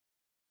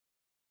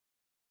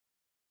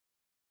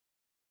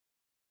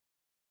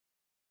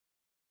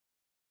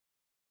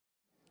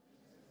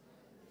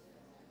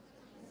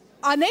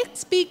Our next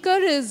speaker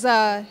is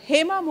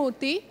Hema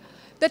Murthy.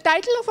 The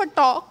title of her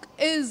talk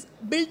is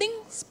Building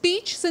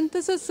Speech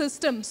Synthesis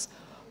Systems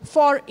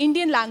for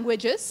Indian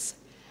Languages.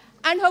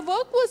 And her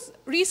work was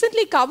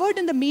recently covered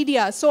in the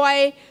media, so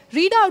I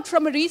read out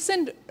from a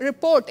recent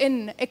report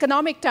in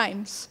Economic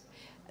Times.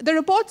 The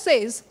report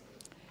says,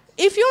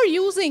 if you're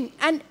using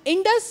an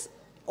Indus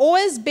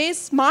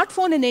OS-based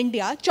smartphone in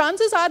India,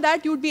 chances are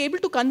that you'd be able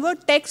to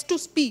convert text to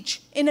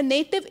speech in a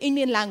native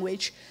Indian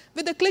language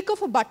with a click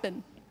of a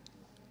button.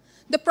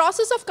 The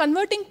process of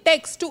converting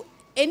text to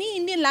any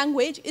Indian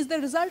language is the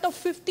result of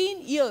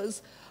 15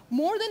 years,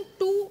 more than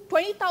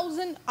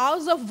 20,000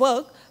 hours of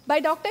work by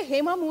Dr.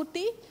 Hema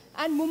Murthy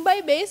and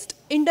Mumbai-based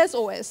Indus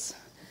OS.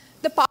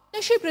 The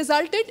partnership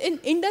resulted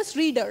in Indus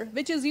Reader,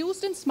 which is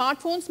used in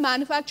smartphones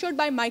manufactured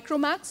by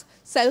Micromax,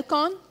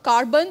 Cellcon,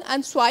 Carbon,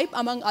 and Swipe,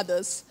 among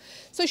others.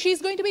 So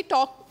she's going to be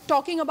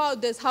talking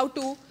about this, how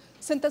to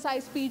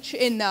synthesize speech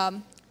in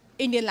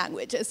Indian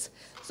languages.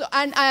 So,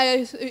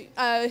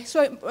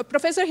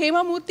 Professor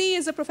Hema Murthy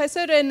is a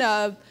professor in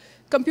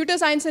computer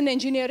science and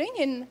engineering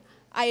in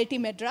IIT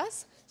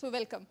Madras. So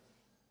welcome.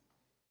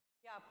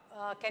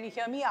 Yeah, can you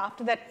hear me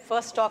after that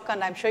first talk?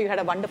 And I'm sure you had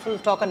a wonderful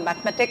talk on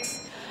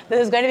mathematics.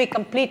 This is going to be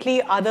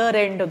completely other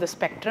end of the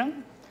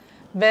spectrum,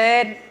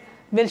 where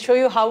we'll show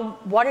you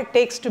what it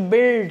takes to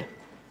build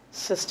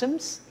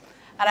systems.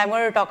 And I'm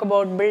going to talk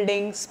about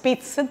building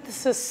speech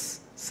synthesis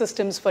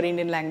systems for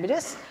Indian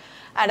languages.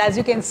 And as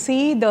you can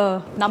see,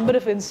 the number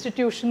of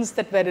institutions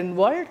that were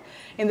involved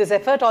in this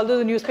effort, although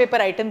the newspaper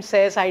item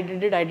says I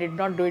did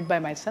not do it by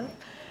myself.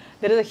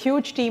 There is a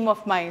huge team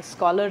of my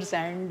scholars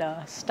and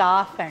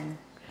staff, and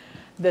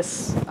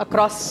this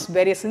across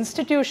various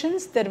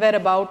institutions. There were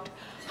about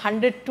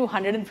 100 to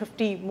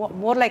 150,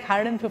 more like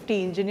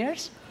 150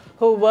 engineers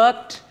who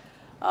worked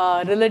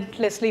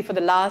relentlessly for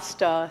the last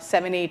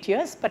 7-8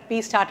 years. But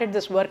we started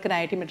this work in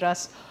IIT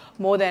Madras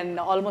more than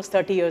almost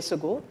 30 years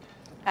ago.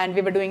 And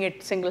we were doing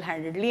it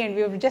single-handedly, and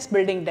we were just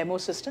building demo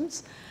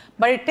systems.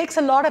 But it takes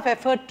a lot of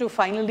effort to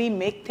finally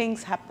make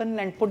things happen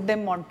and put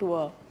them onto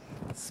a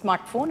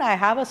smartphone. I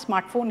have a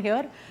smartphone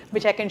here,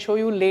 which I can show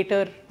you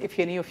later if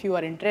any of you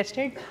are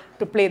interested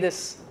to play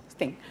this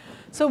thing.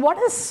 So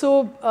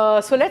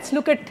so let's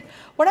look at,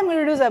 what I'm going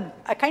to do is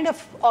I kind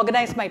of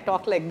organize my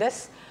talk like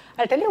this.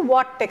 I'll tell you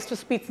what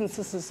text-to-speech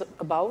synthesis is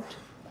about.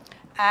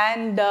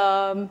 And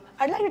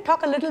I'd like to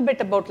talk a little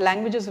bit about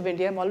languages of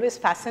India. I'm always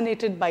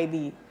fascinated by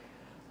the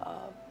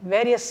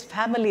various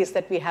families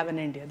that we have in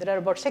India. There are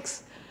about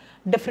 6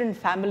 different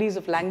families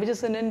of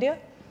languages in India.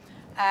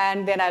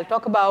 And then I'll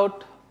talk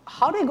about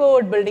how do we go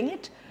about building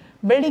it.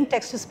 Building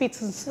text-to-speech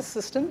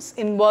systems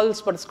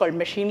involves what is called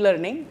machine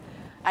learning.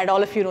 And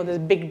all of you know this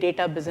big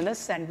data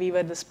business. And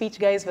the speech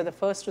guys were the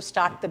first to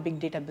start the big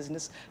data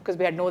business because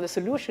we had no other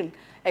solution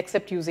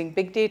except using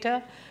big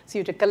data. So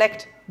you have to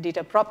collect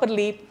data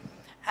properly.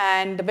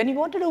 And when you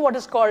want to do what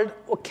is called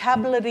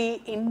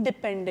vocabulary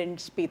independent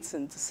speech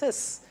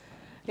synthesis,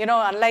 you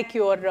know, unlike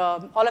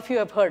all of you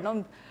have heard,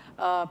 no?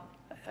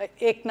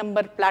 Ek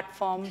number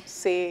platform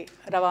se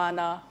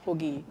ravana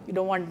hogi. You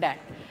don't want that.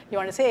 You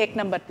want to say ek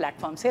number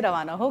platform se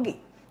ravana hogi.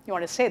 You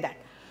want to say that.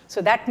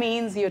 So that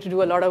means you have to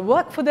do a lot of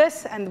work for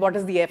this, and what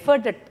is the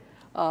effort that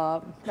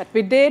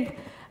we did.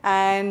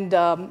 And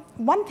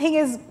one thing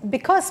is,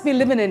 because we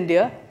live in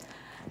India,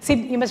 see,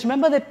 you must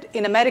remember that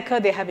in America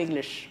they have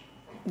English.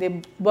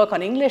 They work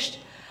on English.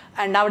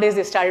 And nowadays,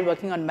 they started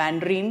working on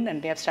Mandarin,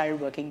 and they have started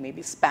working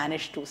maybe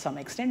Spanish to some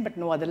extent, but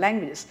no other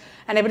languages.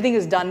 And everything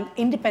is done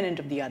independent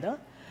of the other.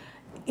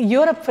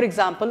 Europe, for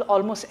example,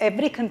 almost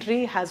every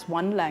country has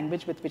one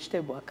language with which they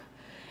work.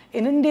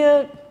 In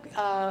India,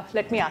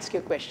 let me ask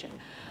you a question.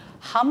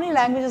 How many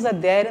languages are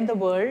there in the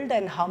world,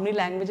 and how many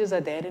languages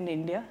are there in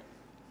India?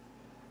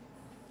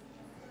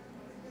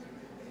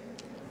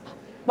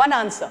 One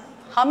answer.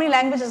 How many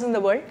languages in the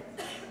world?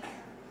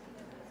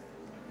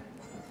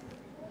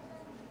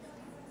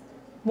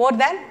 More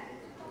than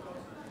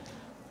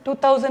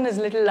 2,000 is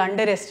a little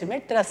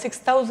underestimate. There are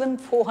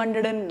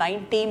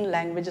 6,419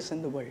 languages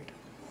in the world.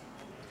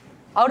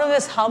 Out of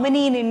this, how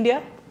many in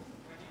India?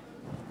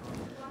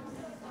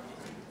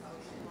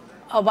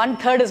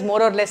 1/3 is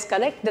more or less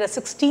correct. There are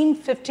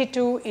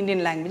 1,652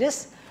 Indian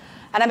languages.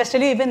 And I must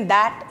tell you, even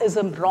that is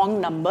a wrong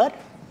number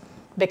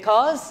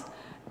because,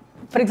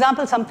 for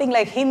example, something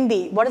like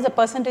Hindi, what is the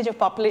percentage of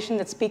population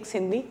that speaks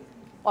Hindi,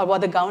 or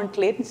what the government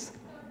claims?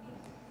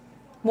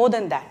 More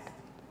than that.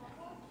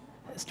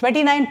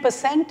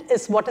 29%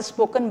 is what is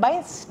spoken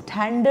by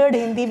standard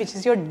Hindi, which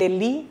is your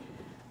Delhi,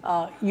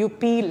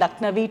 UP,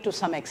 Lucknowi to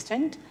some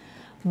extent.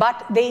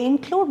 But they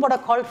include what are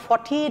called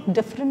 48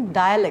 different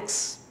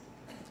dialects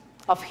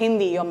of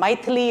Hindi, or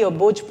Maithili, or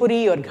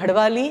Bhojpuri, or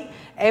Ghadwali.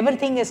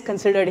 Everything is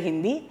considered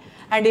Hindi.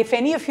 And if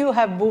any of you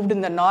have moved in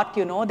the north,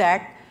 you know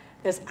that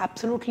there's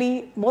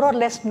absolutely more or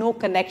less no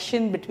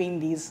connection between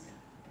these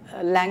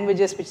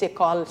languages, which they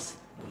call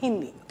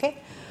Hindi. Okay?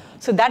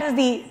 So that is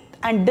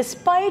and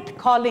despite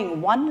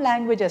calling one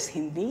language as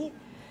Hindi,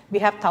 we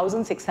have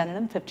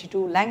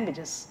 1,652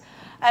 languages.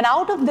 And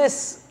out of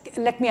this,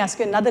 let me ask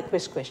you another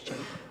quiz question.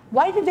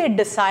 Why did they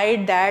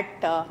decide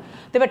that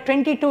there were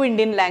 22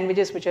 Indian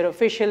languages which are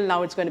official,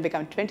 now it's going to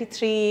become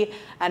 23,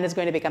 and it's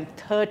going to become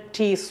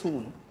 30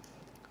 soon?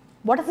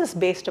 What is this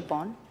based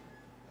upon?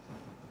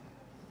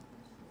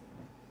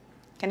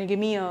 Can you give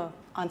me an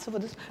answer for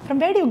this? From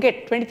where do you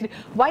get 23?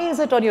 Why is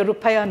it on your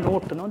Rupaya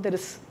note, there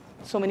is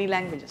so many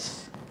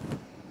languages?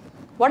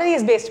 What are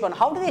these based upon?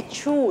 How do they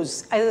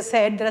choose? As I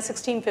said, there are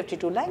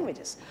 1652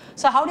 languages.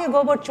 So how do you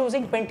go about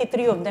choosing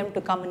 23 of them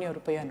to come in your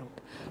Rupaya note?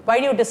 Why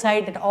do you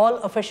decide that all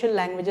official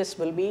languages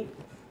will be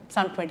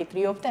some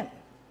 23 of them?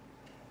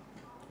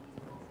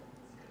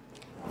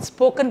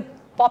 Spoken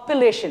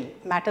population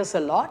matters a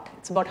lot.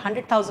 It's about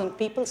 100,000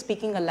 people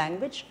speaking a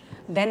language.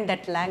 Then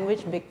that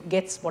language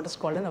gets what is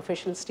called an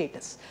official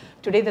status.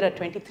 Today there are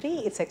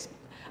 23.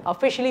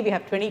 Officially we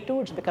have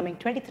 22. It's becoming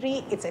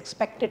 23. It's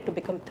expected to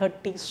become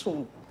 30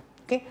 soon.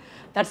 Okay?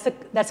 That's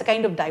the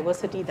kind of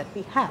diversity that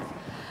we have.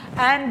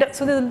 And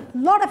so there's a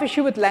lot of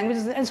issue with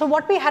languages. And so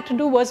what we had to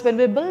do was, when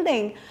we're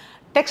building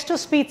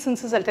text-to-speech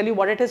synthesis, I'll tell you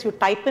what it is. You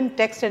type in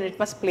text and it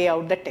must play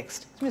out the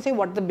text. So you say,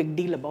 what's the big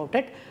deal about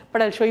it?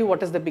 But I'll show you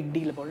what is the big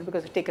deal about it,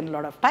 because it's taken a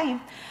lot of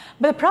time.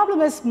 But the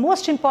problem is,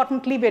 most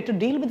importantly, we have to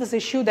deal with this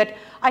issue that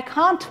I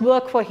can't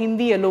work for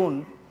Hindi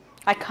alone.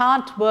 I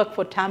can't work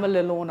for Tamil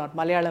alone or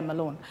Malayalam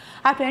alone.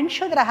 I have to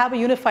ensure that I have a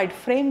unified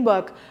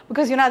framework,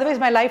 because otherwise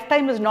my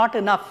lifetime is not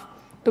enough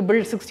to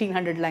build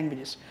 1600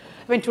 languages.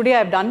 When today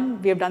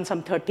we have done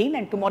some 13,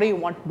 and tomorrow you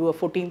want to do a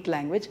 14th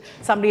language,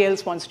 somebody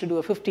else wants to do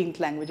a 15th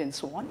language, and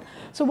so on.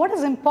 So what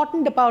is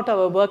important about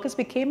our work is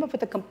we came up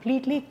with a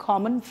completely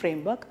common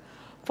framework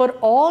for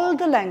all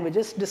the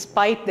languages,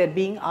 despite there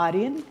being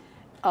Aryan,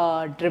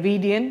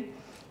 Dravidian.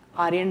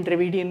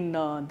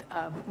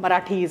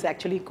 Marathi is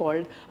actually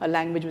called a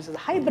language which is a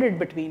hybrid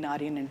between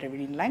Aryan and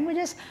Dravidian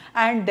languages,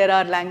 and there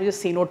are languages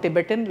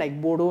Sino-Tibetan like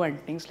Bodo and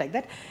things like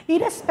that.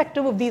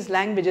 Irrespective of these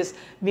languages,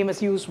 we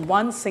must use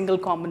one single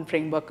common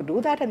framework to do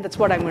that, and that's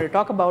what I'm going to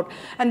talk about.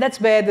 And that's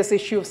where this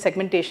issue of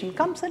segmentation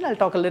comes in. I'll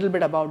talk a little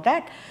bit about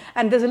that.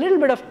 And there's a little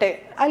bit of,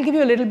 I'll give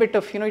you a little bit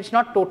of, it's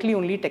not totally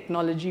only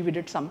technology. We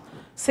did some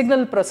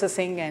signal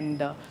processing, and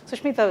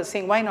Sushmita was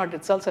saying, why not?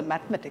 It's also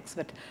mathematics.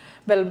 But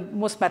well,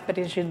 most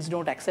mathematicians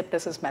don't accept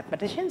us as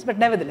mathematicians, but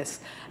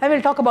nevertheless, I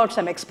will talk about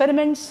some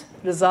experiments,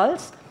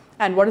 results,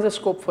 and what is the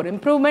scope for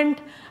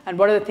improvement, and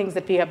what are the things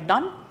that we have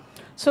done.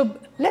 So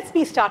let's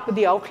start with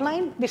the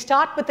outline. We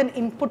start with an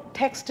input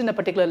text in a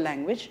particular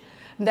language.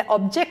 The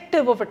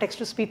objective of a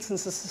text-to-speech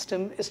synthesis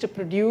system is to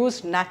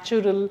produce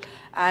natural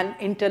and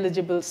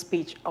intelligible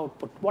speech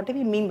output. What do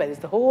we mean by this?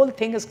 The whole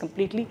thing is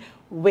completely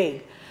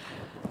vague.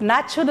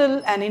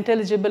 Natural and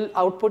intelligible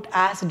output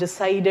as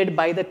decided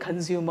by the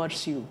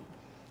consumer's you.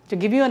 To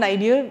give you an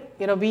idea,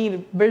 we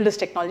build this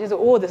technology, so,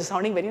 oh, this is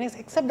sounding very nice,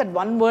 except that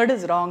one word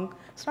is wrong.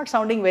 It's not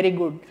sounding very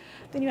good.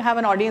 Then you have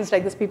an audience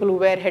like this, people who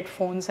wear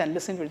headphones and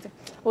listen to it.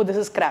 Oh, this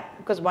is crap,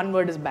 because one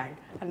word is bad.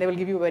 And they will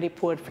give you very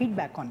poor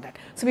feedback on that.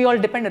 So we all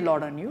depend a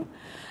lot on you.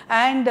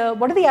 And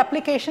what are the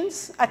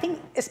applications? I think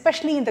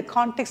especially in the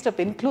context of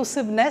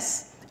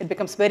inclusiveness, it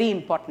becomes very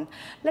important.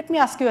 Let me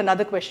ask you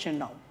another question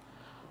now.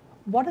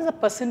 What is the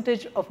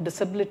percentage of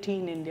disability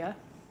in India?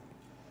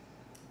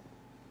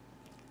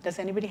 Does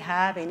anybody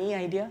have any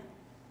idea?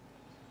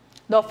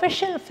 The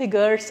official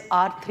figures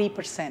are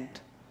 3%.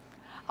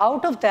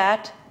 Out of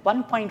that,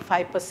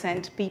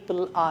 1.5%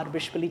 people are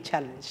visually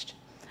challenged.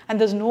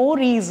 And there's no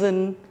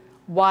reason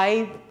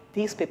why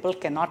these people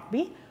cannot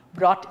be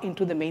brought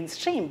into the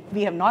mainstream.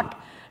 We have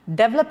not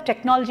developed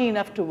technology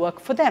enough to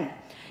work for them.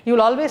 You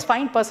will always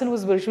find a person who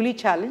is visually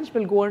challenged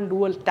will go and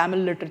do a Tamil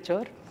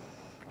literature,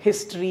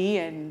 history,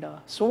 and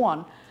so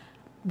on.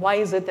 Why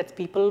is it that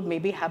people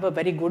maybe have a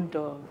very good,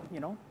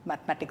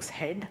 mathematics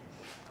head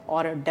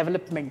or a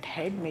development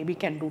head, maybe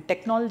can do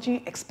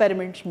technology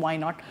experiments, why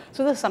not?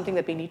 So this is something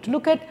that we need to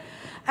look at.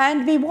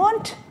 And we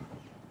want,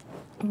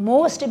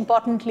 most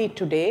importantly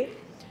today,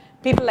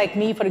 people like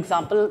me, for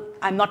example,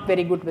 I'm not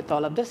very good with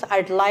all of this.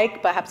 I'd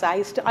like, perhaps,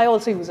 I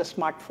also use a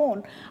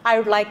smartphone. I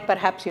would like,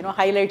 perhaps,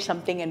 highlight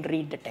something and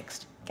read the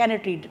text. Can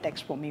it read the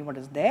text for me, what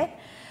is there?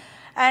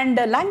 And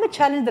language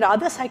challenge, there are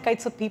other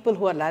types of people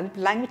who are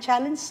language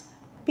challenged.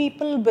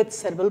 People with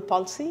cerebral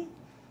palsy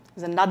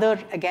is another,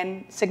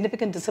 again,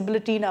 significant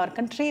disability in our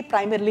country,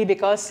 primarily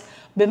because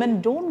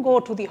women don't go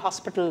to the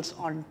hospitals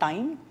on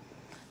time.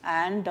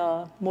 And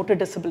motor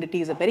disability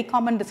is a very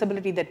common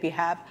disability that we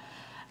have.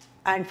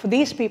 And for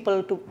these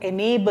people to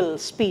enable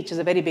speech is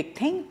a very big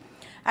thing.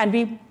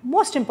 And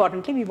most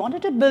importantly, we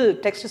wanted to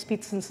build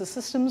text-to-speech synthesis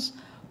systems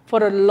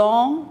for a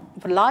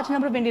large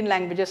number of Indian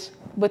languages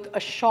with a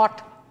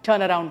short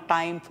turnaround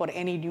time for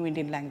any new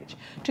Indian language.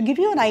 To give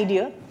you an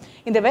idea,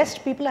 in the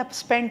West, people have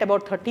spent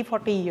about 30,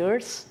 40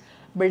 years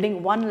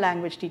building one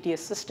language TTS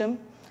system.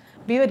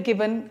 We were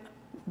given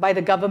by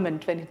the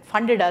government, when it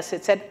funded us,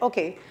 it said,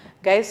 okay,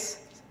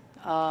 guys,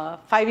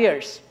 5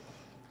 years,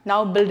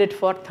 now build it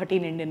for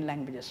 13 Indian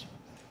languages.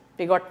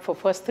 We got for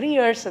first 3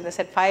 years, and they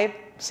said 5,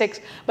 6,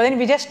 but then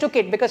we just took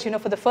it because,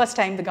 for the first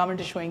time, the government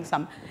is showing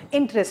some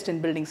interest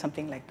in building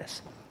something like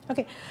this.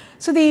 Okay,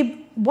 so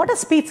what does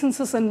speech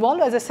synthesis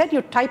involve? As I said,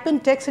 you type in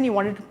text and you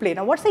want it to play.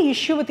 Now, what's the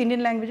issue with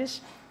Indian languages?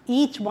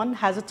 Each one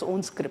has its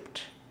own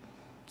script.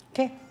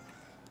 Okay,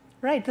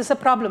 right? This is a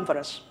problem for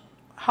us.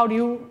 How do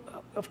you?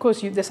 Of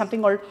course, there's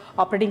something called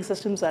operating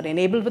systems are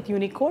enabled with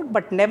Unicode,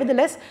 but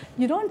nevertheless,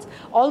 you don't.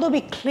 Although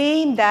we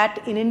claim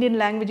that in Indian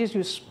languages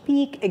you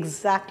speak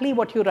exactly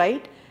what you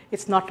write,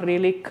 it's not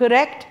really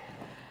correct.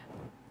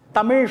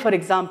 Tamil, for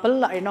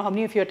example, I don't know how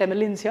many of you are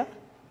Tamilians here.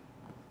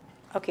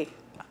 Okay.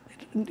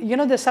 You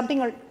know, there's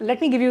something,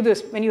 let me give you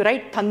this. When you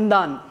write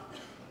Thandan,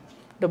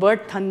 the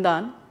word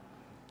Thandan,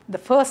 the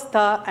first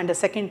tha and the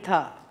second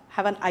tha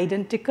have an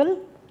identical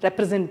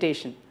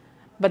representation.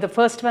 But the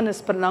first one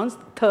is pronounced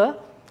th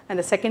and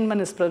the second one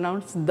is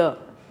pronounced the.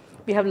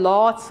 We have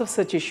lots of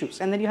such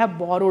issues. And then you have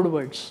borrowed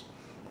words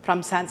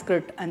from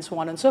Sanskrit and so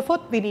on and so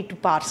forth. We need to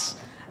parse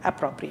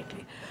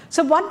appropriately.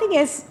 So one thing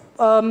is,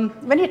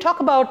 when you talk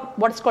about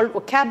what is called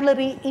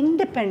vocabulary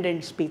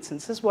independent speech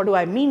synthesis, what do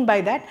I mean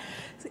by that?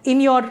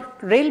 In your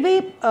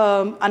railway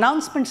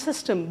announcement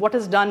system, what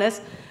is done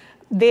is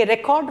they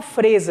record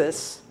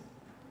phrases,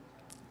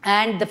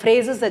 and the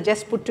phrases are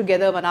just put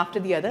together one after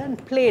the other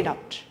and played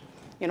out.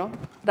 You know,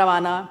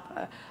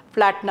 Ravana,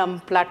 platinum,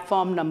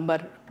 platform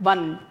number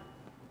 1,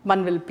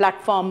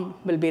 platform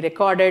will be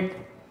recorded,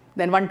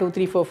 then 1, 2,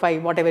 3, 4,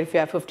 5, whatever, if you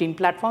have 15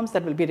 platforms,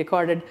 that will be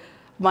recorded.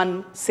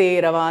 1,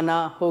 say,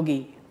 Ravana,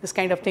 Hogi. This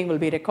kind of thing will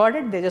be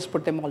recorded. They just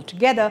put them all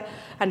together.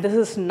 And this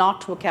is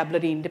not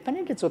vocabulary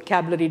independent. It's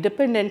vocabulary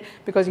dependent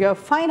because you have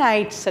a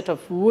finite set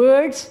of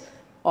words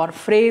or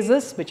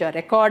phrases which are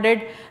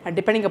recorded. And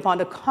depending upon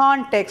the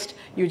context,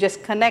 you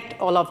just connect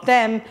all of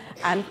them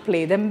and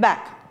play them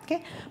back.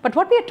 Okay? But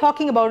what we are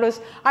talking about is,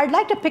 I'd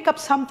like to pick up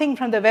something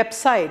from the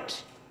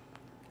website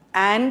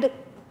and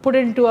put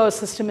it into our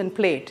system and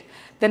play it.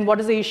 Then what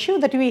is the issue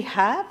that we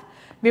have?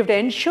 We have to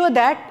ensure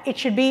that it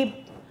should be,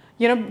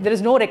 you know, there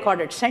is no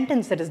recorded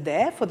sentence that is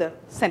there for the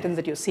sentence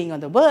that you're seeing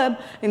on the web.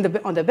 And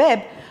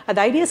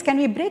the idea is, can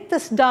we break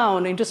this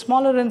down into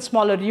smaller and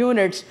smaller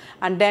units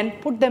and then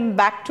put them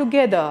back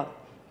together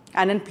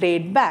and then play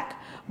it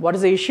back? What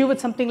is the issue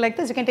with something like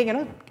this? You can take, you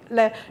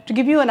know, to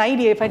give you an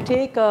idea, if I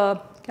take,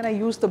 can I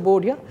use the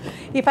board here?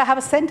 If I have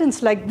a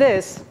sentence like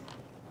this,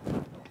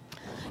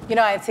 you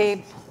know, I'd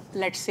say,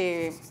 let's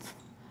say,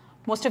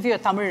 most of you are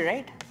Tamil,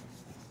 right?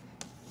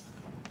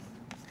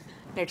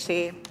 Let's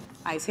say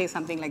I say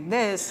something like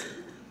this.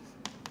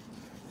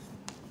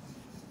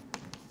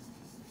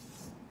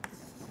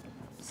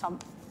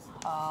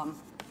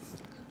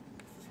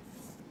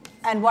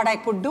 And what I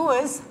could do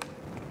is,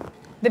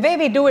 the way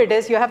we do it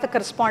is, you have the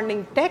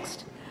corresponding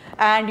text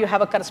and you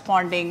have a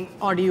corresponding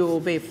audio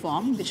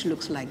waveform, which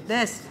looks like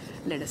this,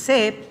 let us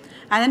say.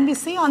 And then we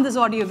say on this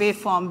audio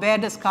waveform, where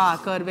does ka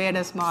occur, where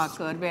does ma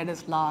occur, where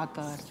does la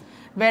occur,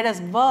 where does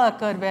ba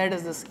occur, where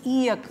does this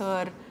e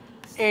occur,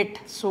 it,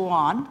 so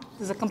on.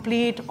 This is a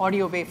complete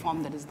audio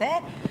waveform that is there.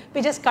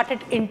 We just cut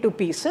it into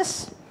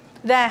pieces.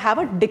 Then I have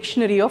a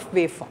dictionary of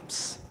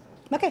waveforms.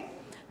 Okay.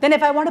 Then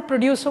if I want to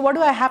produce, so what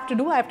do I have to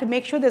do? I have to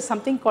make sure there's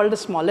something called the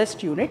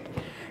smallest unit.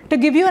 To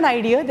give you an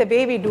idea, the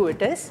way we do it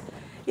is,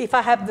 if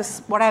I have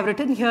this, what I've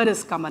written here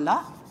is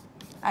Kamala.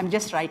 I'm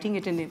just writing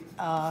it in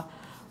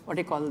what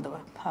do you call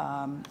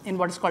in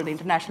what is called the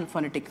International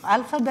Phonetic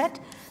Alphabet.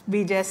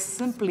 We just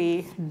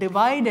simply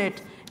divide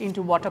it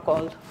into what are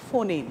called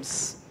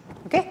phonemes.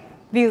 Okay?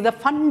 These are the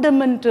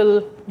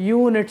fundamental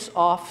units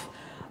of,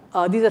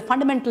 these are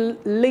fundamental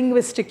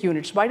linguistic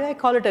units. Why do I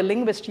call it a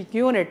linguistic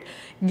unit?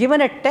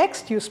 Given a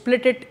text, you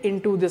split it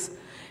into this.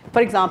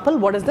 For example,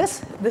 what is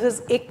this? This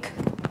is ik,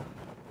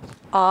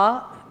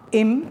 a,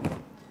 im,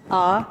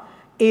 a,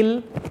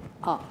 il,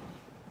 a.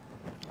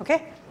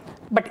 Okay?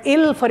 But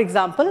il, for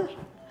example,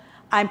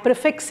 I'm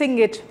prefixing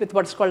it with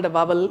what's called a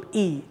vowel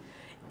e.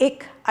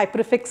 Ik, I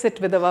prefix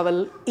it with a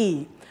vowel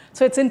e.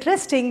 So it's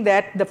interesting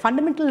that the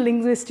fundamental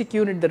linguistic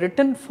unit, the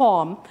written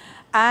form,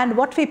 and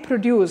what we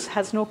produce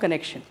has no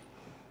connection.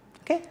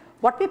 Okay?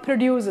 What we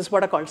produce is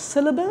what are called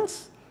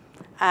syllables,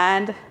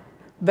 and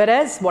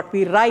whereas what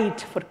we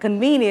write for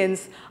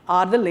convenience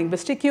are the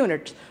linguistic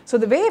units. So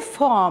the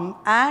waveform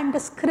and the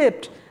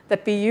script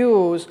that we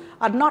use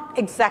are not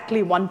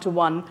exactly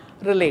one-to-one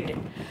related.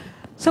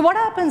 So what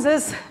happens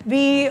is,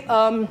 the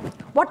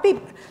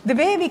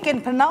way we can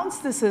pronounce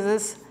this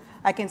is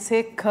I can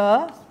say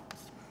ka,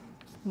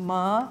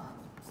 ma,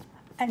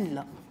 and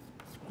la.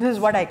 This is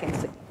what I can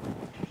say.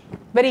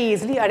 Very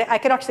easily. I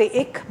cannot say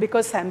ik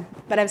because when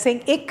I'm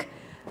saying ik,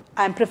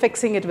 I'm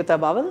prefixing it with a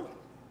vowel.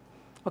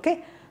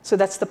 Okay? So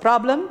that's the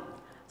problem.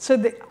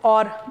 So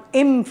or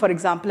im, for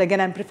example,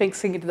 again, I'm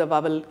prefixing it with the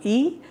vowel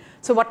e.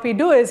 So what we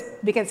do is,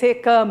 we can say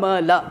ka, ma,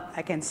 la,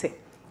 I can say.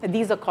 And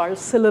these are called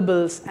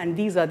syllables, and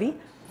these are the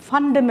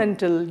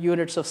fundamental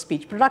units of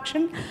speech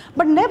production.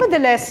 But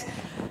nevertheless,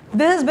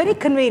 this is very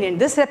convenient.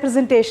 This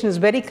representation is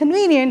very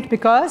convenient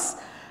because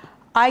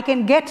I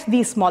can get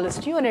these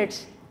smallest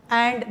units,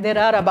 and there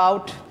are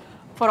about,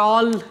 for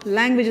all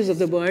languages of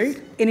the world,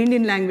 in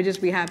Indian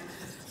languages we have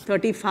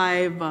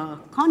 35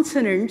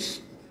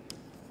 consonants,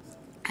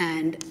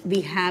 and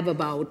we have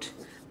about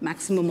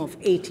maximum of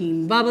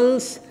 18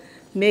 vowels,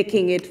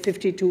 making it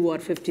 52 or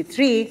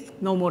 53,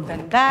 no more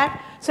than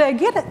that. So I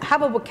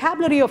have a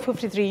vocabulary of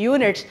 53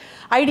 units.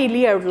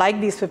 Ideally, I would like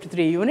these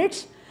 53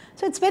 units.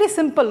 So it's very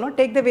simple, no?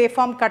 Take the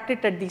waveform, cut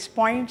it at these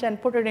points, and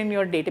put it in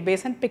your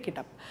database and pick it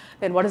up.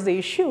 Then what is the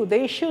issue?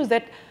 The issue is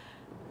that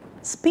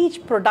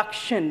speech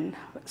production.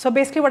 So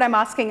basically what I'm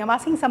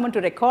asking someone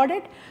to record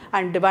it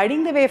and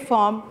dividing the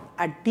waveform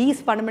at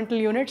these fundamental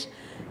units,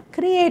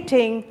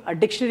 creating a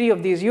dictionary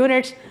of these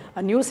units.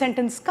 A new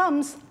sentence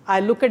comes, I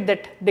look at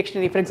that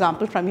dictionary. For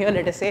example, from here,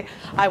 let us say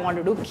I want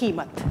to do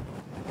Kimat.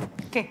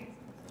 Okay,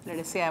 let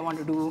us say I want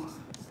to do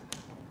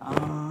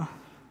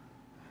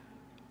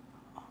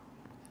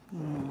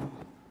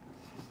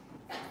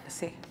let's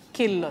say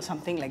kill or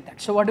something like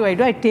that. So what do?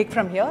 I take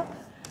from here,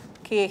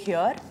 K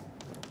here,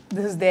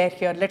 this is there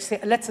here.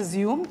 Let's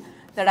assume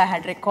that I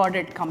had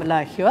recorded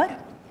Kamala here.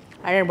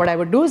 And what I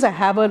would do is I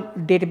have a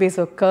database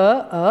of K,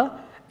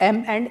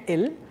 M and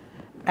L.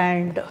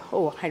 And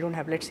oh, I don't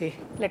have, let's say,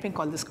 let me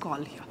call this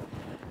call here.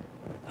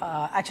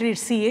 Actually,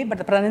 it's CA, but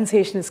the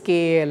pronunciation is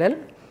KALL.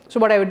 So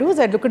what I would do is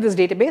I'd look at this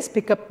database,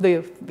 pick up the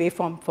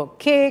waveform for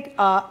K,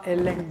 L,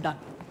 and done.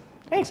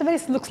 Right? So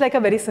looks like a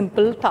very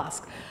simple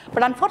task.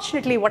 But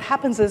unfortunately, what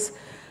happens is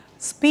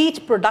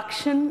speech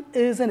production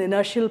is an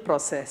inertial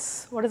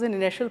process. What is an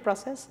inertial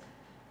process?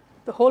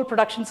 The whole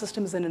production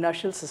system is an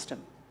inertial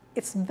system.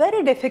 It's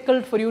very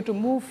difficult for you to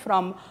move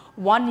from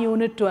one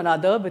unit to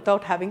another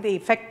without having the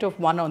effect of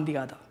one on the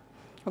other.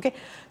 Okay?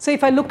 So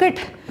if I look at,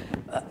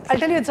 I'll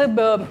tell you, it's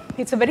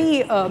a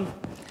very,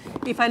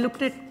 if I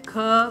looked at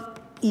K,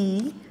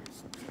 E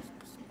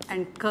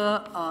and K,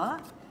 A,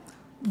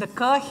 the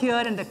K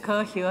here and the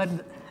K here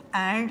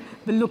and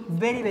will look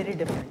very, very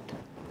different.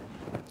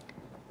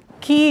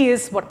 Ki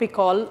is what we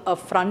call a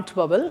front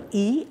vowel,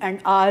 E,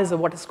 and A is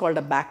what is called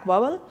a back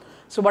vowel.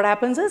 So what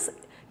happens is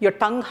your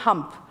tongue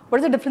hump. What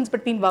is the difference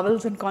between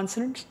vowels and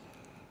consonants?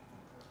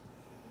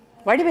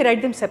 Why do we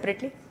write them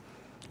separately?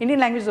 Indian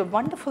languages are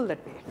wonderful that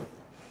way.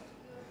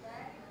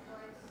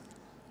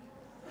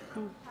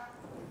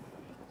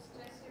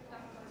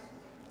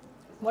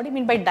 What do you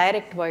mean by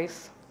direct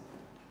voice?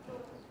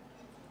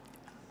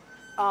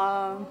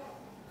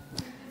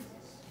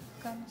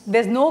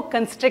 There's no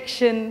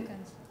constriction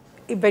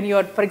when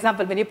you're, for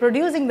example, when you're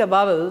producing the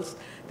vowels,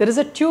 there is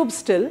a tube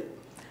still,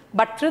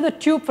 but through the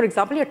tube, for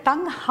example, your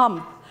tongue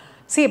hump.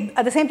 See,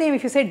 at the same time,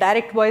 if you say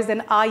direct voice,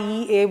 then A,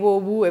 E, A, O,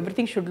 Wu,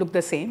 everything should look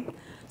the same.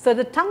 So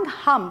the tongue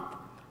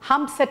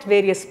humps at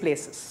various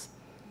places.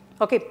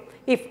 Okay,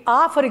 if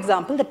A, for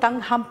example, the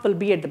tongue hump will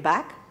be at the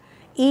back,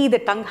 E, the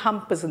tongue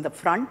hump is in the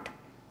front,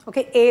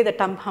 okay, A, the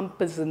tongue hump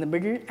is in the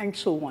middle, and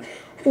so on.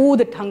 U,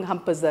 the tongue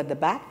hump is at the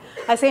back.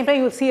 At the same time,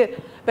 you'll see,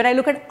 when I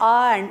look at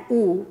A and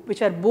U,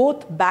 which are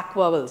both back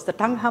vowels, the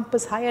tongue hump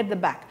is higher at the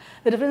back.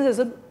 The difference is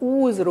that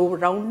U is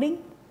rounding,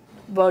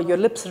 your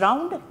lips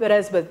round,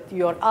 whereas with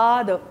your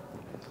A, the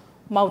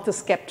mouth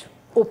is kept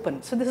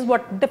open. So this is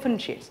what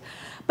differentiates.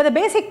 But the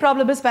basic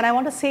problem is when I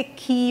want to say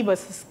ki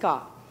versus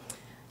ka,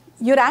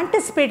 you're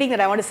anticipating that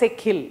I want to say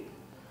kill.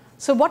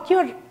 So what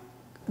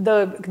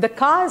the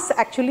ka is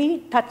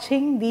actually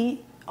touching the,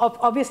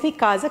 obviously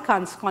ka is a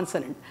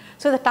consonant.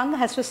 So the tongue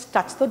has to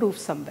touch the roof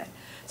somewhere.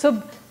 So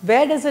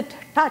where does it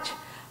touch?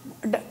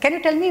 Can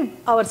you tell me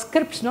our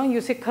scripts, no?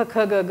 You say kha,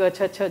 kha, ga, ga,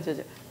 cha, cha, ja,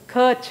 ja.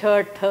 Kha,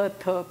 cha, tha,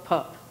 tha,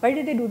 pa. Why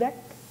did they do that?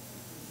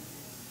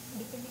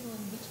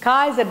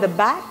 Ka is at the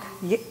back,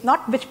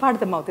 not which part of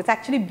the mouth. It's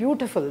actually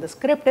beautiful. The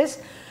script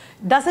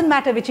doesn't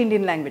matter which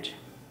Indian language.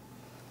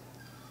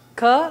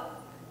 Ka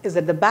is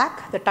at the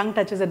back, the tongue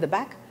touches at the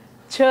back.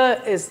 Cha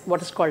is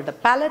what is called the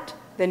palate.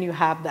 Then you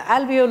have the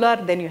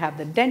alveolar, then you have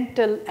the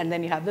dental, and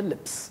then you have the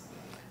lips.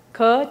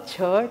 Ka,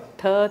 cha,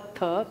 tha,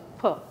 tha,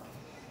 pa.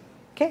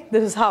 Okay,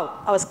 this is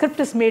how our script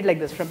is made like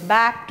this, from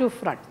back to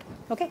front.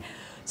 Okay,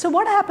 so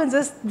what happens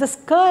is this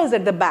ka is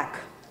at the back.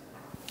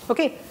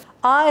 Okay,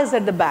 A is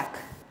at the back,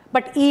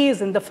 but E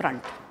is in the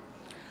front.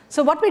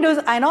 So what we do is,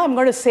 I know I'm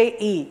going to say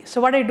E. So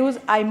what I do is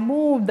I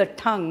move the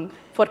tongue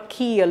for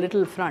ki a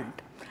little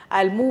front.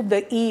 I'll move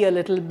the E a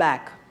little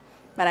back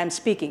when I'm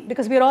speaking,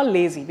 because we're all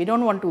lazy. We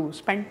don't want to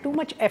spend too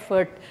much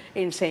effort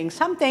in saying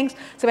some things.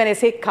 So when I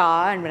say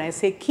ka and when I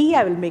say ki,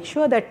 I will make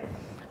sure that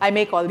I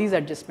make all these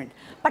adjustments.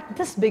 But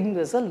this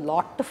brings a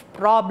lot of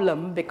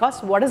problem,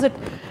 because what does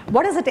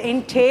it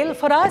entail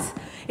for us?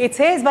 It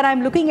says when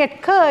I'm looking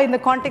at ka in the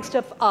context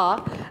of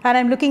A and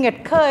I'm looking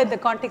at ka in the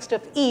context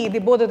of E,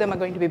 both of them are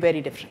going to be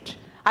very different.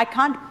 I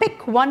can't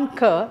pick one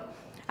ka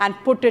and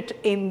put it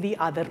in the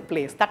other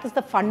place. That is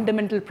the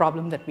fundamental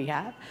problem that we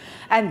have.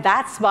 And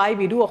that's why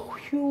we do a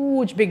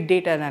huge big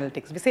data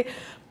analytics. We say,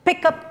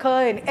 pick up ka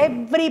in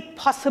every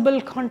possible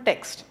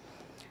context.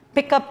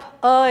 Pick up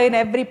A in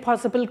every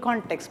possible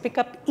context. Pick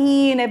up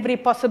E in every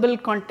possible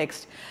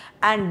context.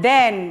 And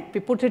then we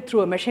put it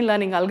through a machine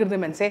learning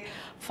algorithm and say,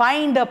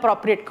 find the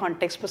appropriate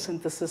context for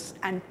synthesis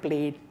and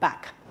play it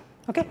back.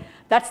 Okay?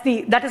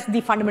 That is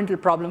the fundamental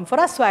problem for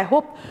us. So I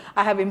hope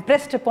I have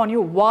impressed upon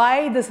you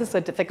why this is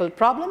a difficult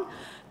problem.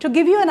 To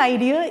give you an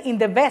idea, in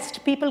the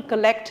West, people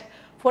collect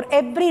for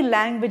every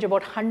language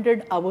about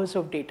 100 hours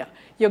of data.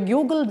 Your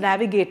Google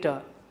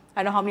Navigator,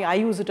 I know how many, I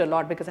use it a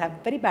lot because I have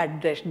very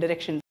bad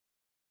directions,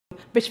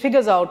 which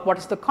figures out what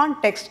is the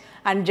context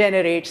and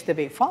generates the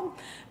waveform.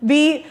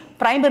 We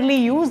primarily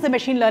use the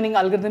machine learning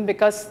algorithm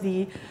because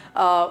the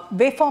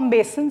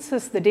waveform-based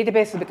synthesis, the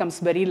database becomes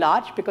very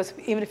large, because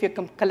even if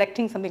you're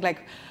collecting something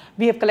like,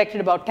 we have collected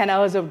about 10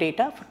 hours of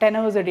data. For 10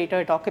 hours of data,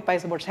 it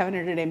occupies about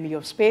 700 MB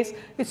of space.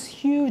 It's a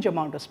huge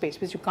amount of space,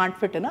 which you can't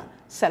fit in a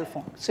cell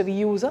phone. So we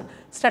use a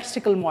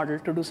statistical model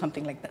to do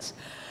something like this.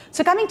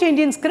 So coming to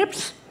Indian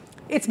scripts,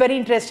 it's very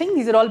interesting.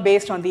 These are all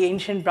based on the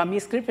ancient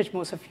Brahmi script, which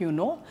most of you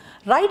know.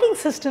 Writing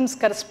systems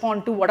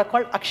correspond to what are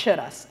called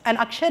aksharas. And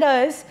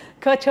akshara is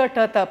ka, cha,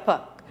 ta, ta,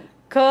 pa.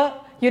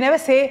 Ka, you never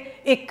say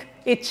ik,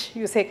 ich,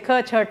 you say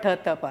ka, cha, ta,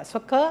 ta, pa. So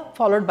ka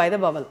followed by the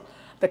vowel.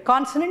 The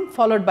consonant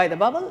followed by the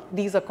vowel,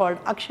 these are called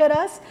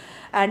aksharas,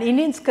 and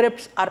Indian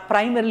scripts are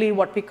primarily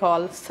what we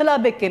call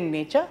syllabic in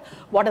nature.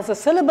 What is a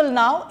syllable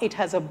now? It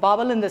has a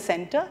vowel in the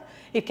center.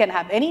 It can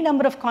have any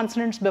number of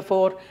consonants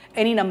before,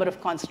 any number of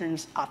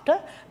consonants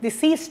after. The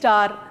C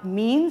star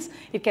means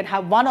it can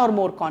have one or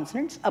more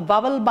consonants. A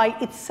vowel by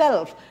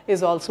itself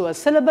is also a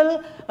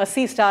syllable. A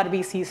C star,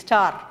 B, C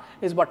star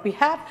is what we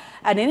have.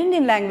 And in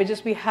Indian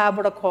languages, we have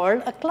what are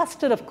called a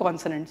cluster of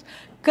consonants.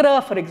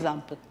 Kra, for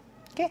example.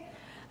 Okay?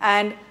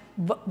 And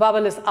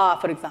vowel is A,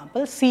 for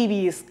example.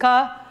 CV is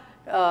Ka.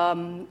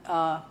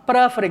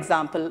 Pra, for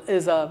example,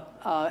 is a,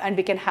 and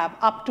we can have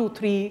up to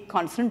 3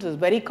 consonants, is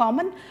very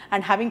common.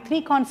 And having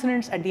 3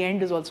 consonants at the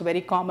end is also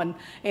very common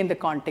in the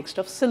context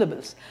of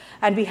syllables.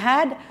 And we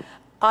had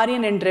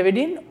Aryan and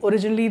Dravidian.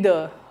 Originally,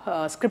 the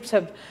scripts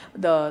have,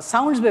 the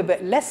sounds were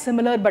less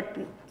similar, but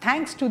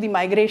thanks to the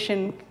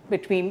migration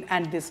between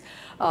and this,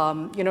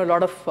 you know, a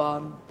lot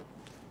of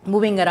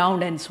moving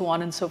around and so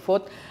on and so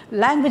forth,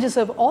 languages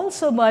have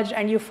also merged,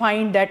 and you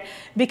find that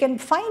we can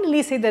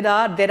finally say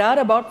that there are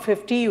about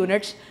 50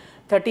 units,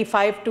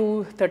 35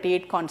 to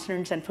 38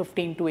 consonants and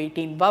 15 to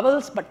 18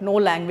 vowels, but no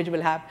language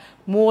will have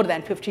more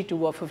than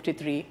 52 or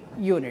 53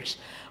 units.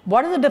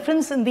 What is the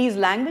difference in these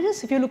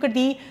languages? If you look at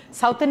the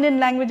South Indian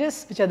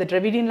languages, which are the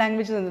Dravidian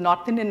languages, and the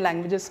North Indian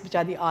languages, which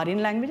are the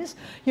Aryan languages,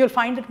 you'll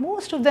find that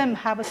most of them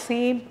have a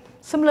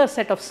similar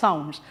set of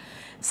sounds.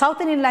 South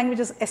Indian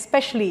languages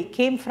especially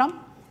came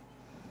from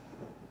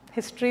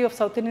history of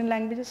South Indian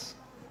languages.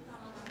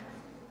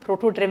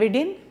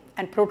 Proto-Dravidian,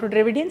 and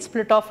Proto-Dravidian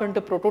split off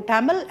into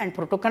Proto-Tamil and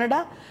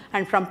Proto-Kannada,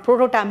 and from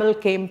Proto-Tamil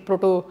came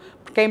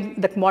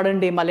the modern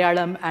day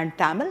Malayalam and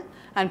Tamil,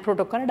 and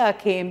Proto-Kannada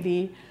came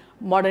the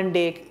modern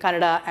day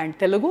Kannada and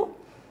Telugu.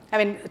 I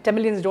mean,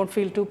 Tamilians don't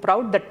feel too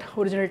proud that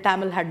original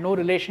Tamil had no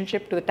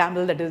relationship to the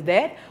Tamil that is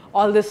there.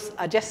 All this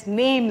are just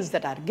names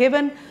that are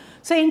given.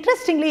 So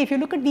interestingly, if you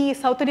look at the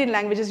South Indian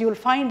languages, you will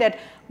find that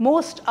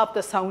most of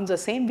the sounds are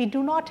same. We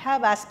do not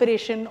have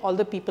aspiration,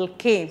 although people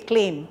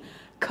claim.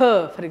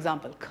 Ka, for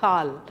example,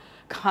 khal,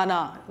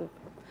 khana.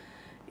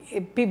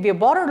 We have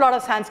borrowed a lot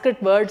of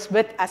Sanskrit words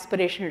with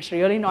aspiration. It's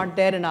really not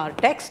there in our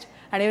text.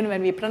 And even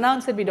when we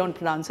pronounce it, we don't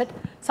pronounce it.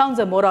 Sounds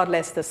are more or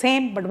less the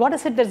same. But what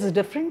is it that is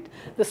different?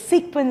 The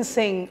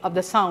sequencing of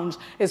the sounds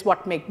is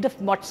what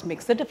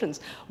makes the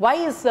difference. Why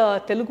is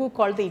Telugu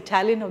called the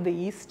Italian of the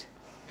East?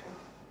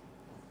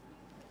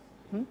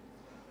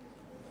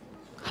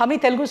 How many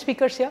Telugu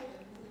speakers here?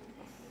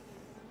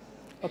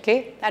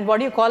 Okay, and what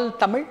do you call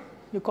Tamil?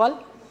 You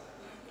call?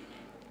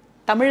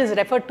 Tamil is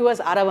referred to as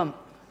Aravam.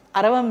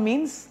 Aravam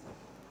means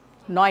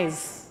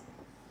noise.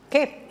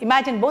 Okay,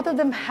 imagine both of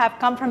them have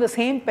come from the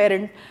same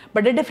parent,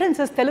 but the difference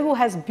is Telugu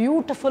has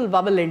beautiful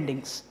vowel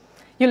endings.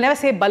 You'll never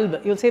say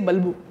bulb, you'll say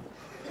balbu.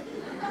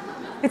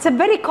 It's a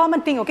very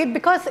common thing, okay,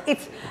 because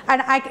it's,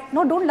 and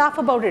no, don't laugh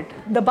about it.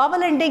 The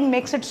vowel ending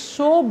makes it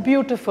so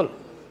beautiful.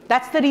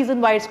 That's the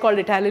reason why it's called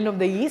Italian of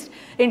the East.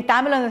 In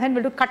Tamil, on the hand,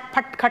 we'll do cut,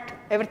 pat, cut.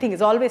 Everything is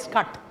always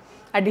cut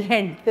at the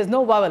end. There's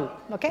no vowel,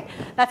 okay?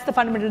 That's the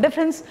fundamental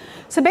difference.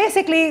 So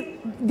basically,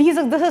 this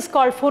is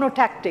called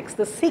phonotactics.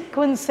 The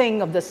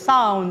sequencing of the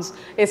sounds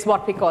is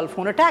what we call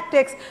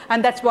phonotactics,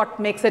 and that's what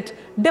makes it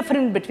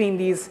different between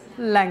these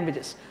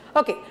languages.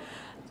 Okay,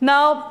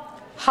 now,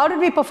 how did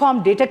we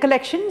perform data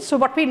collection? So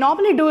what we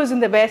normally do is in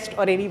the West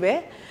or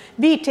anywhere,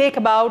 we take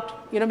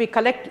about, we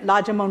collect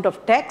large amount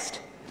of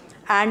text,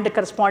 and the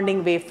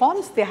corresponding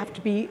waveforms. They have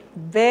to be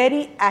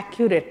very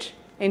accurate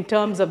in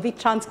terms of the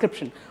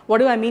transcription. What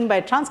do I mean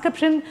by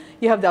transcription?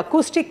 You have the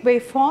acoustic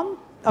waveform.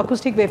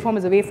 Acoustic waveform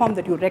is a waveform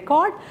that you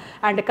record,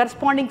 and the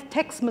corresponding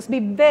text must be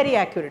very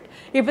accurate.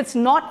 If it's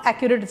not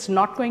accurate, it's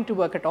not going to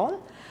work at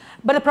all.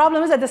 But the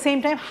problem is, at the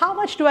same time, how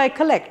much do I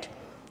collect?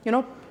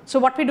 So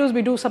what we do is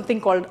we do something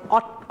called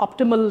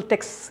optimal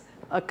text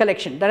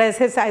collection. That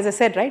is, as I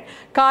said, right?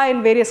 Ka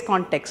in various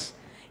contexts.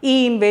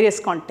 E in various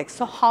contexts.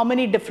 So how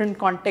many different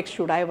contexts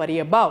should I worry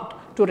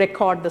about to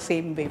record the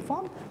same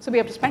waveform? So we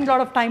have to spend a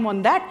lot of time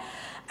on that.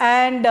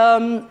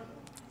 And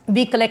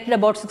we collected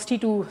about 60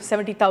 to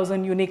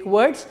 70,000 unique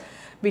words.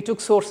 We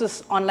took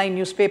sources, online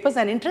newspapers,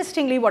 and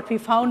interestingly what we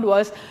found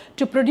was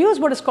to produce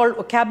what is called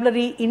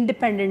vocabulary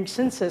independent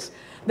synthesis,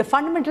 the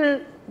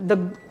fundamental,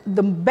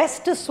 the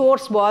best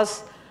source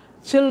was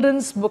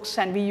children's books,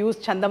 and we use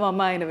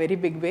Chandamama in a very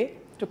big way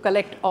to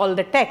collect all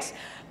the text.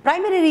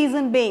 Primary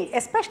reason being,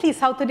 especially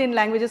South Indian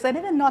languages and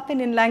even North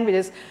Indian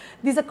languages,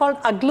 these are called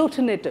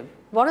agglutinative.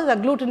 What is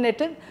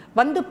agglutinative?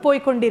 Vandu poi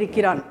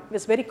kondirikkiran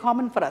is very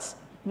common for us.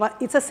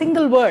 It's a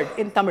single word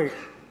in Tamil.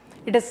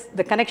 It is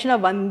the connection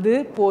of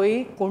vandu,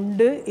 poi,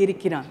 kondu,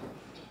 irikkiran.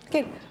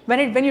 Okay.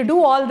 When you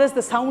do all this,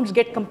 the sounds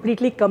get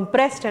completely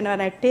compressed, and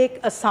when I take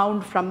a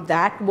sound from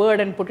that word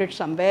and put it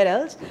somewhere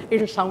else, it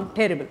will sound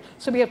terrible.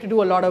 So we have to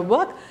do a lot of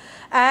work.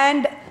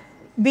 And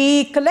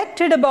we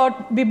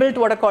built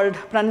what are called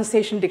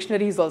pronunciation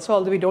dictionaries also,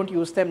 although we don't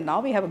use them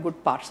now. We have a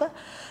good parser.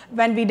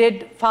 When we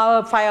did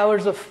 5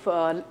 hours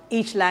of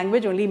each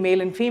language, only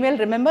male and female,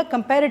 remember,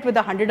 compare it with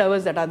the 100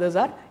 hours that others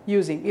are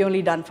using. We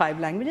only done 5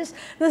 languages.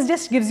 This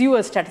just gives you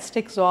a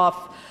statistics of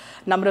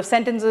number of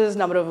sentences,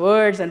 number of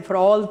words, and for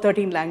all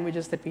 13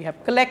 languages that we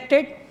have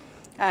collected,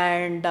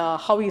 and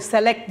how we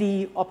select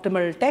the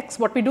optimal text.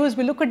 What we do is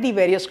we look at the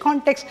various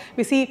contexts.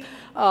 We see,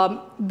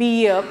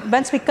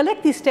 once we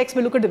collect these texts,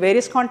 we look at the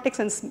various contexts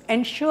and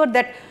ensure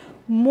that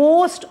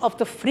most of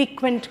the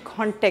frequent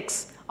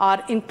contexts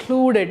are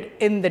included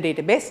in the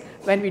database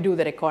when we do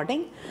the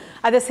recording.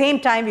 At the same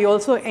time, we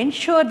also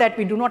ensure that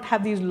we do not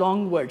have these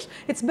long words.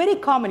 It's very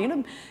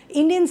common,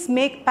 Indians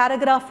make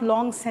paragraph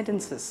long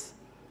sentences.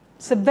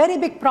 It's a very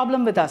big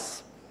problem with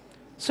us.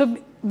 So,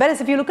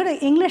 whereas if you look at an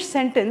English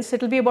sentence,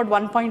 it will be about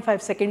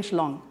 1.5 seconds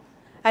long.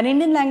 An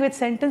Indian language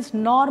sentence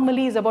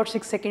normally is about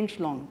 6 seconds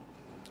long.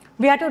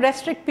 We had to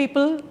restrict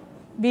people.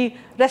 We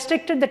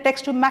restricted the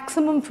text to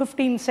maximum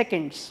 15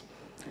 seconds.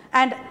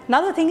 And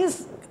another thing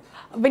is,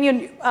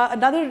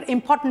 another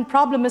important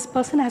problem is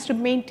person has to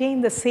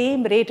maintain the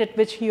same rate at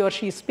which he or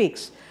she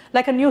speaks,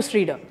 like a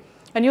newsreader.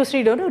 A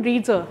newsreader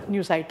reads a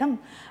news item,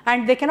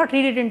 and they cannot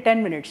read it in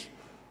 10 minutes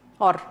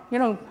or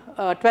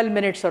 12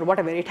 minutes or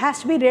whatever. It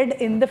has to be read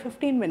in the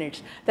 15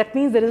 minutes. That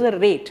means there is a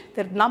rate.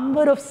 The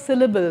number of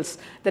syllables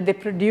that they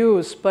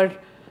produce per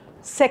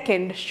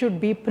second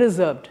should be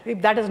preserved.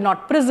 If that is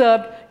not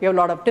preserved, you have a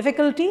lot of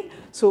difficulty.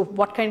 So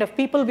what kind of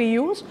people we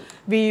use?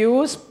 We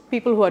use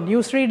people who are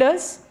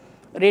newsreaders,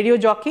 radio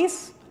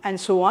jockeys, and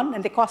so on,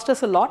 and they cost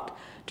us a lot.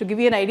 To give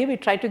you an idea, we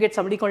tried to get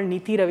somebody called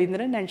Neeti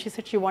Ravindran, and she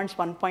said she wants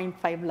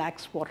 1.5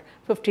 lakhs for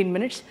 15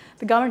 minutes.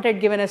 The government had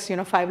given us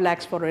 5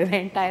 lakhs for the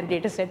entire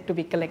data set to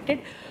be collected.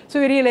 So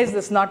we realized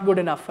this is not good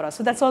enough for us.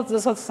 So that's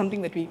also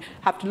something that we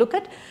have to look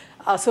at.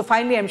 So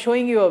finally, I'm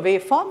showing you a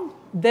waveform.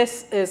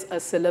 This is a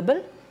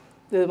syllable.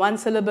 There's one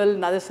syllable,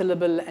 another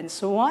syllable, and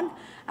so on.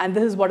 And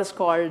this is what is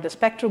called the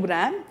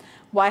spectrogram.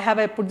 Why have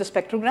I put the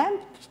spectrogram?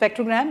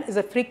 Spectrogram is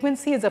a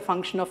frequency as a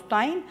function of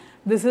time.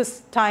 This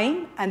is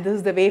time, and this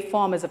is the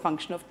waveform as a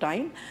function of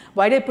time.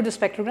 Why did I put a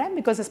spectrogram?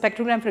 Because a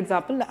spectrogram, for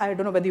example, I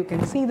don't know whether you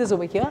can see this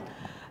over here.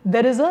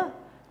 There is a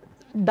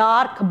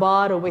dark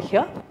bar over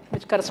here,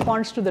 which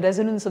corresponds to the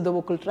resonance of the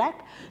vocal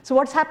tract. So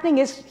what's happening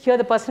is, here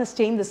the person has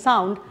changed the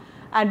sound,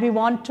 and it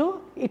wants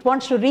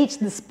to reach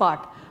this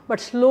part, but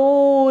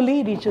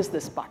slowly reaches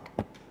this part.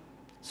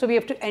 So we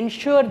have to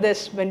ensure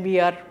this when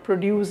we are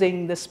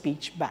producing the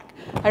speech back.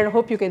 I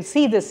hope you can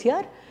see this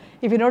here.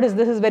 If you notice,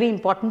 this is very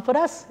important for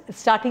us. It's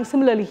starting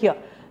similarly here.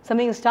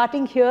 Something is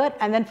starting here,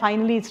 and then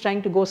finally it's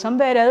trying to go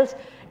somewhere else.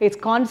 It's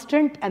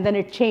constant, and then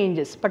it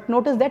changes. But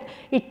notice that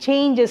it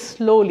changes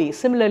slowly.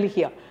 Similarly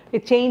here,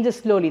 it changes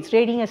slowly. It's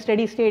reaching a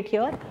steady state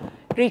here.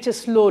 It reaches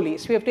slowly.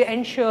 So we have to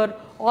ensure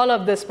all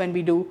of this when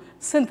we do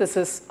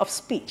synthesis of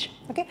speech.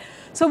 Okay?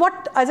 So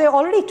as I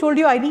already told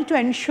you, I need to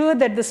ensure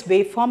that this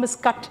waveform is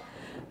cut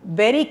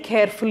very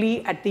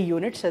carefully at the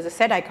units. As I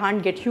said, I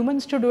can't get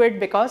humans to do it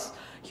because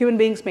human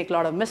beings make a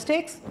lot of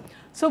mistakes.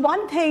 So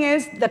one thing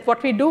is that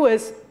what we do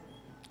is,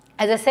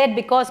 as I said,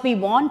 because we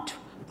want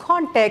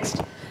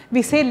context,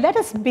 we say let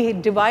us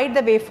divide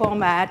the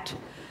waveform at,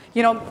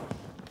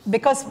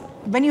 because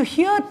when you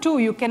hear 2,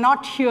 you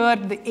cannot hear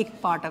the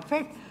ik part of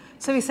it.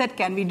 So we said,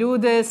 can we do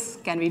this?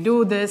 Can we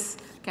do this?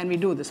 Can we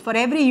do this? For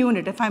every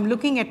unit, if I'm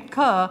looking at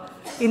ka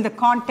in the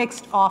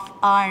context of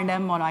a and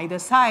m on either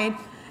side,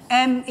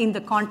 m in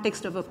the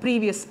context of a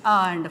previous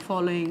a and the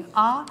following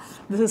a.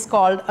 This is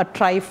called a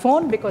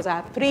triphone because I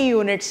have 3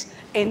 units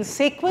in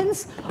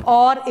sequence.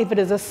 Or if it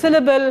is a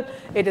syllable,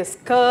 it is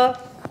ka,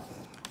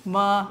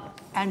 ma,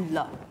 and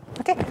la.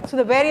 Okay? So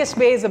the various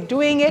ways of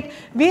doing it,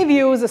 we've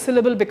used a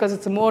syllable because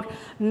it's a more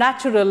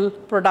natural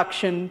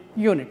production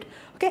unit.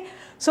 Okay?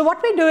 So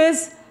what we do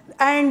is,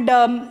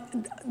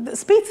 the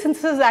speech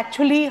synthesis is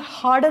actually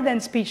harder than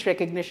speech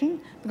recognition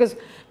because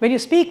when you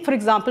speak, for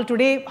example,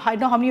 today, I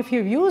don't know how many of you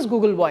have used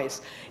Google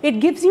Voice.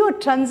 It gives you a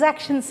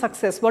transaction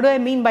success. What do I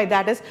mean by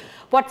that is,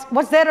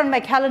 what's there on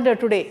my calendar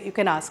today, you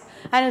can ask.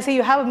 And it'll say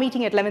you have a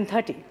meeting at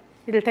 11:30.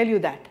 It'll tell you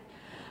that.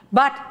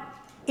 But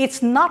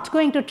it's not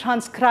going to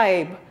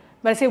transcribe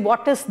when I say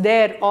what is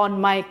there on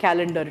my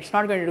calendar. It's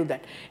not going to do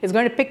that. It's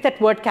going to pick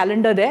that word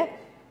calendar there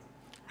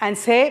and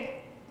say,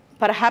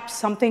 perhaps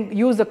something,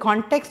 use the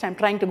context, I'm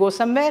trying to go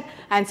somewhere,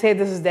 and say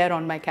this is there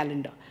on my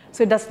calendar.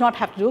 So it does not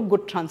have to do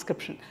good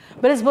transcription.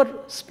 Whereas for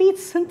speech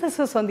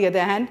synthesis, on the other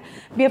hand,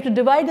 we have to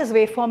divide this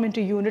waveform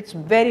into units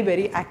very,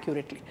 very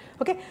accurately.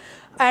 Okay?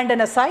 And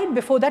an aside,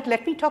 before that,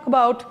 let me talk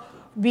about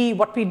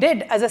what we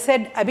did. As I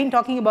said, I've been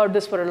talking about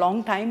this for a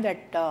long time,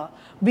 that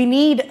we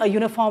need a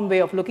uniform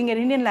way of looking at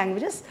Indian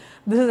languages.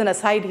 This is an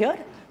aside here.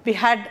 We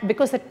had,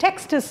 because the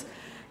text is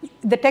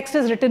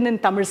written in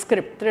Tamil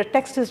script, the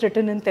text is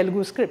written in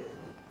Telugu script,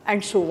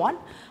 and so on.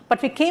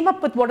 But we came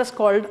up with what is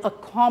called a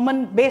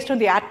common, based on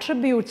the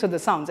attributes of the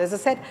sounds. As I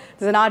said,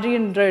 there's an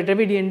Aryan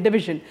Dravidian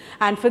division,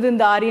 and within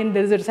the Aryan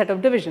there is a set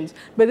of divisions.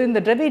 Within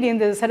the Dravidian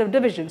there is a set of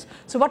divisions.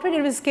 So what we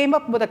did was came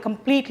up with a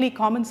completely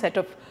common set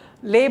of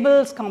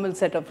labels, common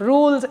set of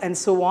rules, and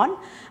so on.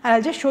 And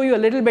I'll just show you a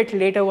little bit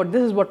later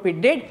this is what we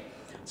did.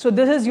 So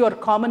this is your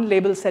common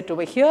label set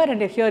over here,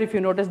 and here if you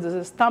notice this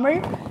is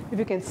Tamil. If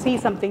you can see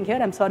something here,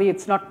 I'm sorry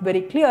it's not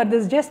very clear.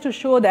 This is just to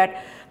show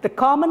that the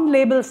common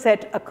label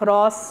set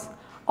across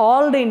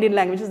all the Indian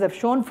languages. I've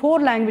shown 4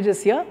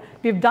 languages here.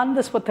 We've done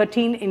this for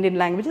 13 Indian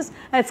languages,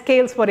 and it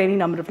scales for any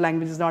number of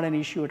languages, not an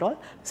issue at all.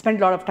 We spent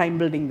a lot of time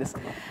building this.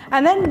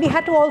 And then we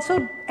had to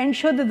also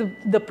ensure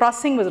that the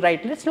processing was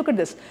right. Let's look at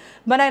this.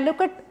 When I look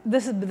at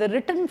this, the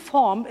written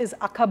form is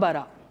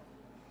Akabara,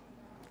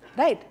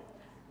 right?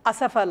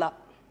 Asafala.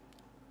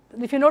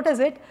 If you notice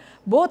it,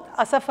 both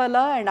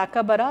Asafala and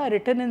Akabara are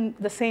written in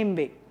the same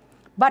way.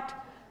 But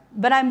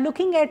when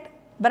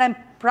I'm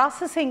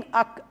processing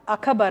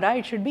Akabara,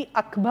 it should be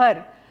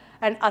Akbar,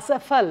 and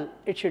Asafal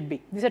it should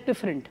be. These are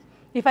different.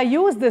 If I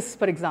use this,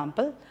 for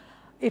example,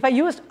 if I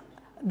used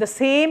the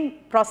same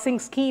processing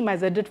scheme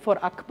as I did for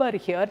Akbar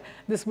here,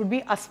 this would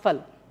be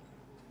Asfal,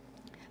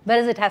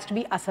 whereas it has to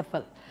be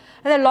Asafal.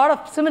 And there are a lot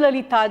of,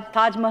 similarly,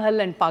 Taj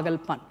Mahal and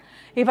Pagalpan.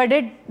 If I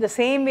did the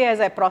same way as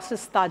I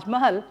processed Taj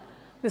Mahal,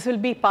 this will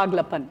be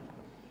Paglapan.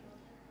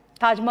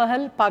 Taj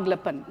Mahal,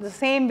 Paglapan, the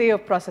same way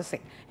of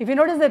processing. If you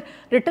notice that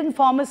written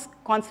form is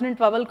consonant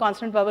vowel,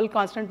 consonant vowel,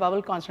 consonant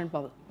vowel, consonant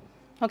vowel.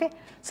 Okay?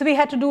 So we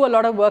had to do a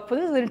lot of work for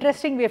this. It's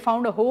interesting, we have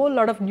found a whole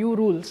lot of new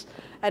rules,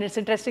 and it's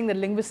interesting that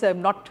linguists have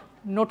not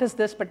noticed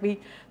this, but we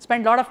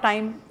spent a lot of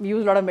time, we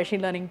use a lot of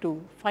machine learning to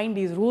find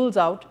these rules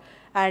out,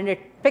 and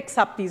it picks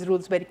up these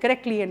rules very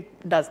correctly and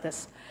does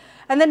this.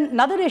 And then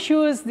another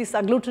issue is this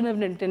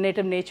agglutinative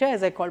native nature,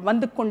 as I called,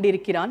 Vandu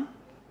kondirikkiran,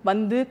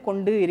 Vandu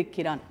kondu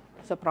irikkiran.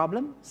 It's a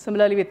problem.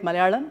 Similarly with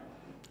Malayalam,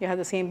 you have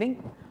the same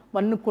thing.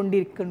 Vannu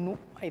kondirikkannu,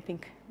 I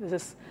think this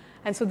is.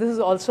 And so this is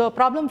also a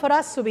problem for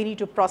us. So we need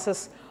to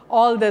process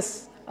all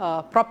this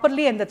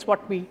properly, and that's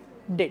what we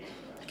did.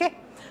 Okay.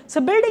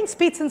 So building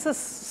speech synthesis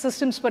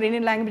systems for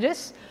Indian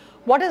languages,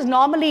 what is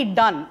normally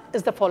done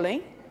is the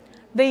following.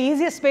 The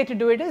easiest way to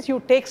do it is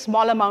you take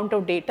small amount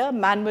of data,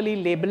 manually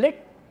label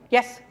it.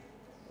 Yes?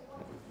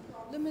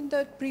 Problem in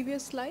the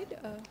previous slide?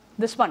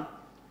 This one.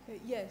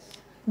 Yes.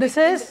 This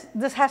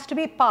has to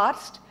be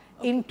parsed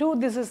into,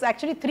 this is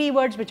actually 3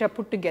 words which are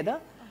put together.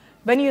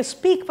 When you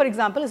speak, for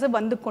example, is a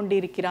Vandu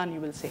kondirikkiran, you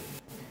will say.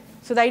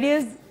 So the idea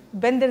is,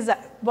 when there is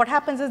what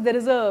happens is there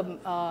is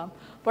a,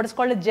 what is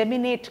called a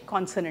geminate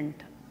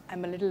consonant.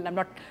 I'm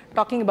not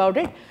talking about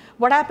it.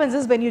 What happens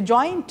is when you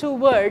join 2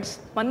 words,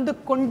 Vandu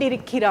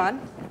kondirikkiran,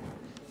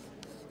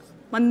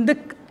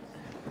 Manduk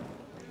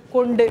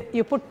kondu,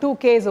 you put 2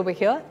 Ks over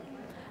here,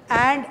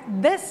 and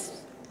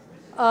this,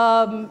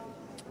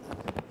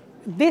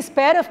 this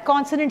pair of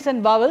consonants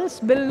and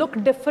vowels will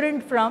look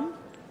different from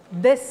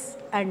this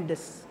and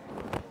this.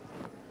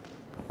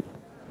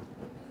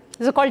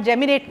 These are called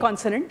geminate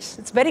consonants.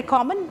 It's very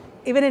common,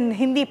 even in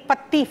Hindi,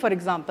 patti, for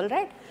example,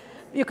 right?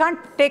 You can't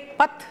take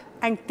pat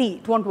and ti,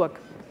 it won't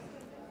work.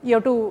 You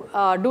have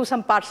to do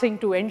some parsing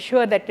to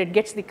ensure that it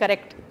gets the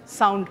correct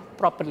sound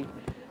properly.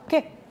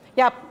 Okay?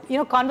 Yeah,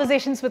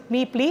 conversations with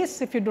me,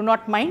 please, if you do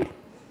not mind.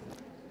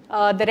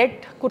 The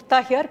red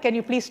kurta here, can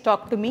you please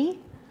talk to me?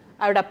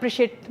 I would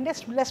appreciate,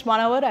 less 1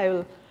 hour, I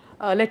will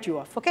let you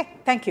off, okay?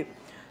 Thank you.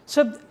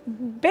 So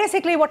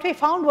basically what we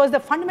found was the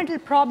fundamental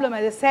problem,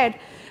 as I said,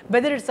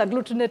 whether it's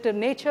agglutinative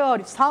nature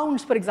or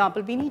sounds, for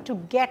example, we need to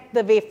get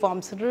the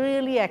waveforms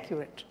really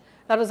accurate.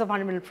 That was a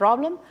fundamental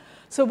problem.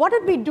 So what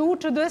did we do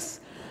to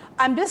this?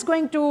 I'm just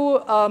going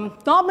to,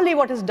 normally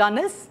what is done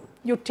is,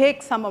 you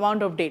take some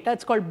amount of data,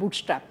 it's called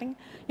bootstrapping.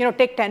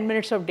 Take 10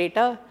 minutes of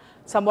data,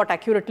 somewhat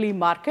accurately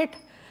mark it,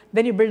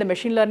 then you build a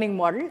machine learning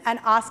model and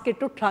ask it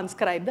to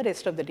transcribe the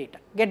rest of the data,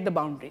 get the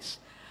boundaries.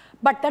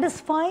 But that is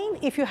fine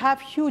if you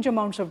have huge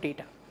amounts of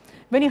data.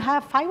 When you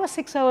have 5 or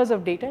 6 hours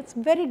of data, it's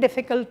very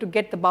difficult to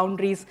get the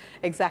boundaries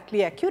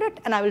exactly accurate,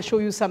 and I will show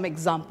you some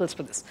examples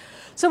for this.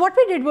 So what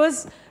we did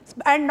was,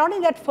 and not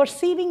only that,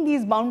 perceiving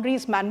these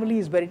boundaries manually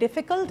is very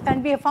difficult,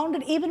 and we have found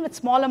that even with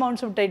small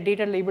amounts of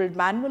data labeled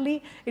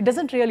manually, it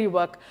doesn't really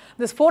work.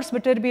 This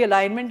force-Viterbi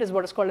alignment is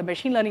what is called a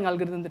machine learning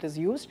algorithm that is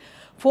used.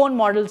 Phone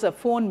models are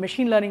phone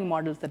machine learning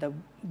models that are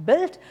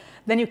built.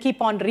 Then you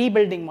keep on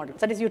rebuilding models.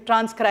 That is, you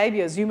transcribe,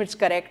 you assume it's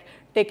correct,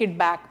 take it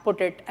back, put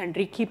it, and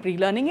keep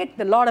relearning it.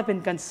 There are a lot of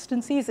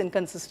inconsistencies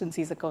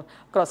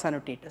across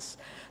annotators.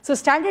 So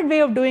standard way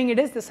of doing it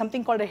is there's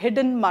something called a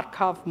hidden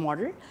Markov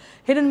model.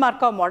 Hidden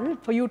Markov model,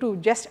 for you to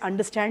just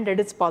understand that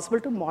it's possible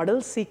to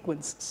model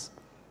sequences.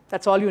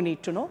 That's all you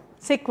need to know,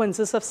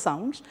 sequences of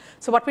sounds.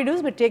 So what we do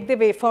is we take the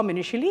waveform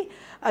initially,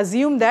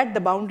 assume that the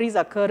boundaries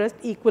occur at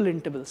equal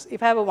intervals.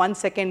 If I have a 1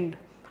 second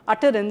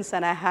utterance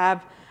and I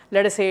have,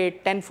 let us say,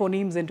 10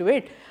 phonemes into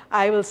it,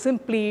 I will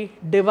simply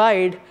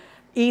divide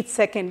each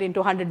second into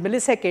 100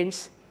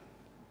 milliseconds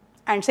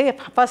and say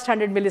first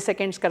 100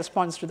 milliseconds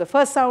corresponds to the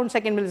first sound,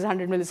 second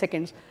 100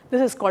 milliseconds.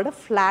 This is called a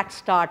flat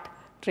start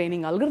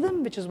training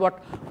algorithm, which is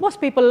what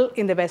most people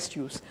in the West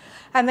use.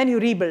 And then you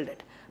rebuild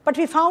it. But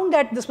we found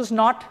that this was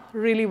not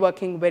really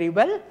working very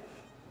well.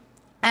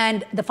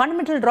 And the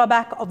fundamental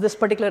drawback of this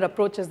particular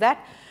approach is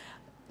that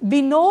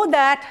we know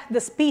that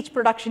the speech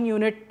production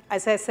unit,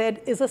 as I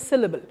said, is a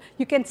syllable.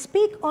 You can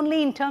speak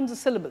only in terms of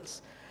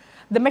syllables.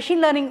 The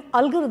machine learning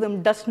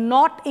algorithm does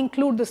not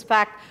include this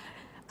fact.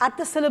 At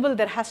the syllable,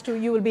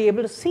 you will be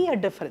able to see a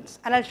difference.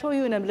 And I'll show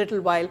you in a little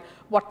while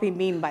what we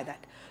mean by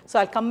that. So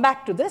I'll come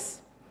back to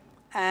this.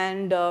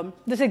 And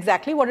this is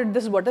exactly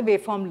this is what the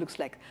waveform looks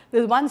like.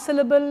 There's one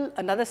syllable,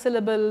 another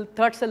syllable,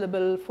 third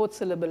syllable, fourth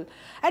syllable.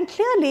 And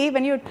clearly,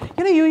 when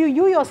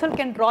you yourself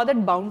can draw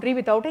that boundary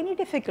without any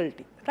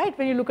difficulty, right,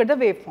 when you look at the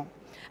waveform.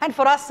 And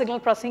for us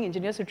signal processing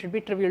engineers, it should be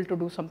trivial to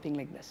do something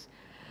like this.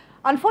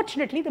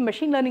 Unfortunately, the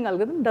machine learning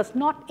algorithm does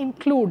not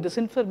include this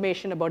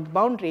information about the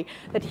boundary,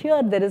 that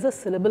here there is a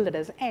syllable that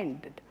has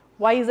ended.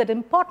 Why is that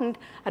important?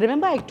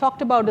 Remember, I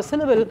talked about the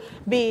syllable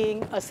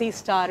being a C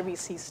star,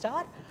 VC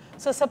star.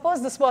 So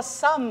suppose this was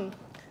some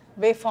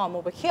waveform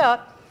over here.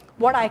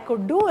 What I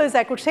could do is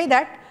I could say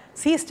that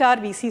C star,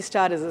 VC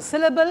star is a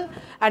syllable,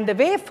 and the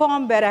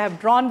waveform where I have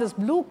drawn this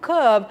blue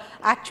curve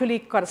actually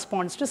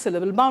corresponds to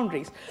syllable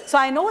boundaries. So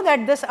I know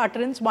that this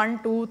utterance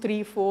 1, 2,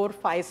 3, 4,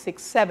 5,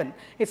 6, 7,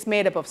 it's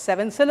made up of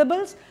 7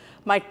 syllables.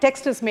 My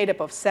text is made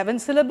up of 7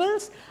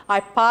 syllables. I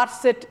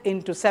parse it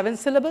into 7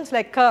 syllables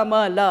like ka,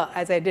 ma, la,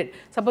 as I did.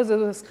 Suppose this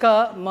was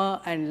ka,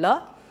 ma, and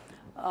la.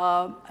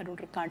 I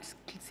can't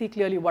see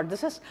clearly what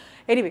this is.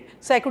 Anyway,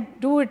 so I could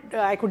do it,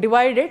 I could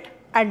divide it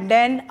and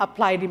then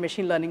apply the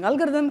machine learning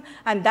algorithm,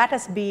 and that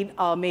has been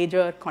a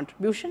major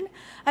contribution.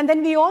 And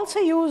then we also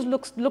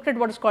looked at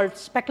what is called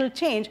spectral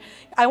change.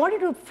 I wanted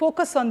to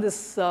focus on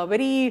this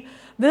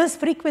this is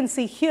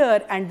frequency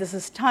here and this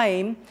is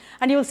time,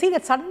 and you will see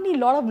that suddenly a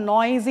lot of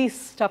noisy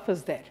stuff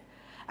is there.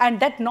 And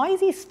that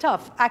noisy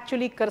stuff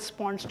actually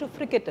corresponds to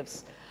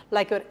fricatives,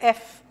 like your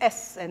F,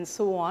 S, and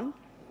so on,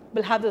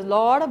 will have a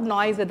lot of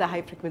noise at the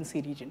high frequency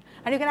region.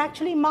 And you can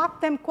actually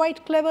mark them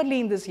quite cleverly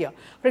in this here.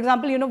 For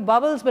example,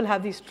 vowels will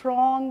have the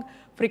strong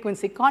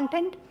frequency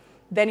content.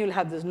 Then you'll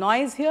have this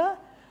noise here.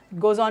 It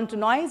goes on to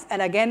noise.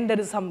 And again, there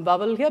is some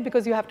vowel here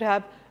because you have to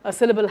have a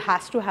syllable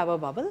has to have a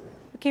vowel.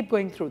 We keep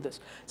going through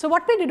this. So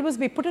what we did was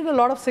we put in a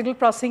lot of signal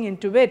processing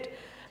into it.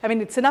 I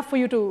mean, it's enough for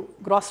you to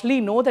grossly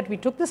know that we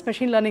took this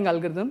machine learning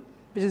algorithm,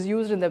 which is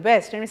used in the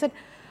West, and we said,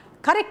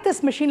 correct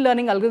this machine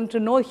learning algorithm to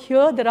know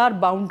here there are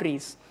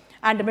boundaries.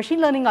 And the machine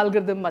learning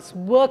algorithm must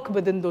work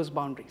within those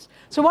boundaries.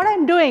 So what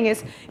I'm doing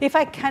is, if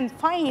I can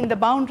find the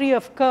boundary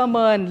of ka,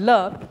 ma, and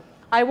la,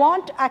 I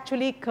want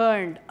actually ka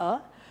and a.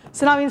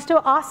 So now instead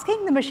of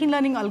asking the machine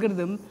learning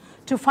algorithm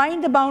to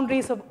find the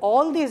boundaries of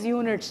all these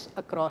units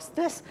across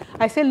this,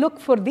 I say look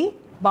for the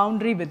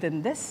boundary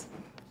within this,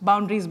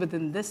 boundaries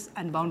within this,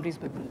 and boundaries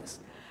within this.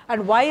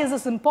 And why is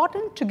this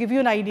important? To give you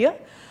an idea,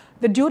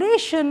 the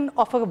duration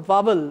of a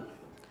vowel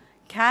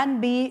can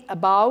be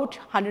about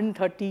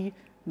 130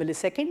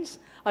 milliseconds.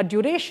 A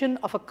duration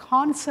of a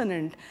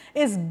consonant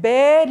is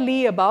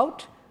barely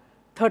about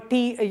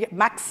 30,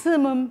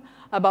 maximum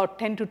about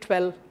 10 to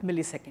 12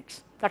 milliseconds.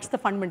 That's the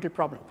fundamental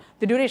problem.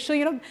 The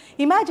duration, so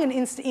imagine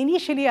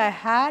initially I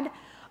had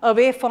a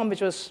waveform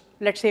which was,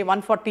 let's say,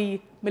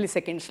 140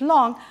 milliseconds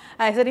long.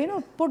 And I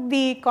said, put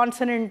the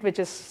consonant which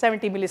is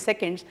 70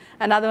 milliseconds,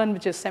 another one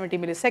which is 70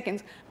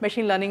 milliseconds.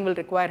 Machine learning will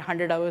require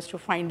 100 hours to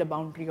find the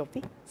boundary of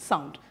the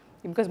sound.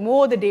 Because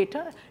more the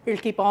data, it will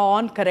keep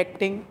on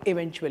correcting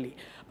eventually.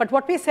 But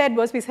what we said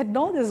was,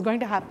 no, this is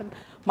going to happen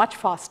much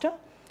faster,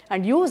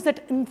 and use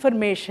that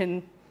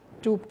information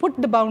to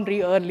put the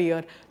boundary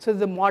earlier so that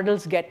the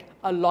models get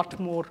a lot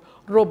more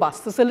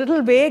robust. This is a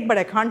little vague, but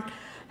I can't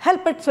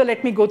help it, so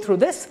let me go through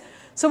this.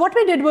 So what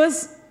we did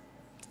was,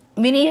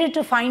 we needed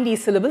to find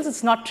these syllables.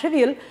 It's not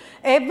trivial.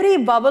 Every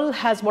vowel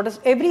has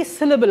every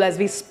syllable as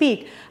we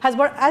speak has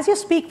as you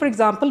speak, for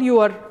example,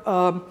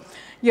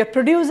 you're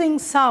producing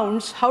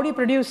sounds. How do you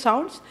produce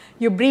sounds?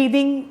 Your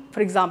breathing,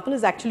 for example,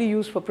 is actually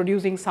used for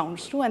producing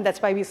sounds too, and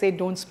that's why we say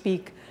don't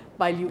speak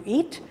while you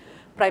eat,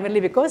 primarily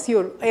because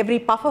every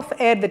puff of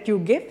air that you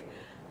give,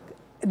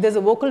 there's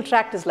a vocal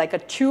tract is like a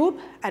tube,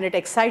 and it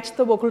excites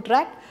the vocal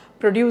tract,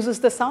 produces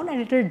the sound, and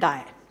it will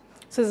die.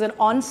 So there's an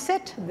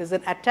onset, there's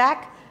an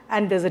attack,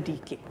 and there's a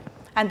decay.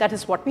 And that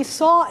is what we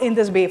saw in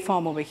this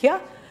waveform over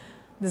here.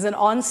 There's an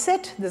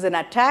onset, there's an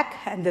attack,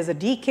 and there's a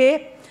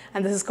decay.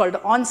 And this is called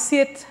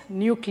onset,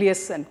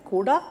 nucleus, and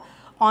coda,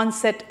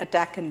 onset,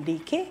 attack, and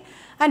decay.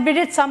 And we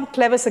did some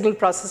clever signal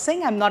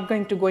processing. I'm not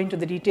going to go into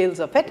the details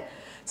of it.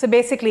 So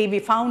basically, we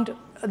found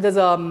there's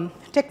a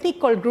technique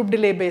called group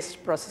delay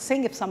based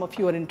processing. If some of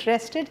you are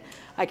interested,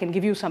 I can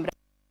give you some.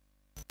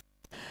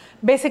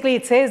 Basically,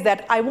 it says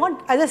that I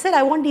want, as I said,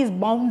 I want these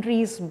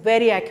boundaries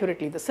very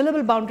accurately. The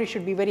syllable boundary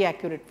should be very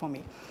accurate for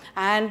me.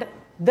 And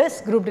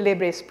this group delay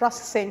based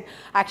processing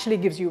actually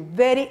gives you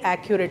very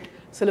accurate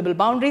syllable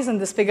boundaries,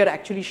 and this figure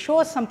actually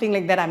shows something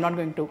like that. I'm not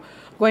going to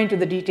go into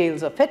the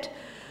details of it.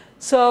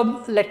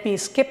 So let me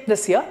skip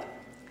this here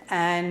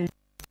and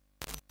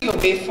your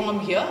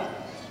waveform here,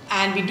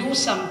 and we do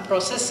some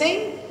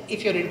processing.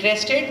 If you're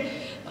interested,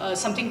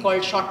 something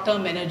called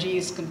short-term energy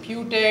is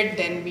computed.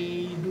 Then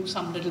we do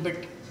some little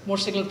bit more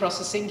signal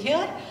processing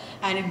here,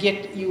 and you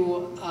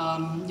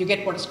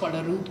get what is called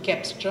a root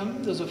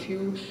cepstrum. Those of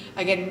you,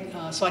 again,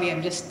 sorry,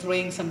 I'm just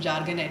throwing some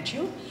jargon at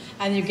you,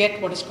 and you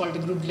get what is called the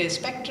group delay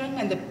spectrum,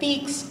 and the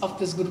peaks of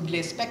this group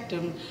delay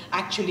spectrum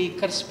actually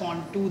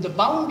correspond to the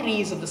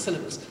boundaries of the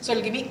syllables. So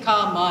it'll give me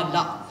ka, ma,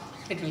 la.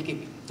 It will give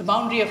me the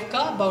boundary of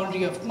ka,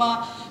 boundary of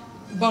ma,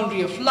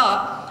 boundary of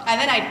la, and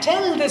then I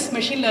tell this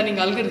machine learning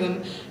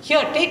algorithm,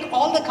 here, take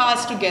all the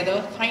cars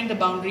together, find the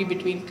boundary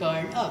between ka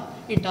and a.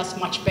 It does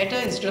much better.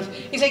 Instead of,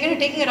 it's like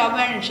taking a rubber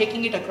band and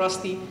shaking it across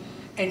the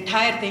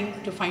entire thing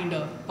to find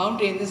a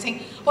boundary, and then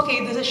saying,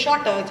 okay, this is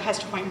shorter, it has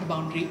to find the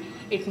boundary.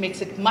 It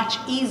makes it much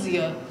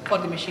easier for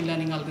the machine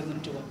learning algorithm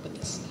to work with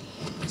this.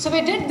 So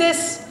we did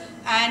this,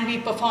 and we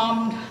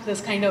performed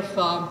this kind of,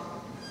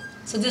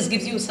 so this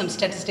gives you some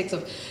statistics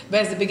of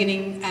where's the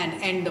beginning and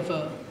end of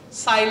a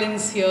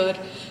silence here.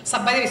 So,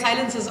 by the way,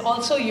 silence is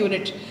also a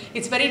unit.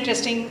 It's very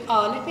interesting.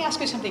 Let me ask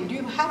you something. Do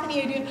you have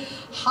any idea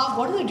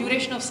what is the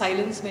duration of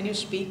silence when you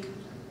speak?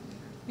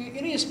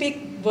 You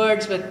speak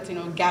words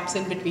with gaps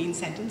in between,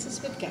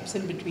 sentences with gaps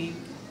in between.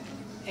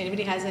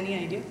 Anybody has any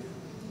idea?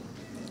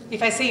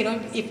 If I say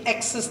if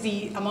X is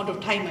the amount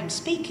of time I'm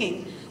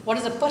speaking, what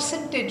is the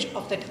percentage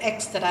of that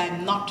X that I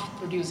am not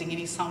producing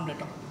any sound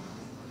at all?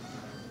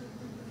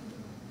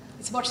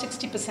 It's about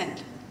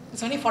 60%.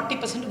 It's only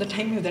 40% of the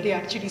time that you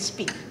actually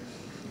speak.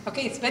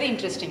 Okay, it's very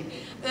interesting.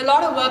 A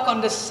lot of work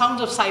on the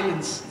sounds of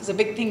silence is a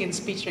big thing in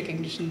speech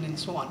recognition and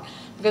so on,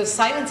 because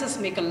silences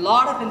make a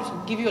lot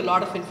of give you a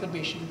lot of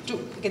information too.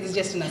 Okay, this is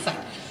just an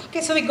aside.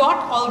 Okay, so we got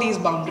all these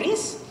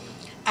boundaries,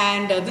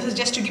 and this is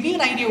just to give you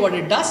an idea what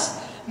it does.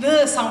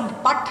 This is sound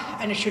put,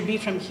 and it should be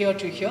from here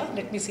to here.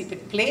 Let me see if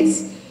it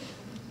plays.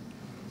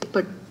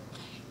 But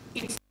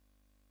it's,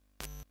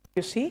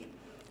 you see,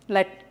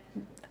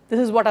 this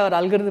is what our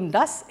algorithm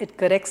does. It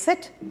corrects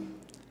it,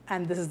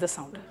 and this is the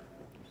sound.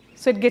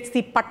 So it gets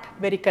the put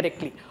very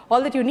correctly.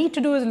 All that you need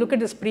to do is look at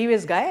this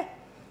previous guy.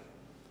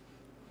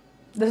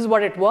 This is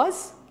what it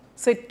was.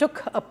 So it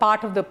took a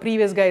part of the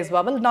previous guy's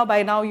vowel. Now,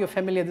 by now, you're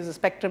familiar. There's a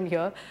spectrum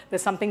here.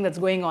 There's something that's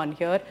going on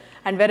here.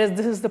 And whereas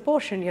this is the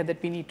portion here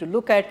that we need to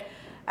look at,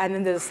 and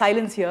then there's a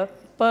silence here.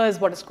 Per is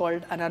what is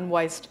called an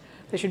unvoiced.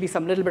 There should be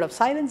some little bit of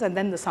silence, and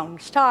then the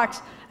sound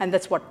starts, and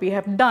that's what we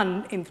have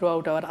done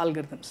throughout our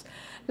algorithms.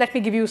 Let me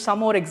give you some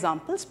more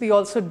examples. We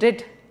also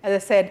did,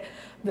 as I said,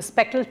 the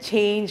spectral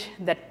change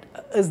that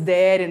is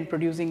there in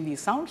producing these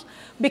sounds.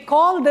 We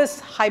call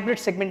this hybrid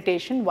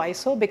segmentation. Why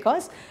so?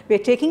 Because we're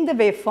taking the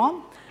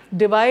waveform,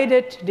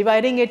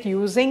 dividing it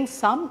using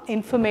some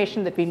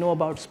information that we know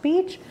about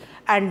speech,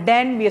 and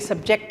then we are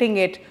subjecting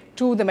it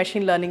to the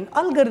machine learning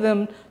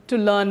algorithm to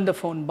learn the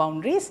phone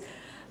boundaries.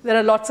 There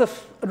are lots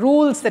of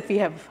rules that we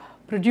have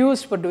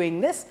produced for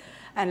doing this,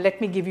 and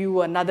let me give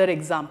you another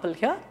example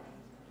here.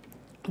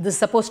 This is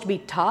supposed to be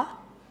ta.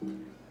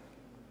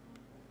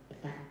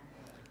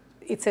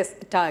 It says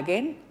ta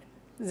again.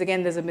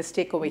 Again, there's a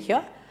mistake over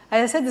here.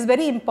 As I said, this is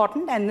very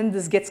important, and then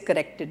this gets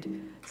corrected,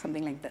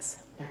 something like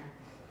this.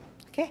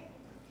 Okay?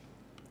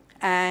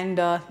 And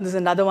this is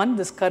another one.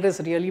 This cur is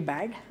really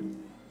bad.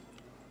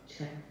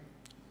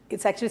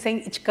 It's actually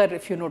saying ichkar,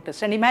 if you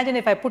notice. And imagine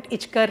if I put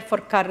ichkar for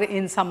kar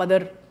in some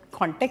other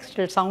context,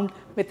 it will sound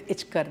with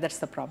ichkar. That's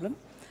the problem.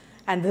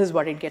 And this is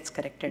what it gets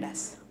corrected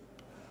as.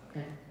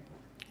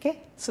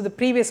 Okay? So the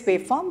previous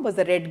waveform was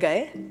the red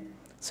guy.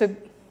 So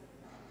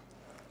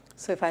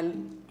if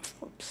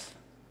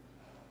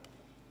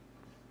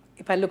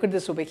I look at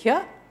this over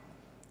here,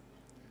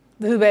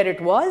 this is where it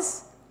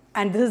was,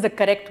 and this is the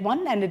correct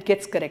one, and it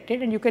gets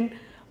corrected, and you can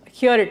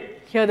hear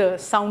the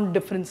sound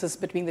differences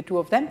between the two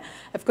of them.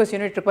 Of course,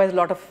 it requires a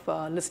lot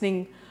of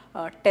listening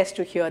tests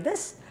to hear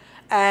this.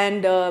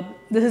 And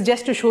this is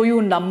just to show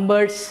you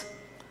numbers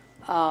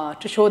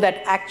to show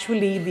that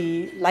actually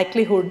the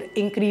likelihood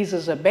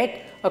increases a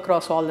bit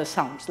across all the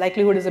sounds.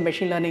 Likelihood is a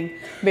machine learning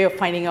way of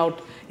finding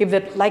out if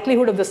the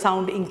likelihood of the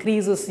sound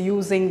increases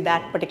using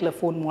that particular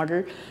phone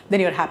model, then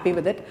you're happy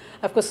with it.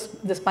 Of course,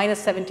 this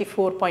minus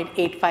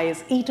 74.85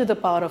 is e to the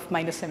power of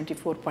minus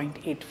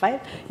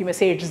 74.85. You may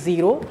say it's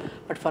 0,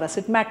 but for us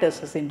it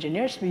matters as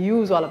engineers. We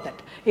use all of that.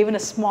 Even a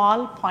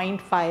small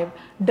 0.5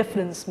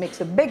 difference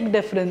makes a big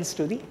difference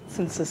to the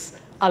synthesis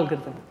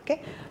algorithm.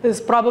 Okay?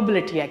 This is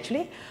probability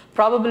actually.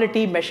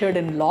 Probability measured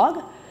in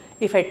log.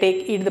 If I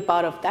take e to the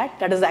power of that,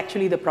 that is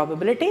actually the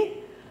probability,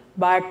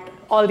 but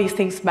all these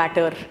things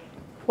matter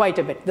quite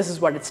a bit. This is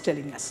what it's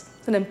telling us.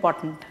 It's an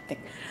important thing.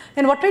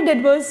 And what we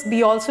did was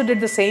we also did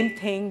the same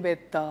thing with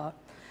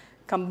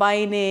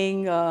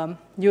combining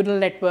neural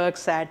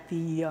networks at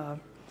the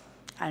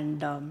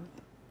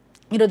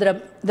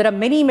there are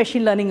many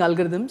machine learning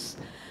algorithms,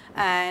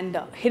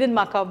 and hidden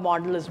Markov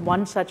model is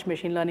one such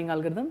machine learning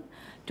algorithm.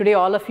 Today,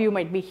 all of you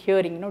might be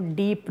hearing,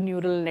 deep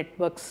neural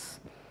networks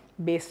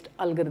based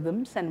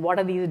algorithms. And what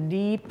are these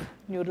deep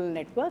neural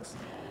networks?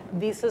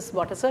 This is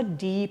what is a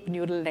deep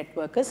neural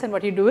network is. And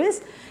what you do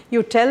is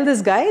you tell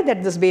this guy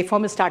that this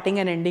waveform is starting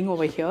and ending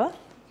over here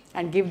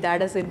and give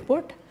that as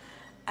input.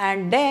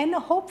 And then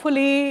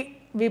hopefully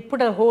we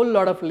put a whole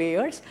lot of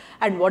layers.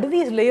 And what do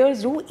these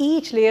layers do?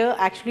 Each layer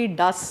actually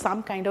does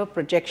some kind of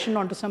projection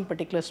onto some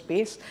particular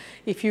space.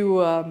 If you,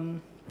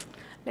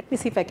 let me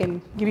see if I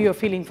can give you a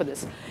feeling for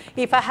this.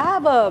 If I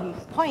have a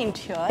point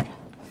here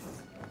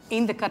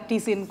in the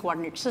Cartesian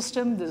coordinate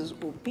system, this is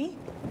OP,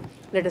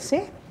 let us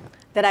say,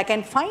 that I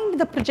can find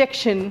the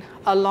projection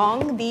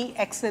along the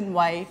x and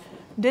y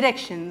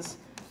directions.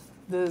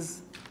 This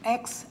is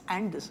x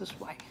and this is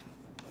y.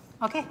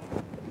 Okay?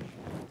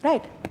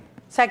 Right.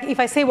 So if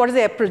I say what is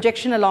the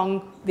projection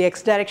along the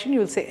x direction, you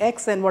will say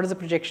x, and what is the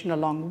projection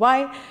along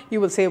y?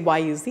 You will say y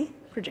is the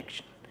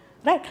projection.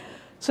 Right?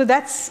 So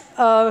that's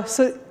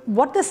so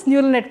what this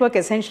neural network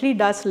essentially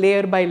does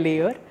layer by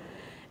layer,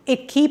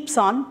 it keeps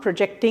on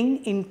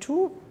projecting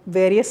into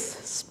various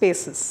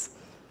spaces.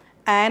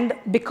 And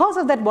because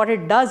of that, what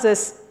it does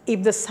is,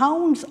 if the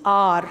sounds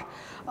are,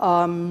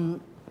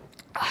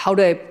 how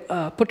do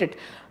I put it?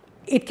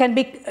 It can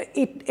be,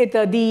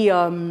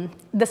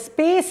 the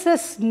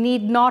spaces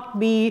need not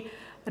be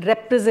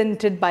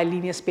represented by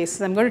linear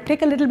spaces. I'm going to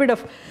take a little bit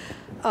of,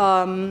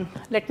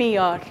 let me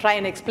try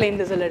and explain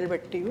this a little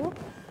bit to you.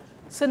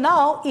 So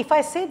now, if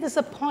I say this is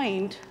a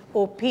point,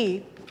 OP,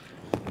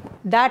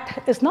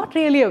 that is not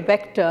really a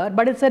vector,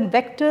 but it's a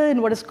vector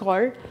in what is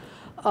called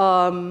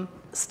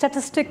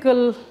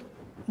statistical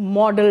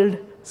modeled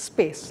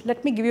space.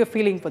 Let me give you a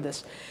feeling for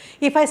this.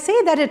 If I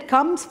say that it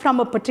comes from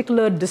a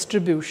particular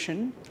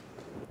distribution,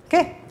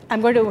 okay,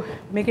 I'm going to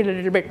make it a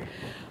little bit,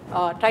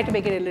 try to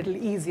make it a little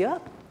easier.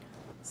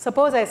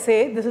 Suppose I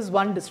say this is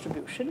one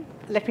distribution.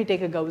 Let me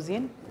take a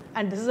Gaussian,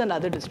 and this is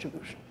another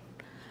distribution.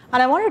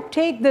 And I want to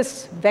take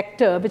this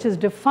vector, which is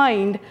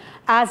defined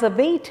as a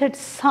weighted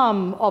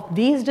sum of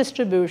these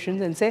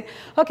distributions, and say,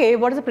 okay,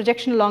 what is the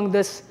projection along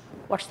this?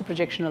 What's the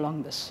projection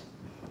along this?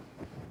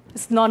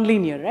 It's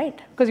nonlinear, right?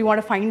 Because you want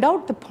to find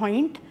out the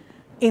point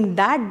in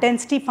that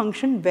density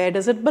function, where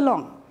does it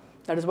belong?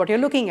 That is what you're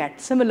looking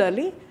at.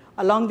 Similarly,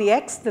 along the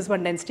x, there's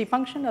one density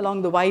function.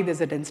 Along the y, there's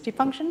a density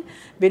function.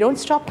 We don't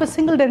stop with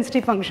single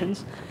density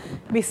functions.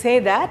 We say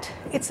that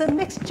it's a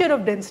mixture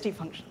of density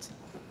functions.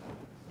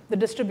 The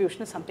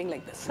distribution is something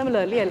like this.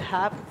 Similarly, I'll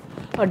have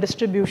a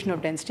distribution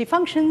of density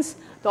functions.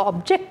 The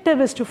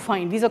objective is to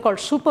find, these are called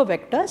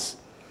supervectors,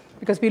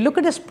 because we look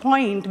at this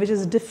point which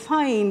is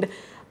defined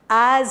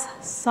as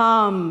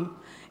some,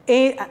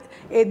 the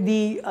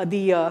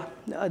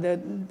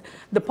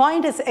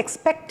point is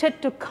expected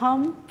to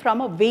come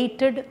from a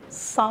weighted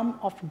sum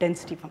of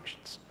density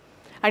functions.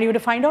 And you have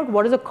to find out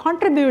what is the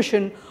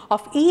contribution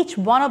of each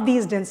one of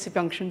these density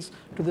functions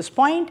to this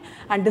point.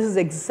 And this is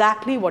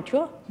exactly what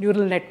your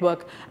neural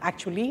network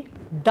actually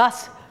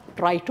does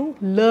try to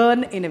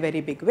learn in a very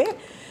big way.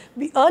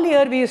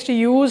 Earlier, we used to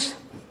use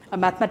a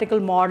mathematical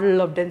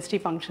model of density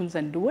functions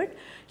and do it.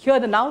 Here,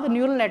 now the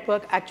neural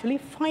network actually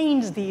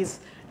finds these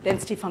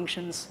density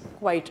functions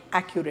quite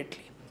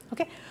accurately.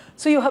 Okay?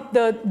 So you have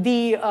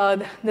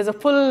there's a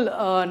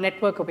full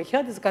network over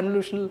here. This is a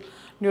convolutional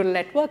neural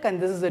network, and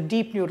this is a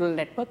deep neural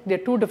network. There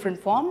are two different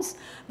forms.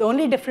 The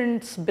only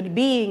difference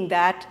being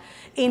that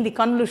in the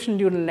convolutional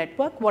neural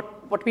network,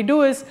 what we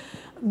do is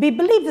we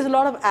believe there's a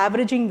lot of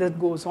averaging that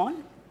goes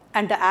on,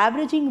 and the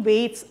averaging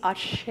weights are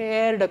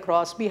shared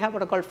across. We have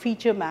what are called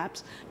feature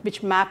maps,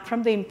 which map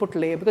from the input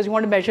layer, because you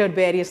want to measure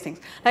various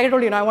things. Like I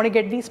told you, I want to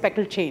get the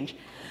spectral change.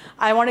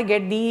 I want to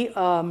get the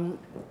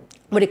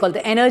what do you call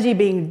the energy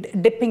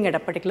dipping at a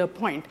particular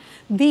point.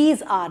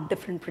 These are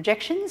different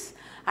projections,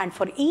 and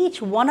for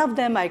each one of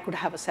them, I could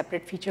have a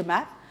separate feature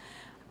map.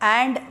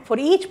 And for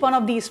each one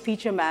of these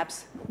feature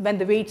maps, when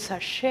the weights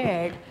are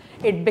shared,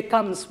 it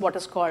becomes what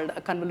is called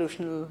a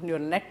convolutional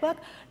neural network.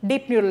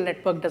 Deep neural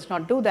network does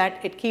not do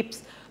that. It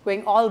keeps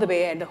going all the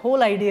way, and the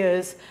whole idea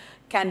is,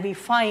 can we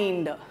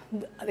find,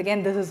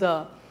 again, this is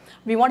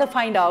we want to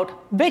find out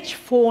which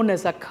phone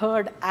has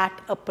occurred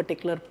at a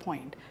particular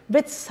point,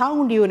 which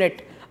sound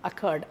unit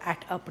occurred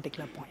at a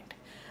particular point.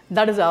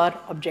 That is our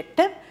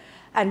objective,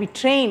 and we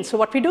train. So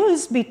what we do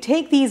is we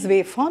take these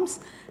waveforms,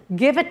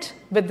 give it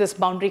with this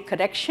boundary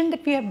correction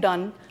that we have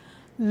done,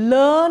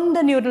 learn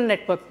the neural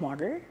network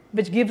model,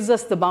 which gives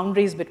us the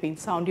boundaries between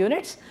sound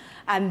units,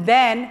 and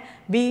then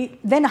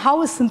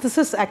how is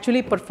synthesis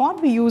actually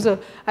performed? We use as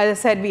I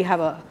said, we have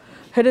a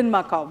hidden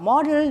Markov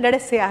model. Let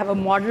us say I have a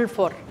model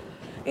for,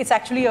 it's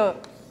actually a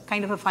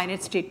kind of a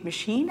finite state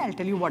machine. I'll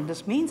tell you what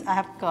this means. I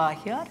have K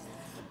here,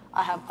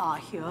 I have R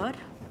here.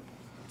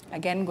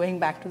 Again, going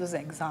back to this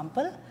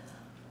example,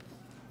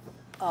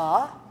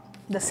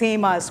 the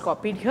same R is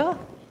copied here.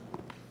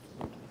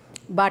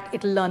 but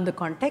it will learn the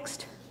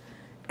context,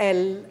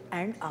 L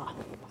and R.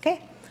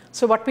 Okay?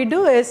 So what we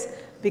do is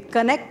we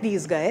connect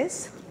these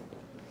guys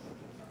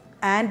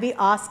and we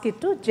ask it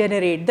to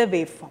generate the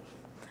waveform.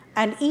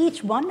 And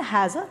each one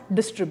has a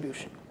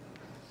distribution.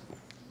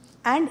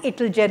 And it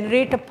will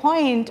generate a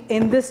point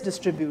in this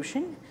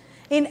distribution.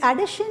 In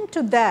addition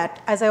to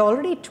that, as I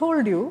already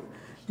told you,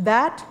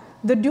 that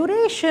the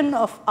duration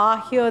of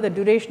R here, the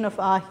duration of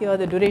R here,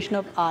 the duration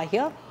of R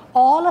here,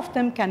 all of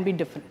them can be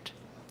different.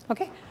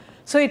 Okay?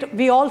 So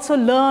we also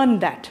learn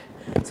that.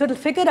 So it will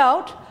figure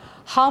out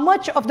how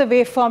much of the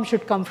waveform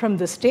should come from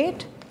this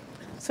state.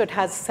 So it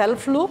has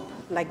self loop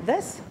like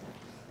this.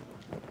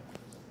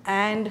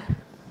 And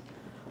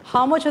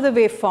how much of the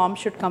waveform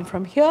should come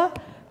from here.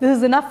 This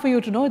is enough for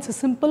you to know. It's a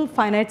simple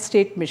finite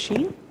state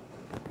machine.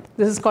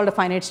 This is called a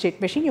finite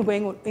state machine. You're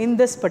going in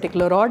this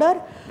particular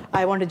order.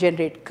 I want to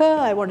generate K,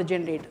 I want to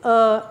generate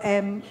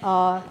M,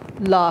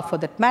 La for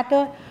that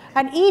matter.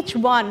 And each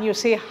one you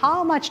say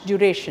how much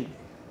duration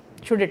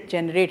should it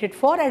generate it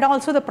for. And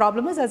also the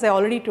problem is, as I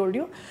already told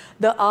you,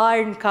 the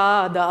A and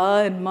Ka, the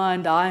A and Ma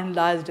and the A and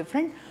La is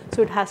different.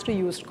 So it has to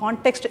use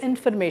context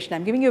information.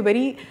 I'm giving you a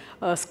very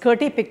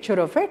skirty picture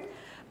of it.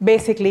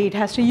 Basically, it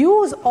has to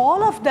use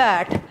all of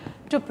that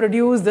to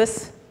produce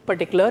this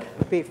particular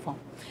waveform.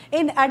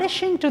 In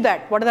addition to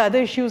that, what are the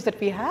other issues that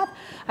we have?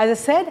 As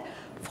I said,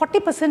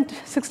 40%,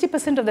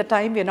 60% of the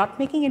time, we are not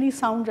making any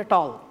sound at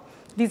all.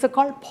 These are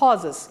called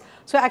pauses.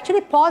 So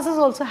actually, pauses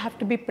also have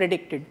to be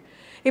predicted.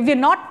 If they're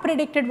not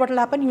predicted, what will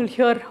happen? You'll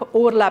hear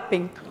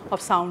overlapping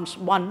of sounds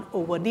one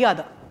over the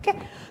other. Okay?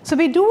 So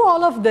we do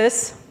all of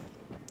this,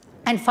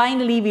 and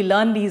finally, we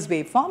learn these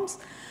waveforms,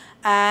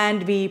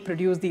 and we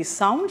produce these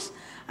sounds.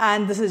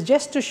 And this is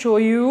just to show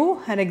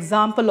you an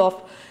example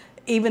of,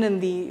 even in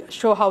the,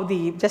 show how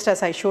the, just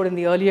as I showed in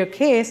the earlier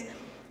case,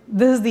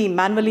 this is the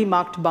manually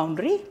marked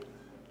boundary,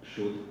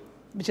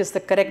 which is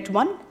the correct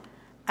one.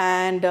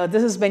 And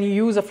this is when you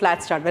use a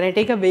flat start. When I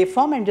take a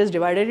waveform and just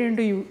divide it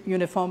into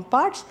uniform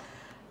parts,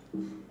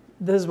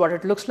 this is what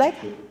it looks like.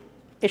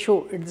 This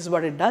is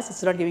what it does.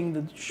 It's not giving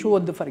the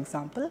shodh, for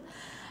example.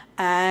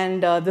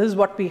 And this is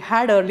what we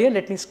had earlier.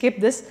 Let me skip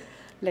this.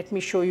 Let me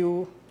show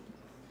you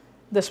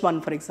this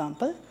one, for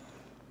example.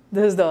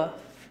 This is the,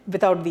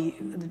 without the,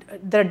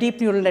 there are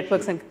deep neural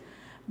networks, and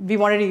we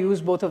wanted to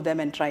use both of them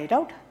and try it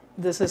out.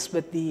 This is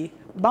with the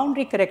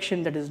boundary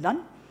correction that is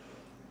done.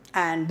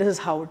 And this is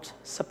how it's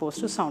supposed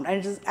to sound. And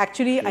it is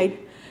actually,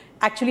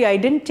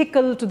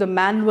 identical to the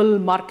manual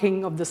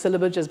marking of the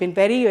syllable, which has been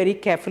very, very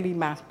carefully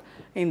mapped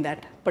in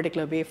that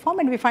particular waveform.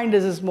 And we find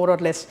this is more or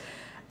less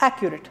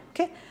accurate.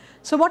 Okay?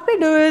 So what we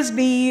do is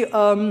we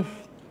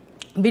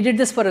did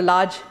this for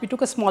we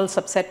took a small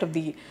subset of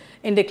the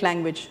Indic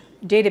language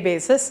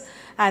databases,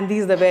 and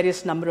these are the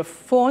various number of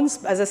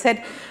phones. As I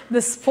said,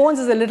 this phones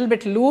is a little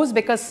bit loose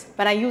because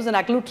when I use an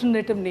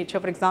agglutinative nature,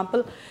 for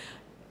example,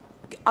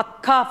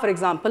 Akka, for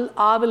example,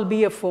 A will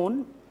be a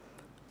phone,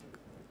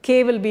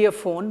 K will be a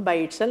phone by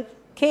itself,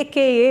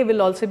 KKA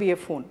will also be a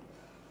phone,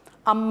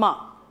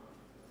 Amma,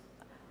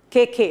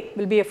 KK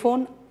will be a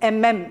phone,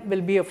 MM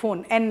will be a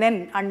phone,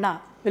 NN,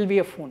 Anna will be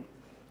a phone.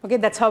 Okay,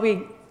 that's how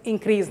we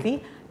increase the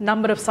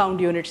number of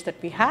sound units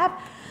that we have.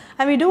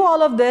 And we do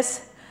all of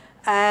this,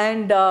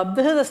 and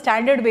this is a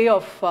standard way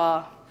of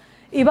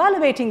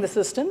evaluating the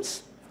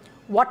systems.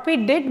 What we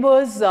did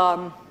was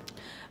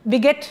we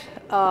get,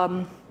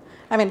 the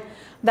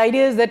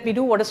idea is that we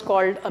do what is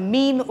called a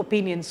mean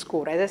opinion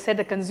score. As I said,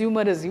 the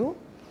consumer is you.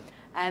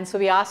 And so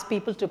we ask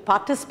people to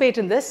participate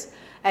in this.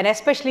 And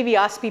especially we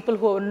ask people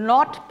who have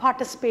not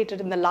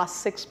participated in the last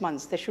 6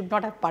 months. They should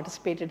not have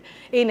participated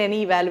in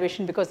any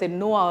evaluation because they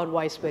know our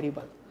voice very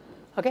well.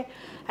 Okay?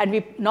 And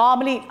we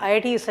normally,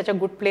 IIT is such a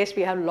good place.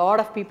 We have a lot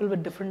of people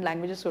with different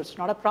languages, so it's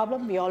not a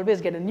problem. We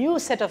always get a new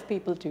set of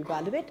people to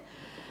evaluate.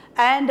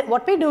 And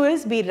what we do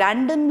is we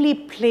randomly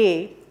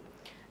play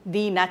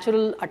the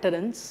natural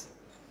utterance,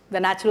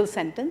 the natural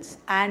sentence,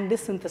 and the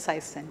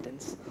synthesized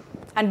sentence.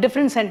 And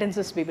different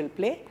sentences we will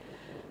play.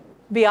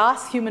 We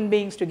ask human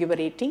beings to give a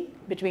rating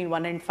between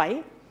 1 and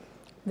 5.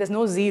 There's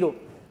no 0,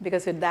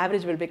 because the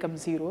average will become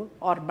 0,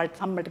 or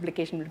some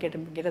multiplication will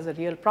get us a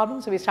real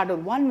problem. So we start with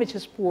 1, which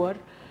is poor,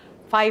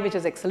 5, which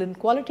is excellent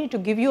quality, to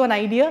give you an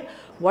idea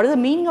what is the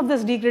meaning of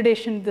this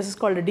degradation. This is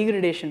called a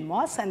degradation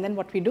MOS. And then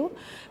what we do,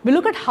 we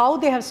look at how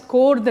they have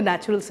scored the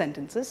natural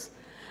sentences.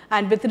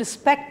 And with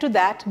respect to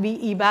that, we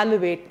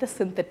evaluate the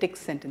synthetic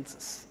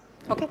sentences.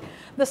 Okay?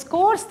 The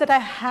scores that I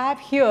have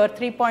here,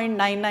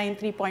 3.99,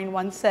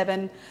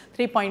 3.17,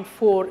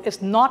 3.4,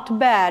 is not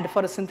bad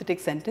for a synthetic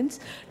sentence.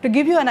 To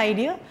give you an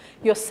idea,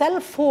 your cell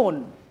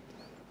phone,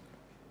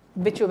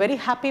 which you're very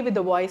happy with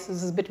the voice,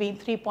 is between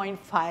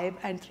 3.5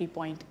 and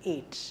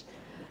 3.8.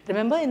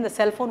 Remember, in the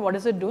cell phone, what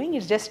is it doing?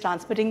 It's just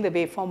transmitting the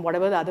waveform,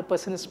 whatever the other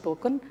person has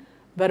spoken,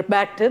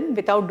 verbatim,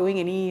 without doing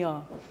any,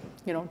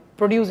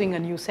 producing a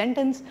new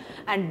sentence.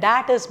 And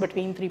that is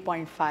between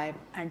 3.5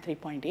 and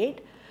 3.8.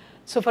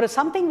 So for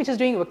something which is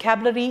doing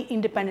vocabulary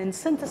independent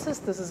synthesis,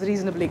 this is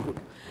reasonably good.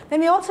 Then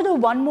we also do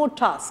one more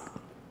task.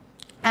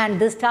 And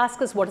this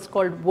task is what is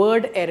called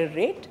word error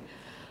rate.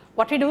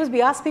 What we do is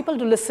we ask people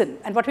to listen,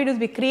 and what we do is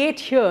we create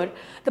here.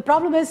 The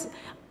problem is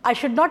I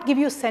should not give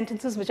you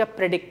sentences which are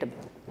predictable,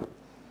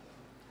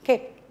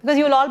 okay? Because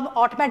you will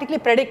automatically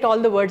predict all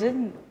the words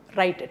and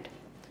write it.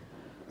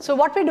 So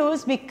what we do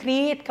is we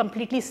create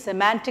completely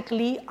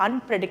semantically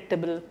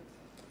unpredictable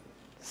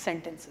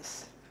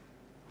sentences.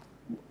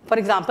 For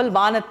example,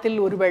 vaanathil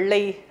oru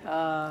vellai,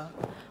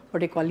 what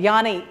do you call,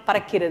 yanai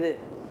parakkirathu.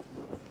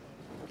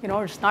 You know,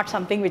 it's not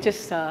something which is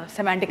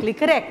semantically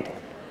correct.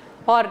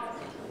 Or,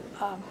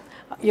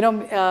 you know,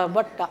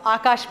 what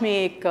Akash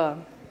mein ek,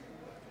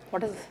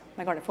 what is,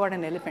 my God, I forgot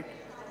an elephant.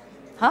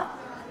 Huh?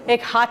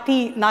 Ek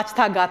hathi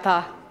nachta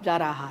gata ja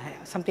raha hai,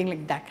 something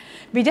like that.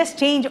 We just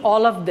change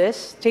all of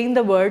this, change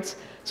the words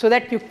so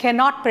that you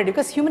cannot predict,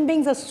 because human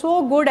beings are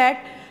so good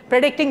at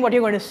predicting what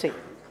you're going to say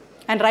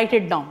and write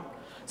it down.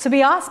 So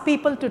we ask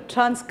people to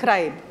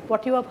transcribe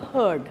what you have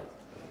heard,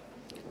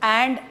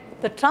 and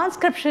the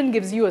transcription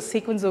gives you a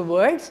sequence of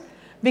words.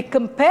 We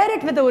compare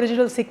it with the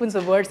original sequence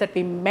of words that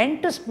we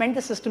meant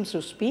the systems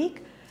to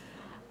speak,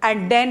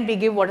 and then we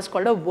give what is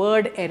called a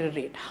word error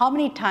rate. How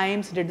many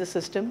times did the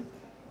system,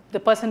 the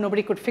person,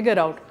 nobody could figure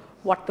out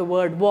what the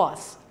word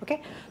was,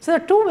 okay? So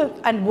the two,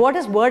 and what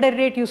is word error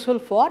rate useful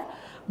for?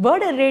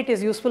 Word error rate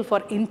is useful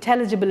for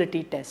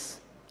intelligibility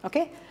tests,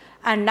 okay?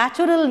 And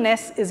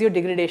naturalness is your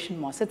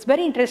degradation loss. It's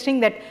very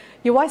interesting that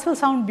your voice will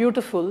sound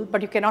beautiful, but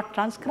you cannot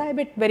transcribe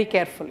it very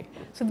carefully.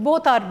 So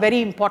both are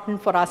very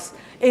important for us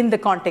in the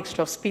context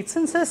of speech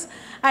synthesis.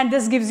 And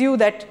this gives you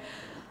that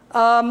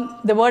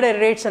the word error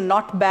rates are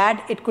not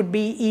bad. It could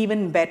be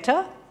even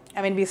better.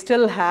 I mean, we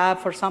still have,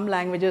 for some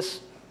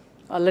languages,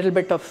 a little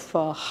bit of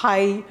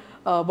high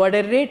word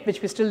error rate,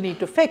 which we still need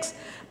to fix.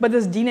 But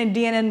this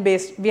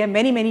DNN-based, we have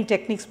many, many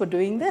techniques for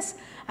doing this.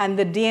 And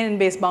the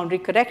DNN-based boundary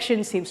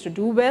correction seems to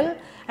do well.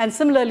 And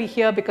similarly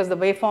here, because the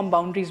waveform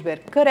boundaries were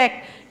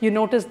correct, you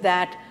notice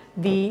that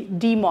the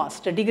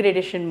DMOS, the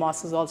degradation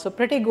MOS, is also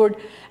pretty good.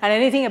 And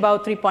anything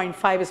above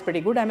 3.5 is pretty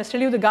good. I must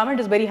tell you, the government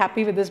is very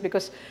happy with this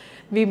because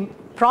we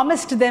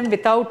promised them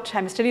without,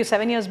 I must tell you,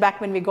 7 years back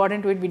when we got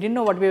into it, we didn't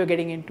know what we were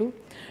getting into.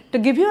 To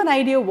give you an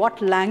idea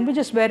what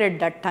languages were at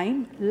that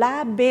time,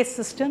 lab-based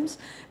systems,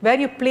 where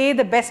you play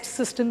the best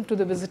system to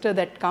the visitor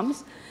that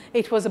comes,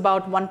 it was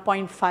about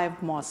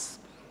 1.5 MOS.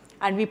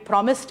 And we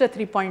promised a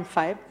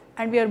 3.5,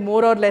 and we are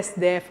more or less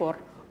there for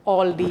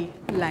all the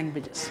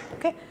languages,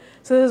 okay?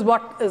 So this is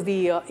what is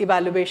the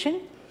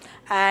evaluation.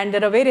 And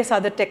there are various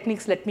other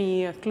techniques. Let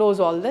me close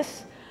all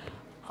this.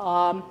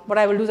 What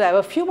I will do is I have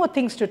a few more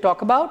things to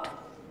talk about.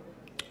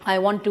 I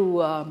want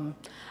to,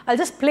 I'll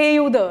just play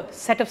you the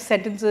set of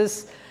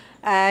sentences,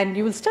 and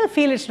you will still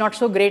feel it's not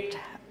so great,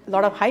 a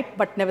lot of hype,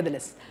 but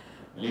nevertheless.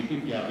 लेकिन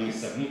क्या वे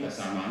सभी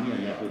असामान्य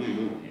या बुरे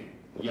लोग हैं,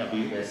 या वे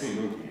ऐसे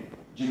लोग हैं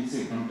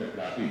जिनसे हम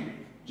टकराते हैं,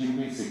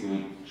 जिनमें से कोई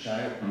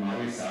शायद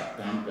हमारे साथ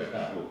काम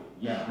करता हो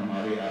या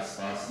हमारे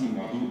आसपास ही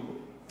मौजूद हो.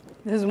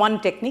 This is one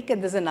technique,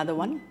 and this is another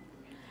one.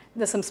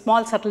 There's some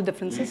small subtle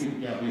differences. लेकिन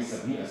क्या वे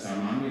सभी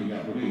असामान्य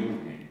या बुरे लोग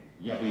हैं,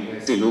 या वे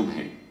ऐसे लोग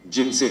हैं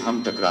जिनसे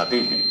हम टकराते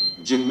हैं,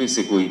 जिनमें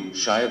से कोई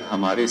शायद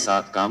हमारे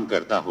साथ काम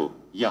करता हो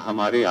या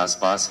हमारे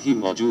आसपास ही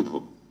मौजूद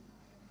हो.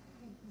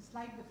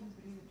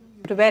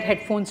 To wear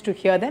headphones to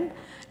hear them.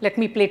 Let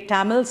me play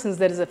Tamil since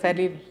there is a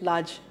fairly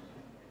large.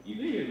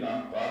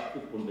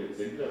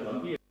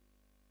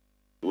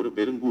 ஒரு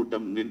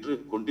பெருங்கூட்டம் நின்று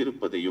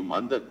கொண்டிருப்பதையும்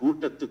அந்த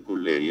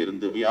கூட்டத்துக்குள்ளே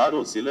இருந்து யாரோ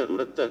சிலர்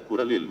உரத்த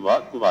குரலில்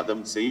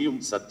வாக்குவாதம் செய்யும்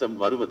சத்தம்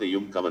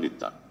வருவதையும்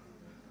கவனித்தான்.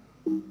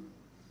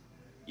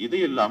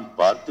 இதையெல்லாம்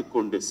பார்த்து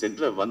கொண்டு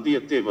சென்ற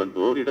வந்தியத்தேவன்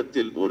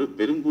ஓரிடத்தில் ஒரு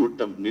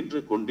பெருங்கூட்டம் நின்று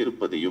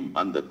கொண்டிருப்பதையும்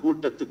அந்த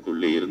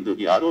கூட்டத்துக்குள்ளே இருந்து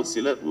யாரோ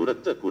சிலர்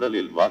உரத்த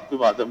குரலில்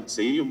வாக்குவாதம்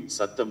செய்யும்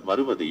சத்தம்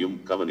வருவதையும்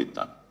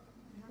கவனித்தான்.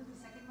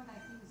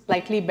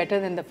 Slightly better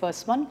than the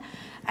first one.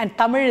 And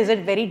Tamil is a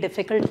very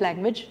difficult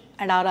language,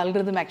 and our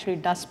algorithm actually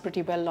does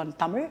pretty well on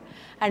Tamil.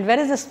 And where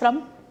is this from?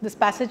 This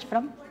passage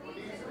from?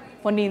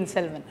 Ponniyin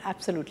Selvan,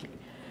 absolutely.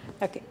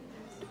 Okay.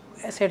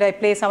 Should I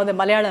play some of the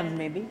Malayalam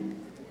maybe?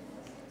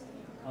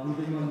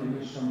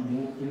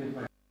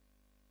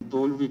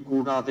 തോൽവി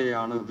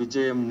കൂടാതെയാണ്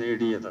വിജയം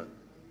നേടിയത്.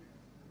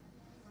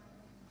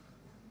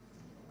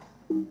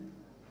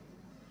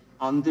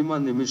 അന്തിമ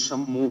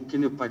നിമിഷം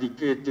മൂക്കിന്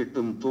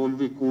പരിക്കേറ്റിട്ടും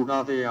തോൽവി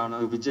കൂടാതെയാണ്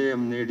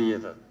വിജയം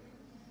നേടിയത്.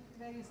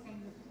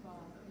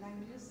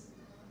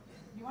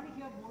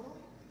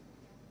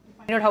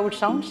 You know how it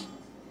sounds?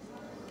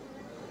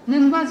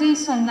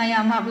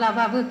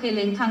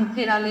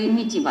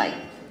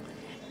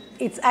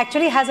 It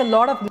actually has a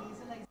lot of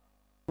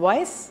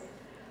voice.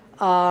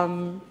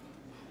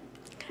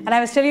 And I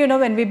was telling you,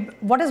 when we,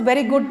 what is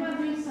very good.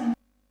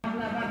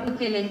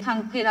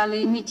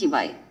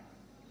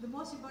 The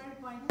most important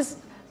point is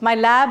my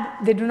lab,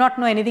 they do not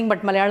know anything but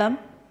Malayalam,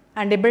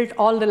 and they built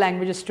all the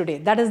languages today.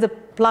 That is the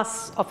plus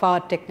of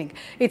our technique.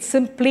 It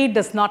simply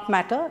does not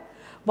matter.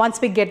 Once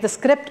we get the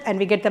script and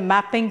we get the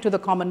mapping to the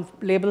common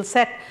label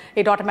set,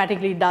 it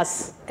automatically does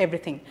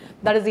everything.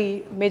 That is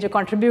the major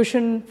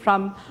contribution from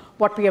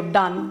what we have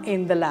done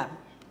in the lab.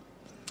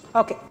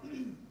 Okay.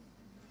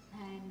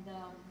 And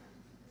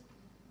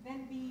then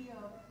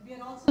we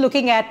are also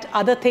looking at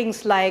other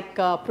things like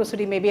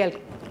prosody. Maybe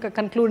I'll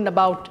conclude in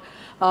about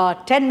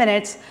 10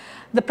 minutes.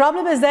 The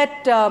problem is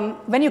that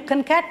when you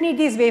concatenate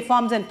these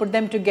waveforms and put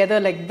them together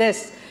like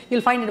this,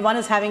 you'll find that one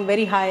is having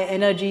very high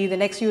energy, the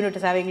next unit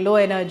is having low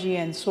energy,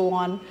 and so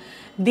on.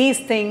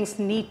 These things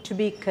need to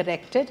be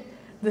corrected.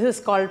 This is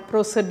called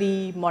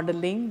prosody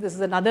modeling. This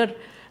is another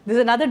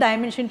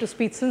dimension to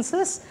speech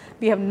synthesis.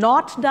 We have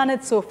not done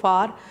it so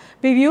far.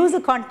 We've used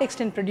the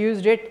context and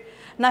produced it.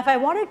 Now, if I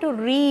wanted to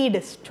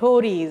read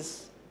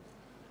stories,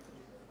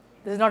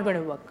 this is not going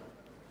to work.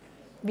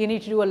 We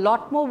need to do a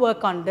lot more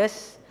work on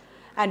this,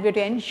 and we have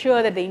to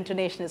ensure that the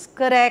intonation is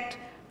correct,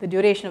 the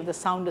duration of the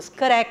sound is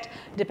correct.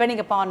 Depending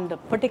upon the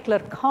particular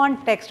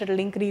context, it will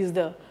increase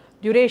the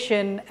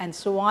duration and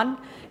so on.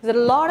 There's a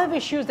lot of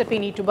issues that we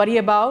need to worry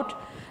about,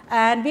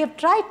 and we have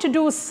tried to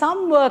do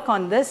some work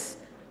on this,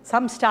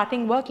 some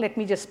starting work. Let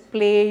me just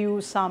play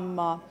you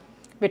some,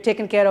 we've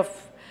taken care of,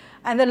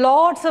 and there are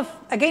lots of,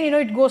 again, you know,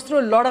 it goes through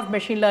a lot of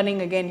machine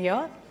learning again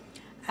here,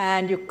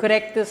 and you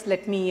correct this.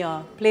 Let me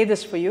play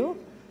this for you.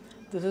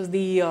 This is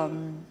the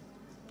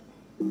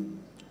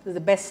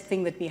best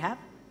thing that we have.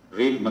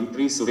 Rail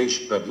मंत्री सुरेश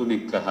प्रभु ने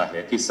कहा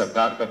है कि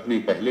सरकार अपने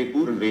पहले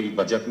पूर्ण rail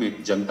budget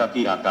में जनता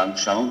की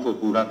आकांक्षाओं को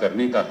पूरा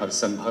करने का हर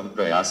संभव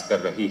प्रयास कर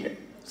रही है.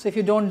 So if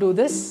you don't do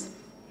this,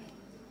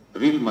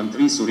 rail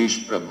मंत्री सुरेश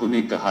प्रभु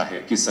ने कहा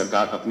है कि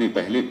सरकार अपने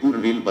पहले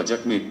पूर्ण रेल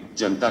बजट में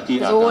जनता की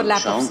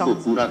आकांक्षाओं को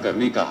पूरा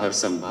करने का हर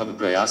संभव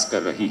प्रयास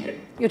कर रही है.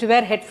 You have to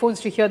wear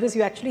headphones to hear this.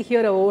 You actually hear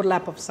an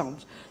overlap of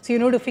sounds. So you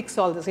need to fix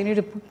all this. You need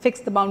to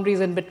fix the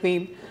boundaries in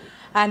between.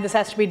 And this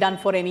has to be done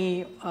for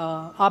any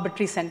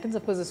arbitrary sentence.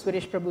 Of course, the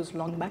Suresh Prabhu is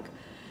long back.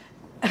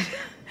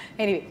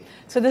 Anyway,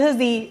 so this is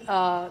these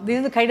are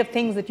the kind of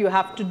things that you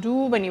have to do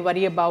when you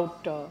worry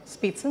about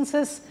speech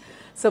synthesis.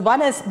 So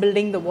one is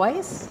building the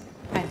voice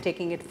and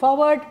taking it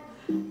forward.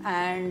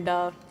 And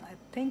I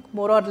think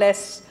more or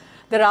less,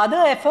 there are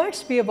other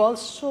efforts. We have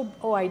also,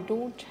 I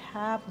don't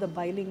have the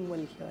bilingual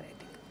here,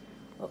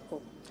 I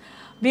think.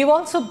 We've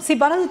also, see,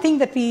 one of the things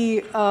that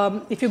we,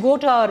 if you go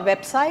to our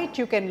website,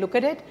 you can look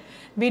at it.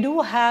 We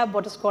do have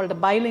what is called the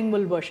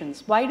bilingual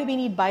versions. Why do we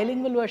need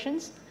bilingual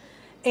versions?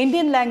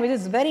 Indian language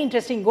is very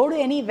interesting. Go to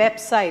any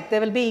website, there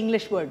will be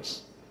English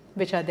words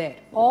which are there,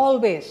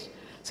 always.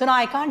 So now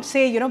I can't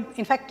say, you know,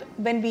 in fact,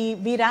 when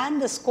we ran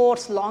this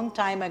course long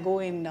time ago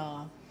in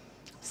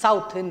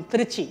South, in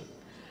Trichy,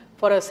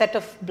 for a set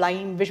of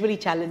blind, visually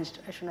challenged,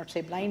 I should not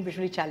say blind,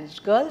 visually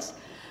challenged girls.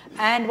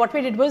 And what we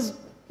did was,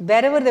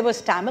 wherever there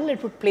was Tamil,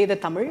 it would play the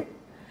Tamil.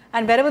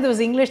 And wherever there was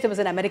English, there was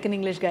an American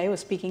English guy who was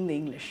speaking the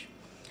English.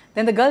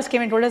 Then the girls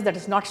came and told us that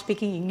it's not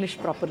speaking English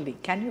properly.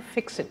 Can you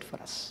fix it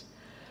for us?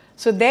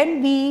 So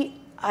then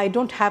I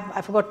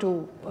forgot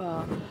to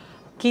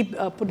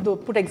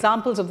put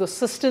examples of those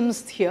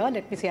systems here.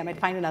 Let me see, I might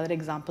find another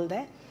example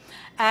there.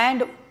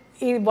 And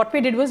what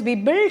we did was we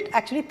built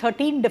actually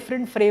 13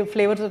 different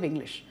flavors of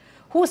English.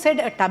 Who said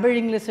a Tamil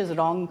English is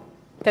wrong,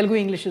 Telugu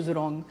English is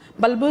wrong?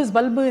 Balbu is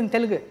balbu in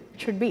Telugu, it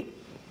should be.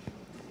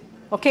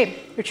 Okay,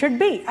 it should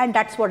be, and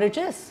that's what it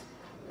is.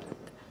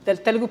 The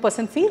Telugu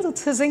person feels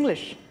it's his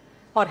English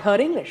or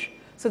her English.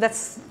 So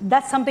that's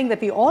something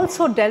that we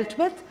also dealt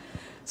with.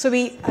 So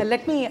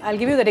I'll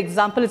give you that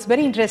example. It's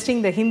very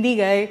interesting, the Hindi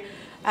guy,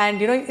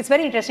 and you know, it's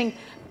very interesting.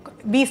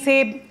 We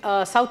say,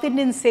 South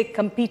Indians say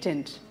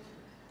competent,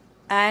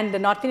 and the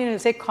North Indian will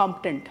say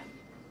competent.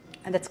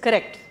 And that's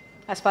correct,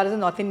 as far as the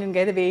North Indian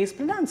guy, the way he's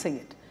pronouncing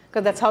it,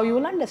 because that's how you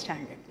will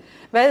understand it.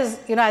 Whereas,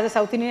 you know, as a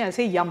South Indian, I'll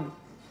say yum,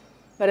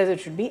 whereas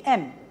it should be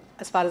M,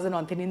 as far as the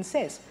North Indian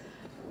says.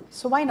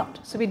 So why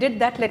not? So we did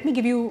that. Let me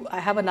give you, I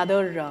have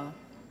another,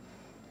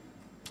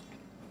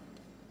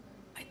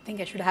 I think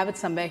I should have it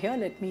somewhere here.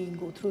 Let me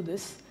go through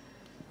this.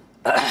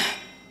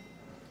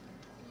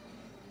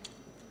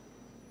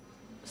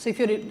 So if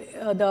you're,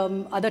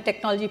 the other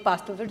technology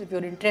part of it, if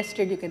you're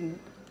interested, you can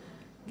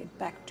get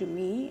back to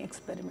me,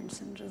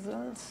 experiments and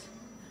results.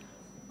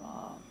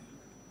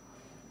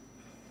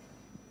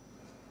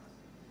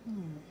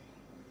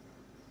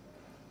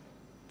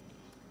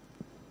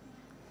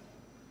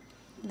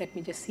 Let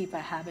me just see if I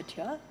have it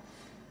here.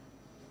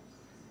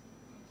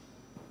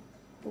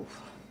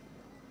 Oof.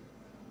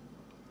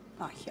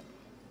 Here.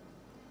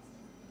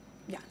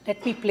 Yeah,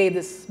 let me play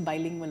this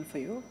bilingual for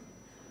you.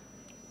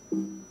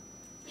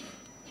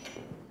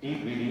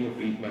 एक video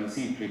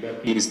frequency trigger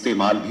की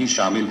इस्तेमाल भी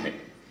शामिल है,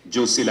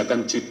 जो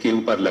silicon chip के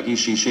ऊपर लगी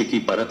शीशे की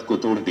परत को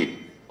तोड़ दे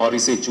और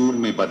इसे चूर्ण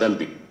में बदल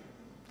दे.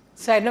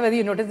 So I don't know whether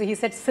you noticed that he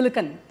said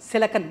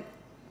silicon.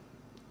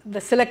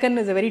 The silicon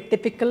is a very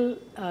typical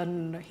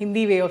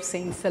Hindi way of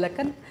saying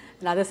silicon.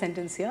 Another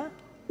sentence here.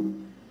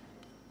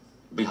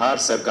 Bihar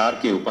सरकार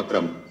के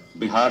उपक्रम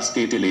Bihar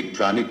state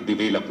electronic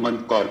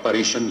development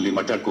corporation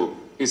limited को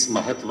इस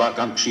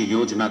महत्वाकांक्षी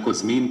योजना को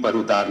जमीन पर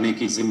उतारने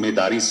की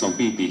जिम्मेदारी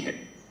सौंपी गई है.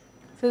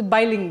 So it's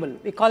bilingual.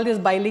 We call this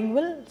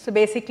bilingual. So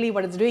basically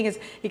what it's doing is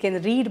you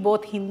can read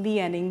both Hindi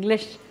and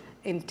English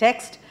in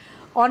text.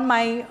 On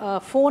my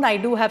phone, I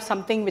do have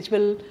something which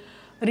will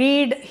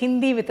read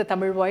Hindi with a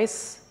Tamil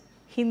voice,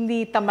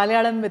 Hindi,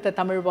 Malayalam with a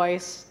Tamil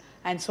voice,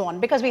 and so on.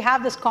 Because we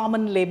have this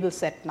common label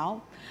set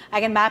now. I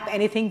can map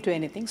anything to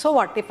anything. So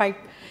what? If I,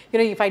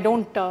 if I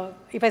don't,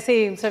 if I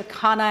say instead of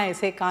khana, I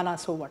say kana,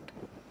 so what?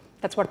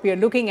 That's what we are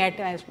looking at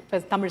as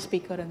Tamil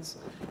speaker and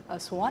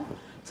so on.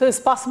 So it's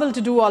possible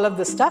to do all of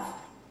this stuff.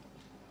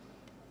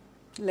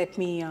 Let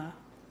me,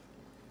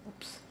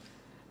 oops.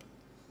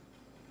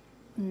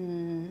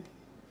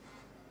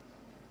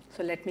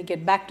 So let me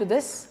get back to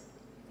this.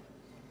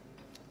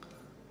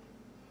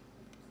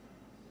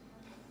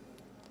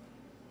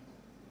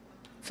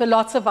 So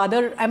lots of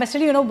other, I must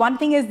tell you, one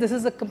thing is this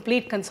is a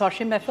complete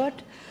consortium effort.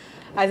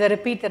 As I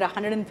repeat, there are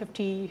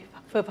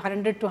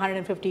 100 to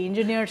 150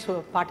 engineers who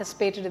have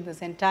participated in this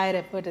entire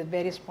effort at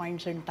various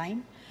points in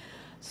time.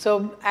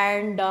 So,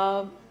 and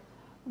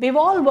we've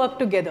all worked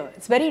together.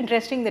 It's very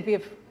interesting that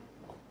we've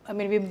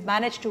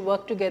managed to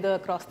work together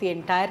across the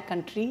entire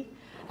country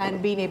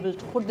and been able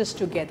to put this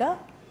together.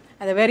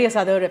 And the various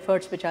other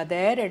efforts which are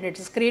there, and it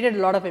has created a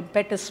lot of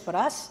impetus for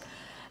us.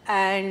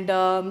 And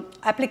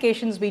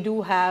applications we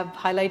do have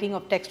highlighting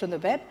of text on the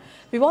web.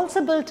 We've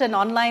also built an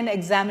online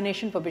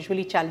examination for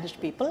visually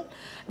challenged people.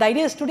 The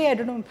idea is today, I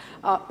don't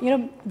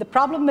know, the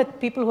problem with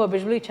people who are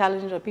visually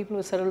challenged or people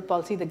with cerebral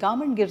palsy, the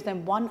government gives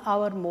them 1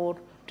 hour more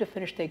to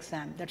finish the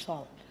exam, that's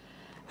all.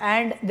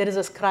 And there is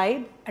a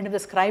scribe, and if the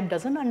scribe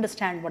doesn't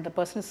understand what the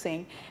person is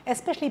saying,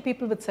 especially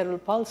people with cerebral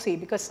palsy,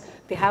 because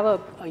they have a,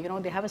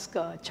 they have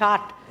a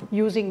chart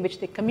using which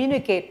they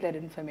communicate their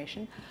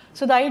information.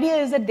 So the idea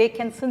is that they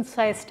can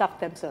synthesize stuff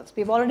themselves.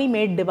 We've already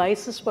made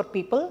devices for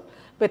people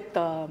with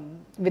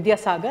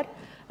Vidyasagar.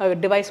 A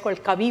device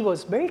called Kavi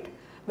was built,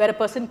 where a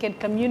person can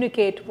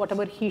communicate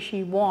whatever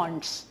he/she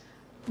wants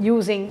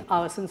using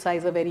our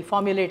synthesizer, where he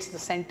formulates the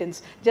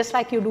sentence, just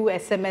like you do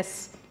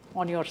SMS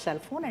on your cell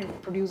phone, and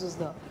it produces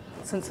the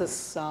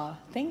census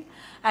thing.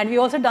 And we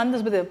also done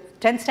this with a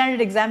 10th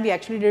standard exam. We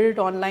actually did it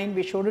online.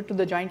 We showed it to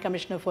the Joint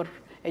Commissioner for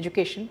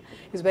Education.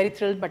 He's very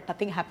thrilled, but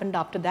nothing happened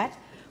after that.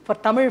 For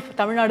Tamil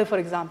Nadu, for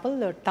example,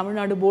 the Tamil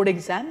Nadu board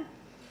exam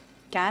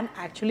can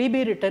actually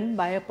be written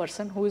by a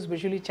person who is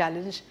visually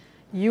challenged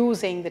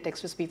using the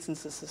text-to-speech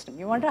synthesis system.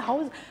 You wonder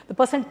how the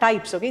person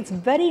types, okay? It's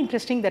very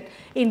interesting that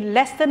in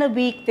less than a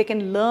week, they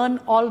can learn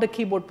all the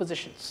keyboard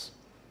positions.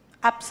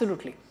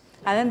 Absolutely.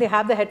 And then they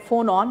have the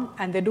headphone on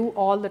and they do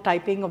all the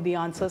typing of the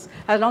answers.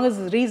 As long as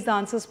it reads the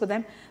answers for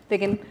them, they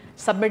can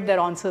submit their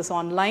answers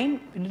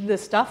online. We did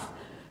this stuff,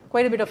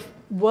 quite a bit of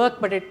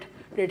work, but it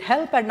did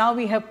help. And now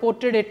we have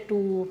ported it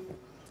to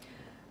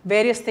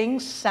various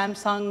things.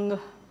 Samsung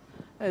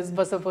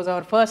was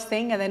our first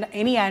thing, and then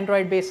any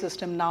Android-based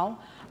system now.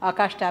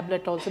 Akash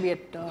tablet also we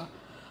had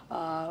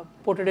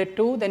ported it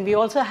to. Then we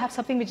also have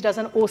something which does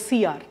an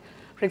OCR.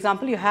 For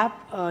example, you have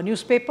a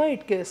newspaper,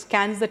 it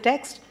scans the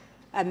text,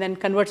 and then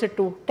converts it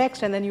to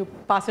text, and then you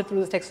pass it through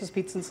the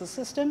text-to-speech synthesis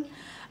system.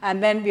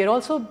 And then we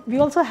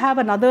also have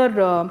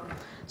another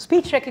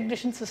speech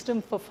recognition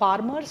system for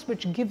farmers,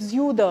 which gives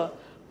you the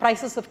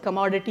prices of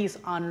commodities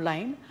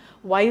online.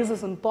 Why is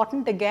this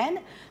important? Again,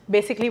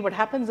 basically what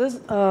happens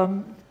is,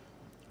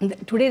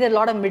 today there are a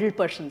lot of middle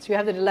persons. You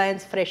have the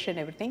Reliance Fresh and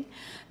everything.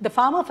 The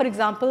farmer, for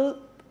example,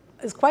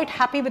 is quite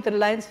happy with the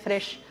Reliance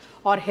Fresh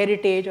or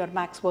Heritage or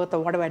Maxworth or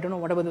whatever, I don't know,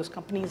 whatever those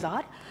companies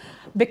are,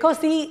 because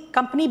the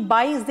company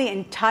buys the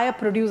entire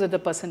produce that the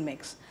person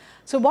makes.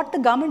 So what the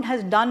government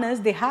has done is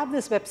they have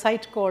this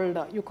website called,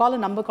 you call a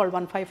number called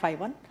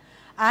 1551,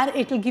 and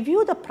it will give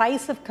you the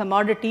price of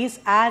commodities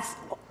as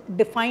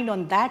defined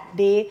on that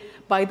day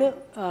by the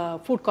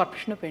Food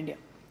Corporation of India.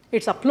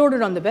 It's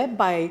uploaded on the web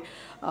by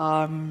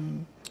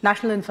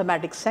National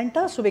Informatics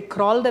Center. So we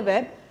crawl the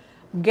web,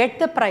 get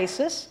the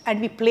prices, and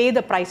we play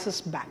the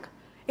prices back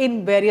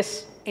in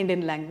various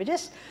Indian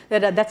languages.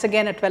 That's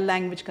again a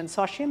 12-language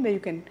consortium where you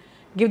can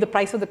give the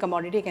price of the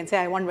commodity. You can say,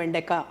 I want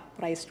Vendeka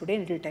price today,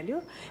 and it will tell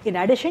you. In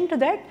addition to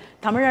that,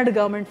 Tamil Nadu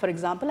government, for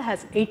example,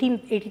 has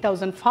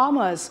 80,000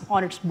 farmers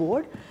on its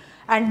board,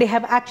 and they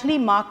have actually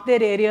marked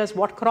their areas,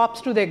 what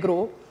crops do they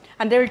grow,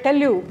 and they will tell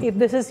you if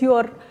this is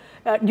your,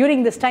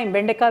 during this time,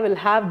 Vendeka will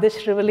have this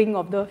shriveling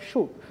of the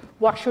shoot.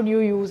 What should you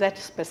use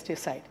as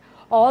pesticide?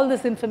 All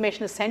this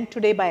information is sent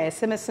today by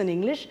SMS in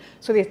English,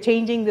 so they're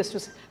changing this to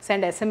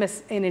send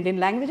SMS in Indian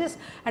languages,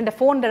 and the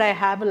phone that I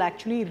have will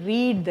actually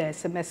read the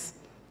SMS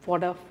for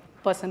the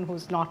person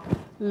who's not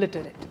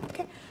literate.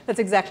 Okay? That's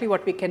exactly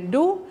what we can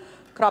do,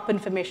 crop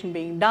information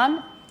being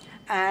done.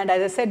 And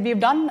as I said, we've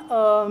done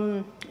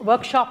a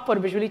workshop for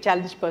visually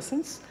challenged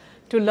persons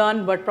to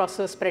learn word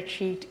processor,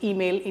 spreadsheet,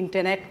 email,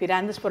 internet. We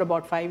ran this for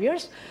about 5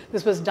 years.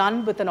 This was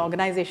done with an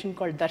organization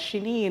called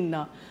Darshini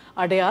in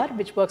Adyar,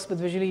 which works with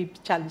visually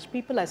challenged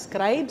people as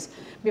scribes.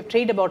 We've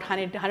trained about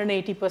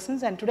 180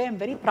 persons, and today I'm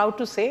very proud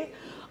to say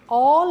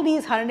all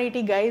these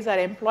 180 guys are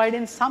employed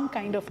in some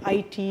kind of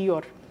IT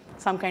or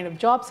some kind of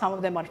job. Some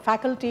of them are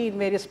faculty in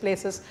various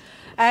places.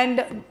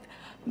 And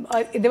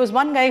there was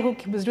one guy who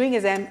was doing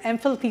his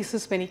MPhil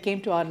thesis when he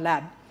came to our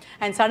lab.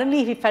 And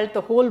suddenly he felt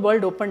the whole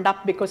world opened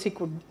up because he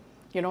could,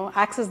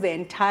 access the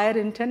entire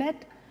internet.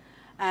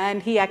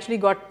 And he actually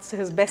got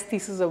his best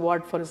thesis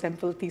award for his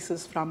MPhil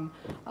thesis from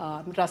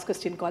Madras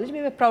Christian College.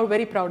 We were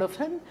very proud of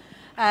him.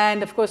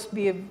 And of course,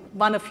 we have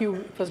won a few.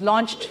 It was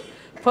launched,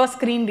 first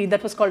screen reader,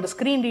 that was called a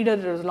screen reader,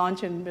 that was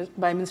launched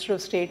by Minister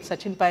of State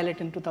Sachin Pilot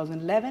in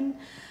 2011.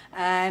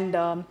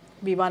 And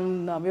we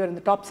won, we were in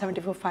the top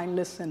 74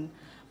 finalists in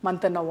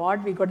Manthan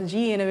Award. We got the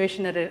GE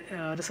Innovation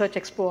Research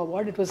Expo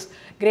Award. It was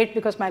great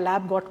because my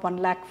lab got 1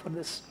 lakh for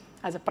this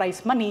as a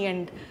prize money,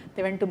 and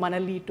they went to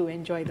Manali to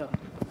enjoy the.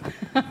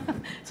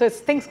 So it's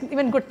things,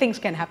 even good things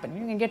can happen.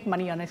 You can get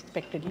money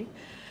unexpectedly.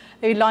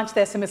 We launched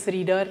the SMS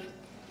reader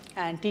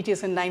and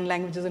TTS in 9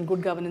 languages in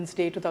Good Governance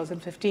Day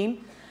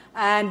 2015.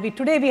 And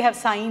today we have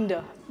signed,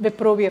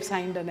 Wipro, we have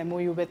signed an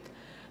MOU with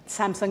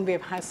Samsung, we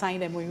have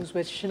signed MOUs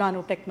with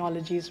Shinano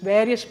Technologies,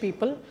 various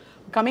people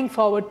coming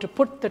forward to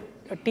put the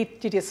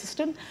TTS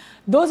system.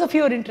 Those of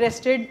you who are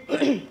interested,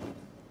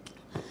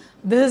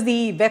 this is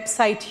the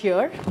website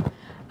here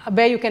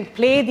where you can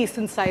play these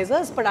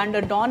synthesizers, but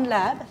under Dawn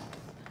Lab,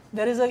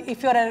 there is a,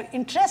 if you are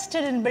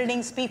interested in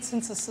building speech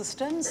synthesis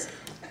systems,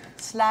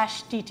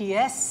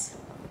 /TTS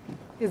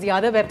is the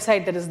other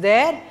website that is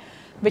there,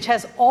 which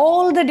has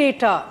all the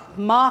data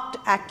marked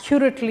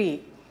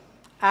accurately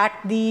at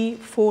the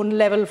phone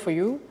level for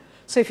you.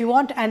 So if you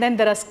want, and then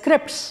there are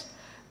scripts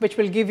which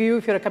will give you,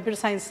 if you're a computer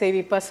science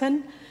savvy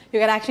person, you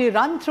can actually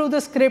run through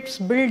the scripts,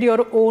 build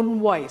your own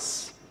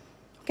voice.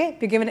 Okay,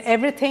 we're given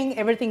everything,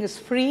 everything is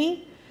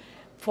free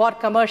for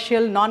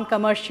commercial,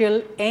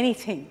 non-commercial,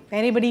 anything. If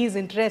anybody is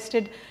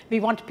interested,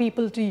 we want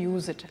people to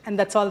use it. And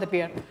that's all that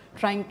we are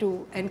trying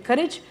to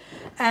encourage.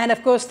 And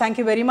of course, thank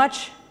you very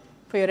much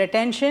for your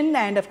attention.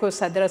 And of course,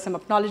 there are some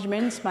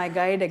acknowledgements. My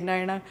guide,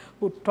 Agnayana,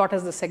 who taught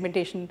us the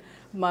segmentation,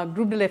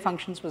 group delay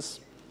functions was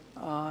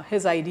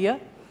his idea.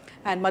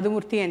 And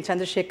Madhumurthy and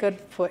Chandrasekhar,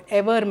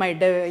 forever my,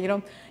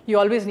 you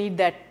always need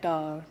that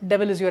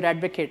devil is your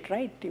advocate,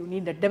 right? You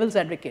need that devil's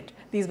advocate.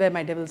 These were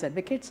my devil's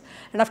advocates.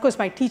 And of course,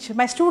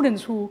 my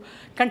students who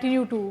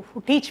continue to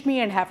who teach me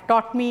and have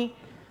taught me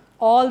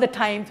all the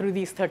time through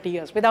these 30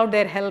 years. Without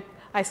their help,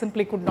 I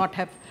simply could not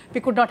have,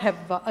 we could not have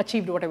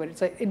achieved whatever.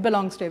 It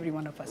belongs to every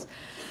one of us.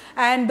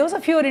 And those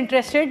of you who are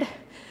interested,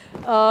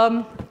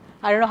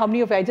 I don't know how many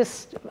of you, I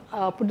just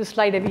put this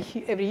slide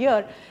every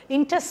year.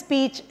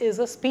 Interspeech is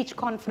a speech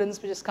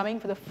conference which is coming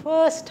for the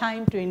first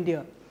time to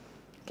India,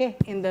 okay,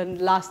 in the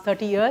last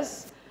 30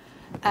 years.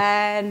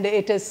 And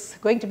it is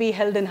going to be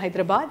held in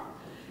Hyderabad.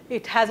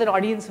 It has an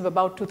audience of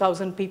about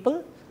 2,000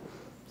 people.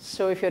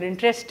 So if you're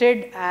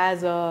interested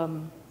as,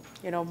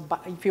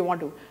 if you want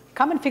to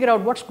come and figure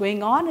out what's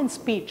going on in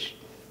speech.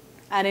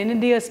 And in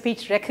India,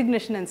 speech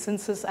recognition and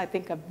synthesis, I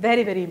think, are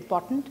very, very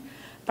important.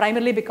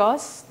 Primarily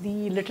because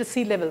the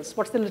literacy levels,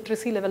 what's the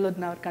literacy level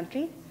in our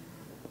country?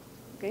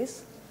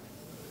 Guys?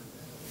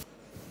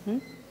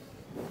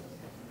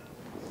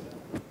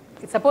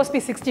 It's supposed to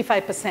be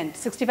 65%.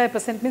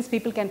 65% means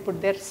people can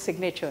put their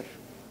signature.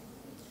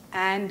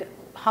 And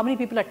how many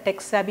people are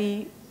tech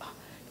savvy?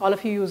 All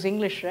of you use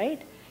English,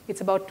 right? It's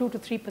about 2 to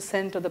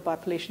 3% of the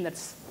population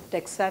that's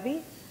tech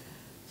savvy.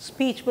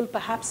 Speech will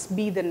perhaps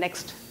be the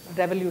next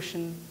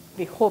revolution.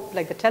 We hope,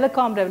 like the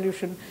telecom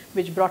revolution,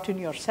 which brought in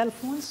your cell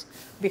phones,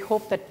 we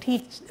hope that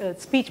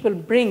speech will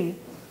bring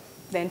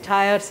the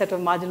entire set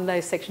of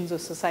marginalized sections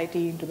of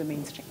society into the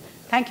mainstream.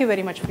 Thank you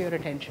very much for your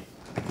attention.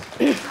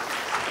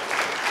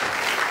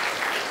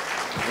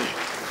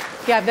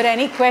 Yeah, if there are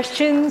any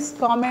questions,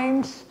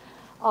 comments,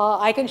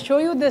 I can show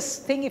you this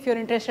thing if you're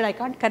interested. I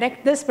can't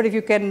correct this, but if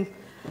you can,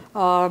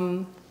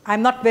 I'm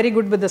not very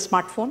good with the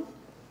smartphone,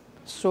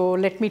 so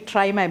let me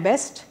try my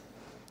best.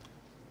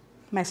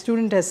 My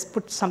student has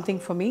put something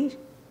for me.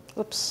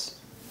 Oops.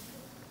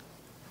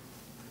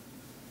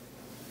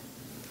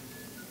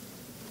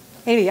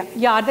 Anyway,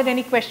 yeah, are there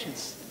any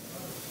questions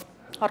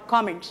or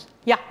comments?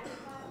 Yeah.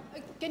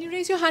 Can you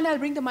raise your hand? I'll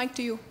bring the mic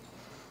to you.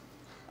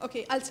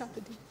 Okay, I'll start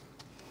with you.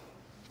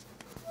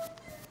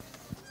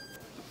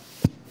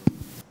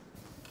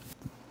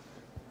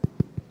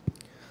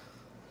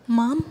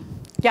 Ma'am?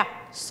 Yeah.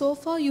 So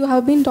far, you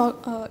have been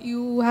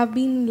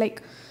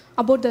like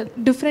about the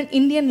different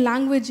Indian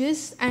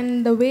languages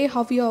and the way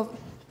how you have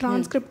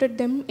transcribed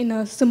them in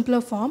a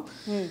simpler form.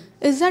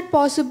 Is that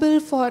possible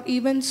for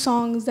even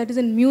songs, that is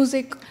in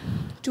music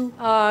too?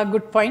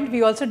 Good point.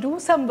 We also do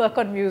some work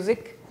on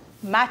music,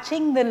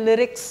 matching the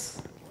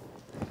lyrics.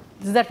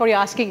 Is that what you're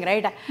asking,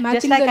 right?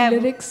 Matching the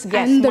lyrics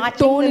and the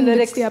tone in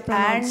which they are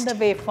pronounced. And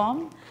the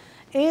waveform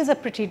is a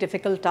pretty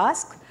difficult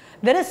task.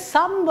 There is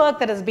some work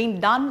that has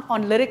been done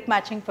on lyric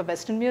matching for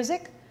Western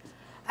music,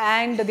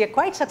 and they're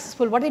quite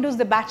successful. What they do is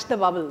they batch the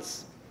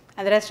vowels,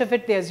 and the rest of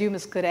it they assume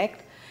is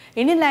correct.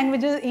 Indian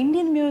languages,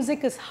 Indian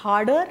music is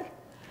harder,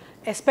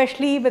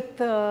 especially with,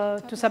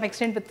 to some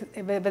extent, with,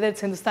 whether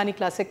it's Hindustani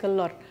classical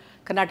or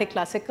Carnatic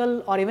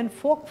classical or even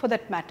folk for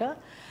that matter,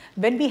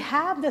 when we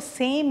have the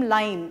same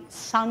line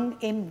sung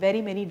in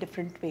very many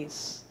different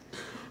ways.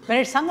 When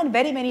it's sung in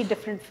very many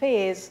different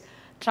ways,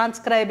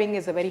 transcribing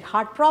is a very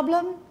hard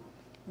problem.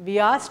 We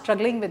are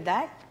struggling with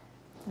that.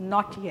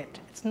 Not yet.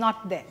 It's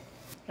not there.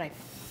 Right.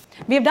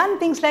 We have done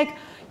things like,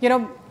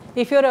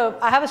 if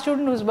you're I have a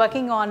student who's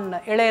working on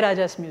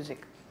Ilayaraja's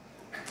music,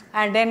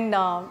 and then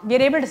we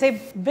are able to say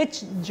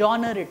which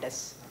genre it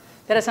is.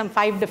 There are some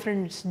 5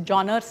 different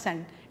genres,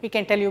 and we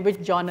can tell you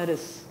which genre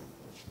is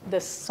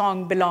this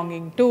song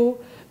belonging to,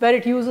 where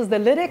it uses the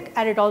lyric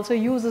and it also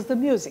uses the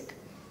music.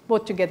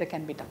 Both together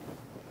can be done.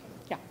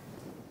 Yeah.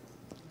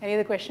 Any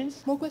other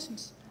questions? More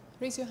questions?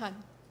 Raise your hand.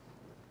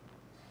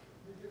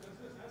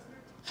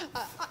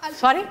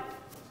 Sorry?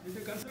 Did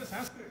you consider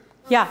Sanskrit?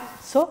 Yeah.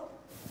 So?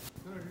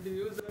 No, did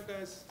you use that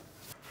as?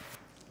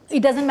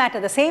 It doesn't matter.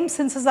 The same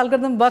synthesis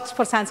algorithm works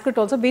for Sanskrit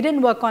also. We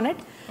didn't work on it.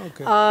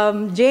 Okay.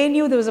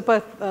 JNU, there was a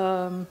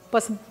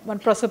person, one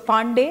Professor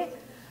Pandey,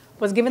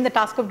 was given the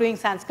task of doing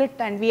Sanskrit,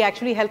 and we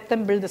actually helped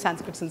them build the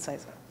Sanskrit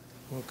synthesizer.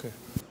 Okay.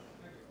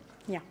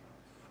 Yeah.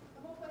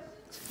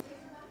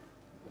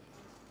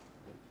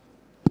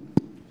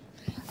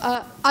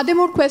 Are there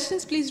more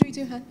questions? Please raise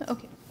your hand.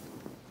 Okay.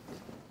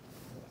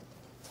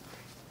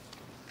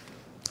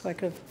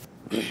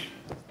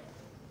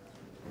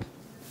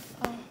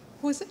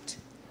 Who is it?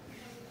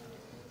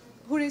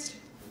 Who raised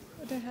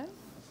their hand?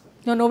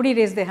 No, nobody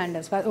raised their hand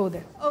as far. Oh,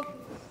 there. Okay.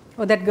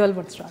 Oh, that girl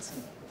wants to ask.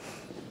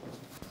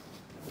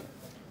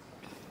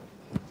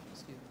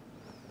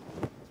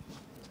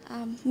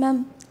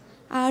 Ma'am,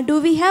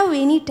 do we have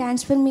any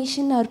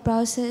transformation or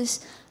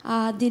process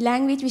the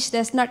language which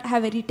does not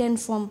have a written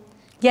form?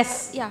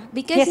 Yes. Yeah,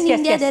 because in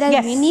India there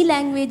are many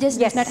languages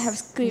yes. does not have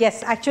script.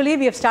 Yes, actually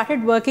we have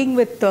started working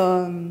with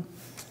one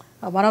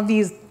of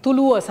these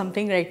Tulu or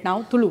something right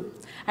now, Tulu.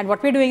 And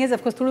what we're doing is,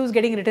 of course, Tulu is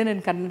getting written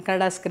in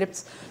Kannada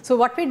scripts. So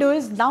what we do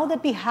is, now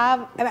that we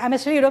have, I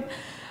must tell you,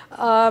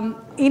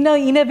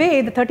 in a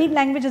way, the 13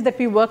 languages that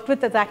we worked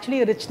with is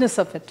actually a richness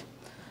of it.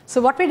 So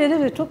what we did is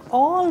we took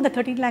all the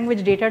 13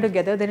 language data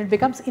together, then it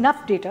becomes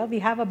enough data. We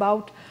have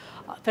about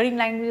 13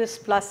 languages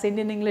plus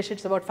Indian English,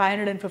 it's about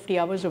 550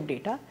 hours of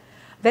data.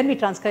 Then we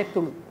transcribe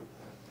Tulu.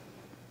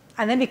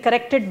 And then we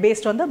correct it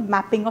based on the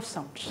mapping of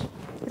sounds.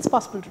 It's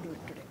possible to do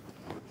it today.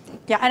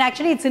 Yeah, and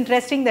actually it's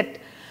interesting that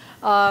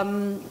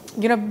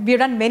we've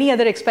done many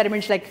other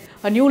experiments, like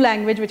a new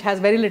language which has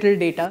very little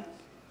data.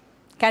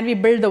 Can we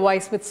build the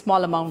voice with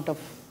small amount of,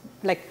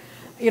 like,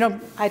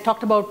 I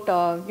talked about,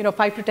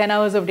 5 to 10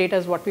 hours of data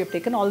is what we have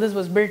taken. All this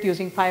was built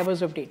using 5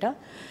 hours of data.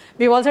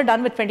 We've also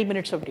done with 20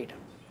 minutes of data.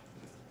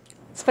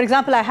 So for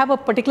example, I have a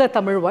particular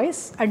Tamil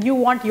voice and you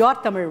want your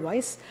Tamil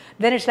voice,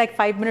 then it's like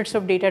 5 minutes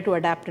of data to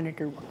adapt and it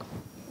will work.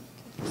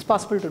 It's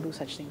possible to do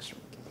such things too.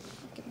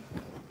 Okay.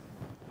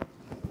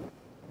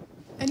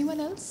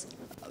 Anyone else?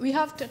 We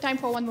have time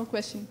for one more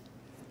question.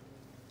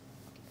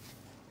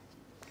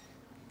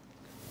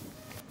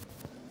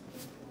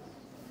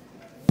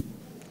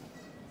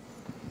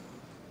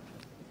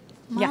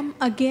 Ma'am,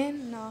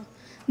 again,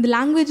 the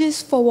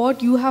languages for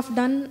what you have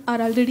done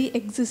are already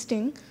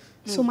existing.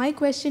 So my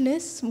question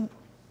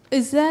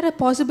is there a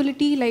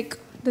possibility like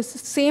the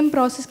same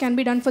process can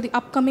be done for the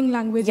upcoming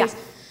languages? Yeah.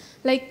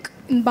 Like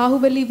in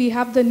Bahubali, we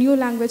have the new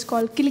language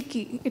called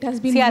Kiliki. It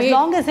has been as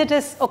long as it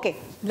is, okay,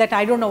 that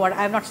I don't know what,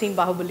 I have not seen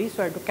Bahubali,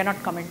 so I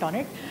cannot comment on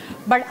it.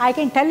 But I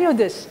can tell you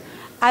this,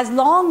 as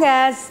long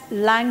as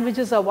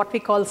languages are what we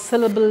call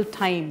syllable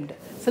timed.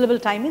 Syllable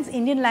time means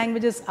Indian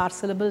languages are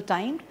syllable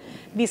timed.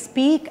 We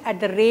speak at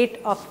the rate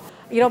of,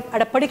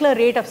 at a particular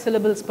rate of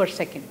syllables per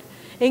second.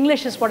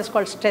 English is what is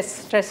called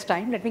stress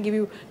time. Let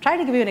me try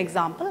to give you an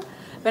example.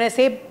 When I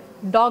say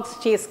dogs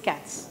chase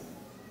cats,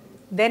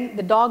 then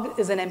the dog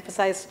is an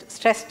emphasized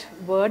stressed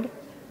word,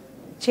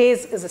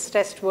 chase is a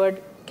stressed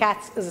word,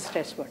 cats is a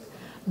stressed word.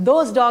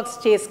 Those dogs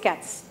chase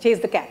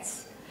the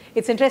cats.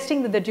 It's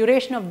interesting that the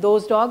duration of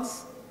those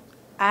dogs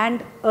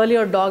and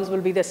earlier dogs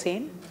will be the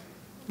same.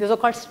 Those are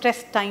called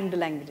stress-timed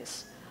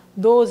languages.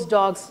 Those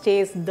dogs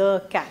chase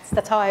the cats.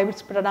 That's how I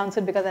would pronounce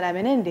it because I'm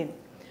an Indian.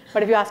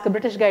 But if you ask a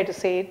British guy to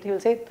say it, he will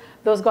say,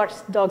 those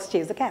dogs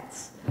chase the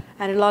cats.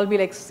 And it'll all be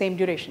like same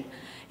duration.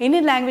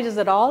 Indian languages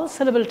are all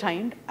syllable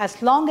timed.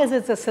 As long as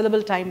it's a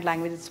syllable timed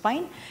language, it's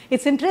fine.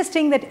 It's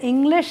interesting that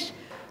English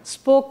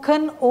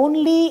spoken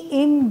only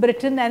in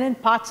Britain and in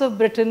parts of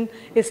Britain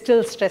is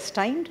still stress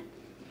timed.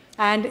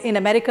 And in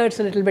America, it's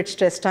a little bit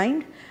stress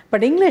timed.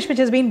 But English, which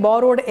has been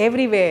borrowed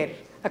everywhere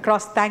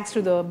across thanks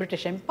to the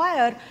British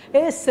Empire,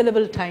 is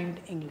syllable timed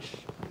English.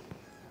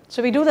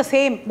 So we do the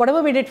same,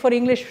 whatever we did for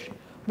English,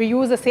 we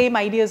use the same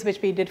ideas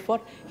which we did for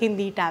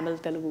Hindi, Tamil,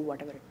 Telugu,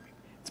 whatever.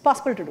 It's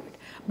possible to do it.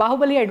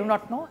 Bahubali, I do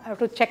not know. I have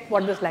to check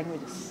what this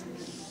language is.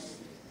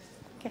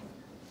 Okay.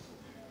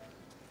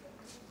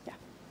 Yeah.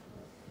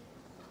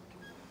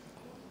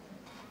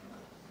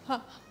 Huh.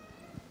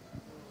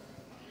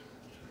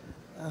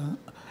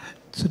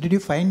 So did you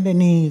find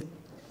any,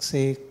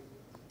 say,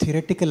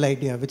 theoretical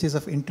idea which is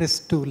of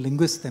interest to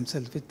linguists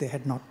themselves, which they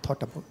had not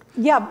thought about?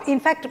 Yeah, in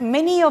fact,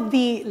 many of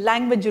the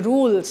language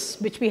rules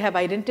which we have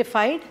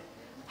identified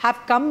have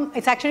come,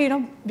 it's actually,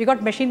 we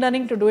got machine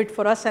learning to do it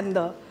for us, and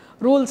the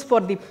rules for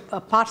the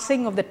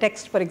parsing of the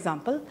text, for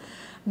example,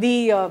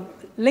 the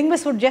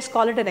linguists would just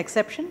call it an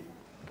exception.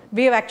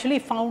 We have actually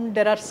found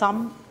there are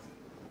some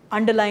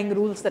underlying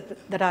rules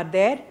that are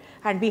there,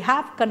 and we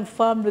have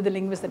confirmed with the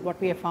linguists that what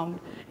we have found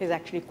is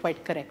actually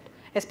quite correct,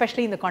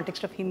 especially in the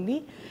context of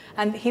Hindi.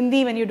 And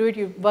Hindi, when you do it,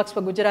 it works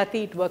for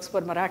Gujarati, it works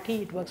for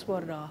Marathi, it works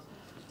for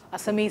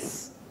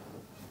Assamese,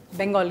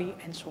 Bengali,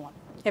 and so on.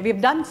 Yeah,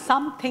 we've done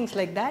some things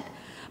like that,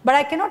 but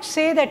I cannot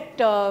say that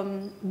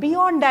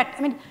beyond that,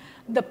 I mean,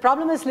 the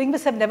problem is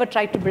linguists have never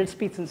tried to build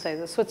speech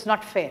synthesizers, so it's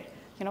not fair,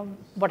 you know,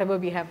 whatever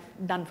we have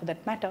done for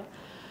that matter.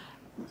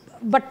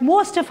 But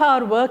most of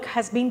our work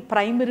has been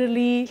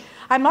primarily,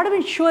 I'm not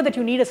even sure that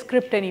you need a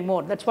script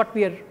anymore. That's what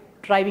we are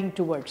driving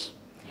towards.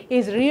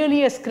 Is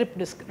really a script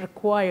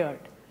required?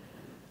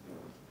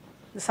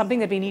 It's something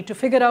that we need to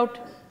figure out.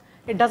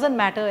 It doesn't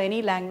matter,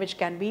 any language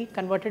can be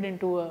converted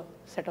into a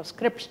set of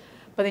scripts,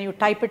 but then you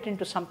type it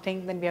into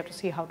something, then we have to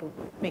see how to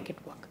make it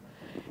work.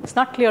 It's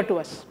not clear to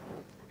us.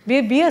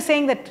 We are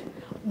saying that,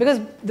 because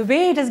the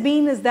way it has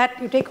been is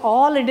that you take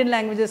all Indian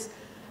languages,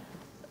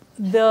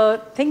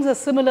 the things are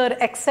similar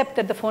except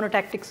that the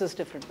phonotactics is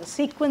different. The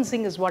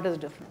sequencing is what is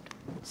different.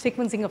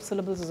 Sequencing of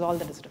syllables is all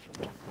that is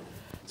different.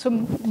 So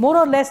more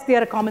or less they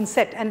are a common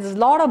set, and there's a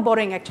lot of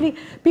borrowing. Actually,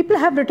 people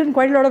have written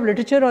quite a lot of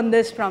literature on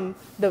this from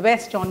the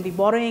West, on the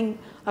borrowing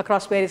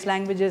across various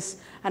languages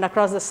and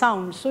across the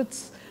sounds. So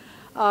it's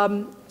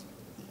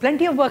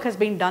plenty of work has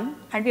been done,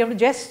 and we have to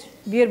just,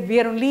 we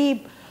are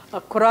only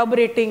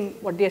corroborating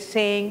what they are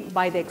saying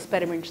by the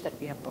experiments that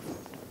we have performed.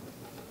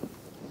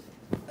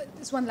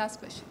 Just one last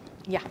question.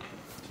 Yeah.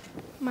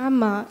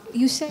 Ma'am,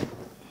 you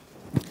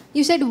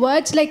said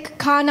words like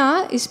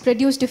khana is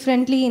produced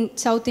differently in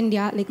South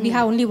India, like we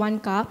have only one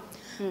ka.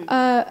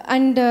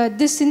 And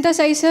this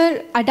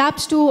synthesizer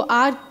adapts to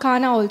our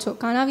khana also.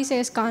 Khana we say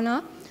as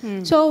khana.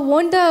 So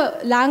won't the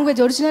language,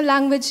 original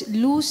language,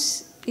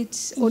 lose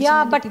its originality?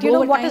 Yeah, but you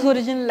know what is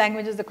original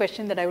language is the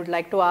question that I would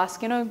like to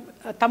ask. You know,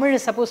 Tamil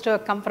is supposed to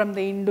come from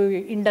the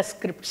Indus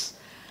scripts.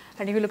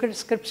 And if you look at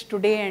scripts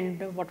today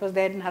and what was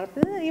there in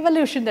Harappa, the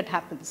evolution that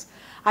happens.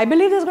 I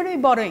believe there's going to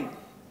be borrowing.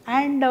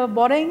 And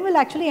borrowing will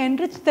actually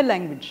enrich the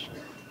language.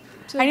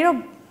 So, and you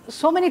know,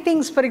 so many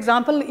things, for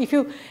example, if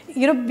you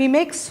know, we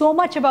make so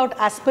much about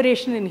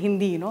aspiration in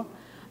Hindi, you know,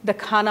 the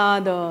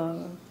khana,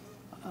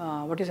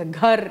 the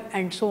ghar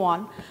and so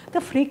on.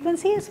 The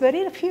frequency is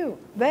very few,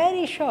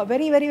 very short,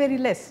 very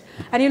less.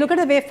 And you look at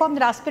the waveform,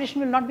 that aspiration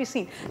will not be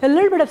seen. A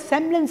little bit of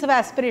semblance of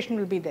aspiration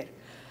will be there.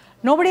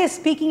 Nobody is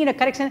speaking in a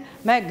correct sense,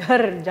 main ghar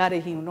ja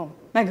rahi hu, no,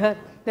 main ghar.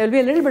 There will be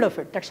a little bit of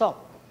it, that's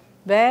all.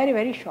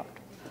 Very short.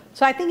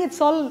 So I think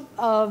it's all,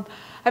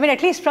 I mean,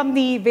 at least from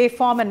the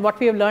waveform and what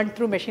we have learned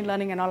through machine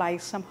learning and all,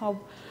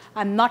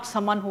 I'm not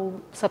someone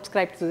who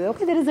subscribes to this.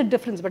 Okay, there is a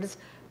difference, but it's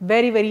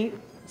very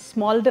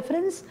small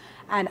difference,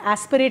 and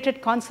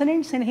aspirated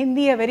consonants in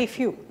Hindi are very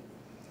few.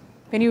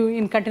 When you,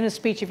 in continuous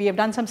speech, if you have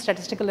done some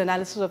statistical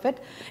analysis of it,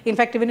 in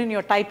fact, even in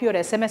your type, your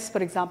SMS,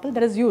 for example,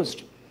 that is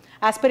used.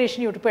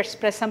 Aspiration, you have to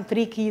press some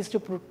 3 keys to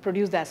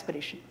produce the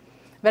aspiration.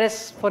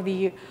 Whereas for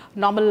the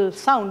normal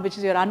sound, which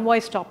is your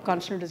unvoiced top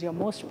consonant, is your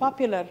most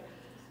popular,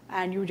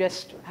 and you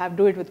just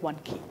do it with 1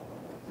 key.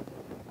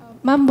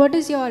 Ma'am, what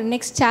is your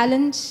next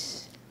challenge?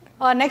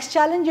 Next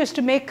challenge is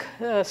to make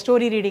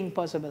story reading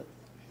possible.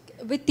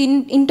 With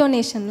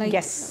intonation, like?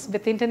 Yes,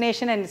 with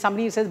intonation, and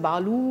somebody says,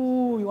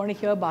 Balu, you want to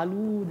hear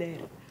Balu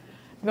there.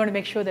 We want to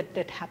make sure that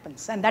it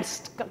happens, and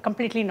that's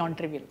completely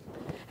non-trivial.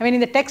 I mean, in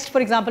the text, for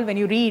example, when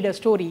you read a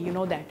story, you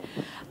know that.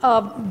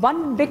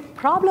 One big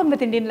problem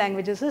with Indian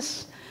languages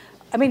is,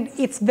 I mean,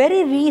 it's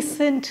very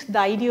recent, the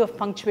idea of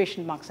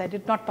punctuation marks. I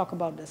did not talk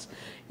about this.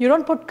 You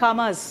don't put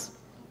commas.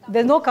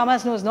 There's no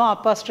commas, there's no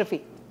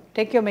apostrophe.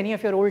 Take many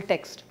of your old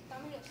text.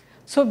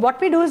 So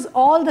what we do is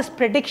all this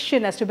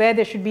prediction as to where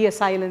there should be a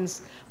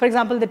silence. For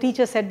example, the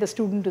teacher said the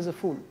student is a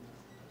fool.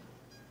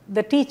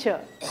 The teacher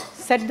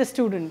said the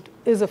student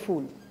is a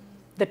fool.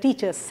 The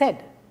teacher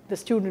said the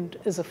student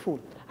is a fool.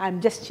 I'm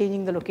just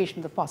changing the location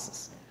of the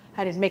pauses,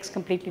 and it makes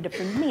completely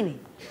different meaning.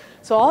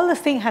 So all this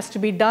thing has to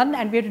be done,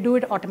 and we have to do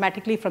it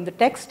automatically from the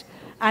text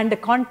and the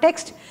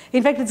context.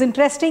 In fact, it's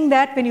interesting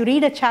that when you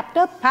read a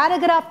chapter,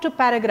 paragraph to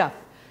paragraph,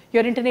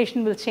 your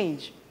intonation will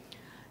change.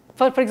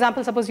 For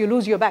example, suppose you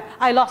lose your bag.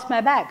 I lost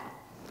my bag.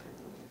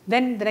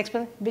 Then the next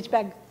person, which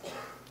bag?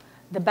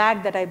 The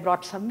bag that I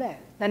brought somewhere.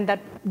 Then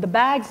the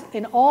bags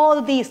in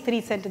all these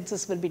 3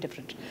 sentences will be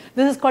different.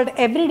 This is called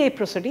everyday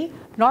prosody,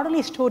 not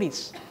only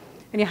stories.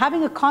 When you're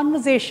having a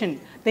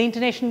conversation, the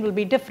intonation will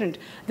be different.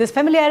 There's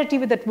familiarity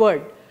with that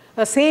word.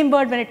 The same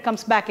word, when it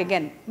comes back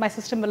again, my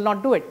system will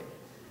not do it.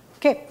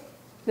 Okay,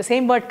 the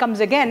same word comes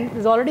again,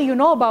 is already you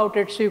know about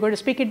it, so you're going to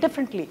speak it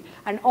differently.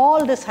 And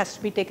all this has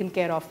to be taken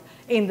care of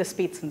in the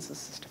speech synthesis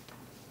system.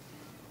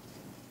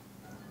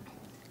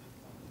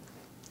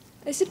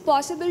 Is it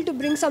possible to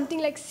bring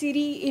something like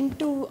Siri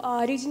into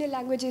regional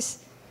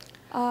languages?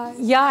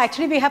 Yeah,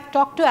 actually we have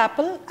talked to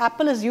Apple.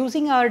 Apple is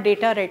using our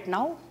data right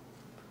now.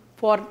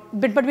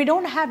 But we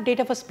don't have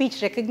data for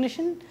speech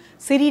recognition.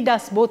 Siri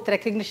does both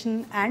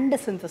recognition and the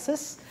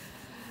synthesis.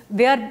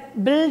 They are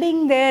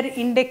building their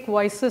index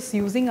voices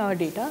using our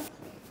data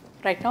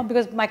right now,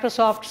 because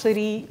Microsoft,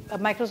 Siri,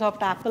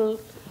 Microsoft, Apple,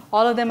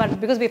 all of them are,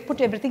 because we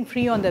put everything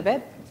free on the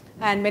web,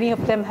 and many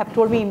of them have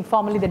told me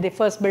informally that they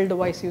first build the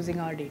voice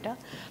using our data.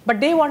 But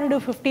they want to do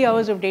 50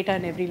 hours of data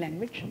in every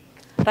language.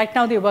 Right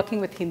now they're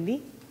working with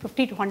Hindi,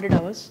 50 to 100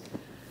 hours.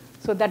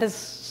 So that is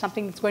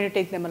something that's going to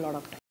take them a lot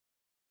of time.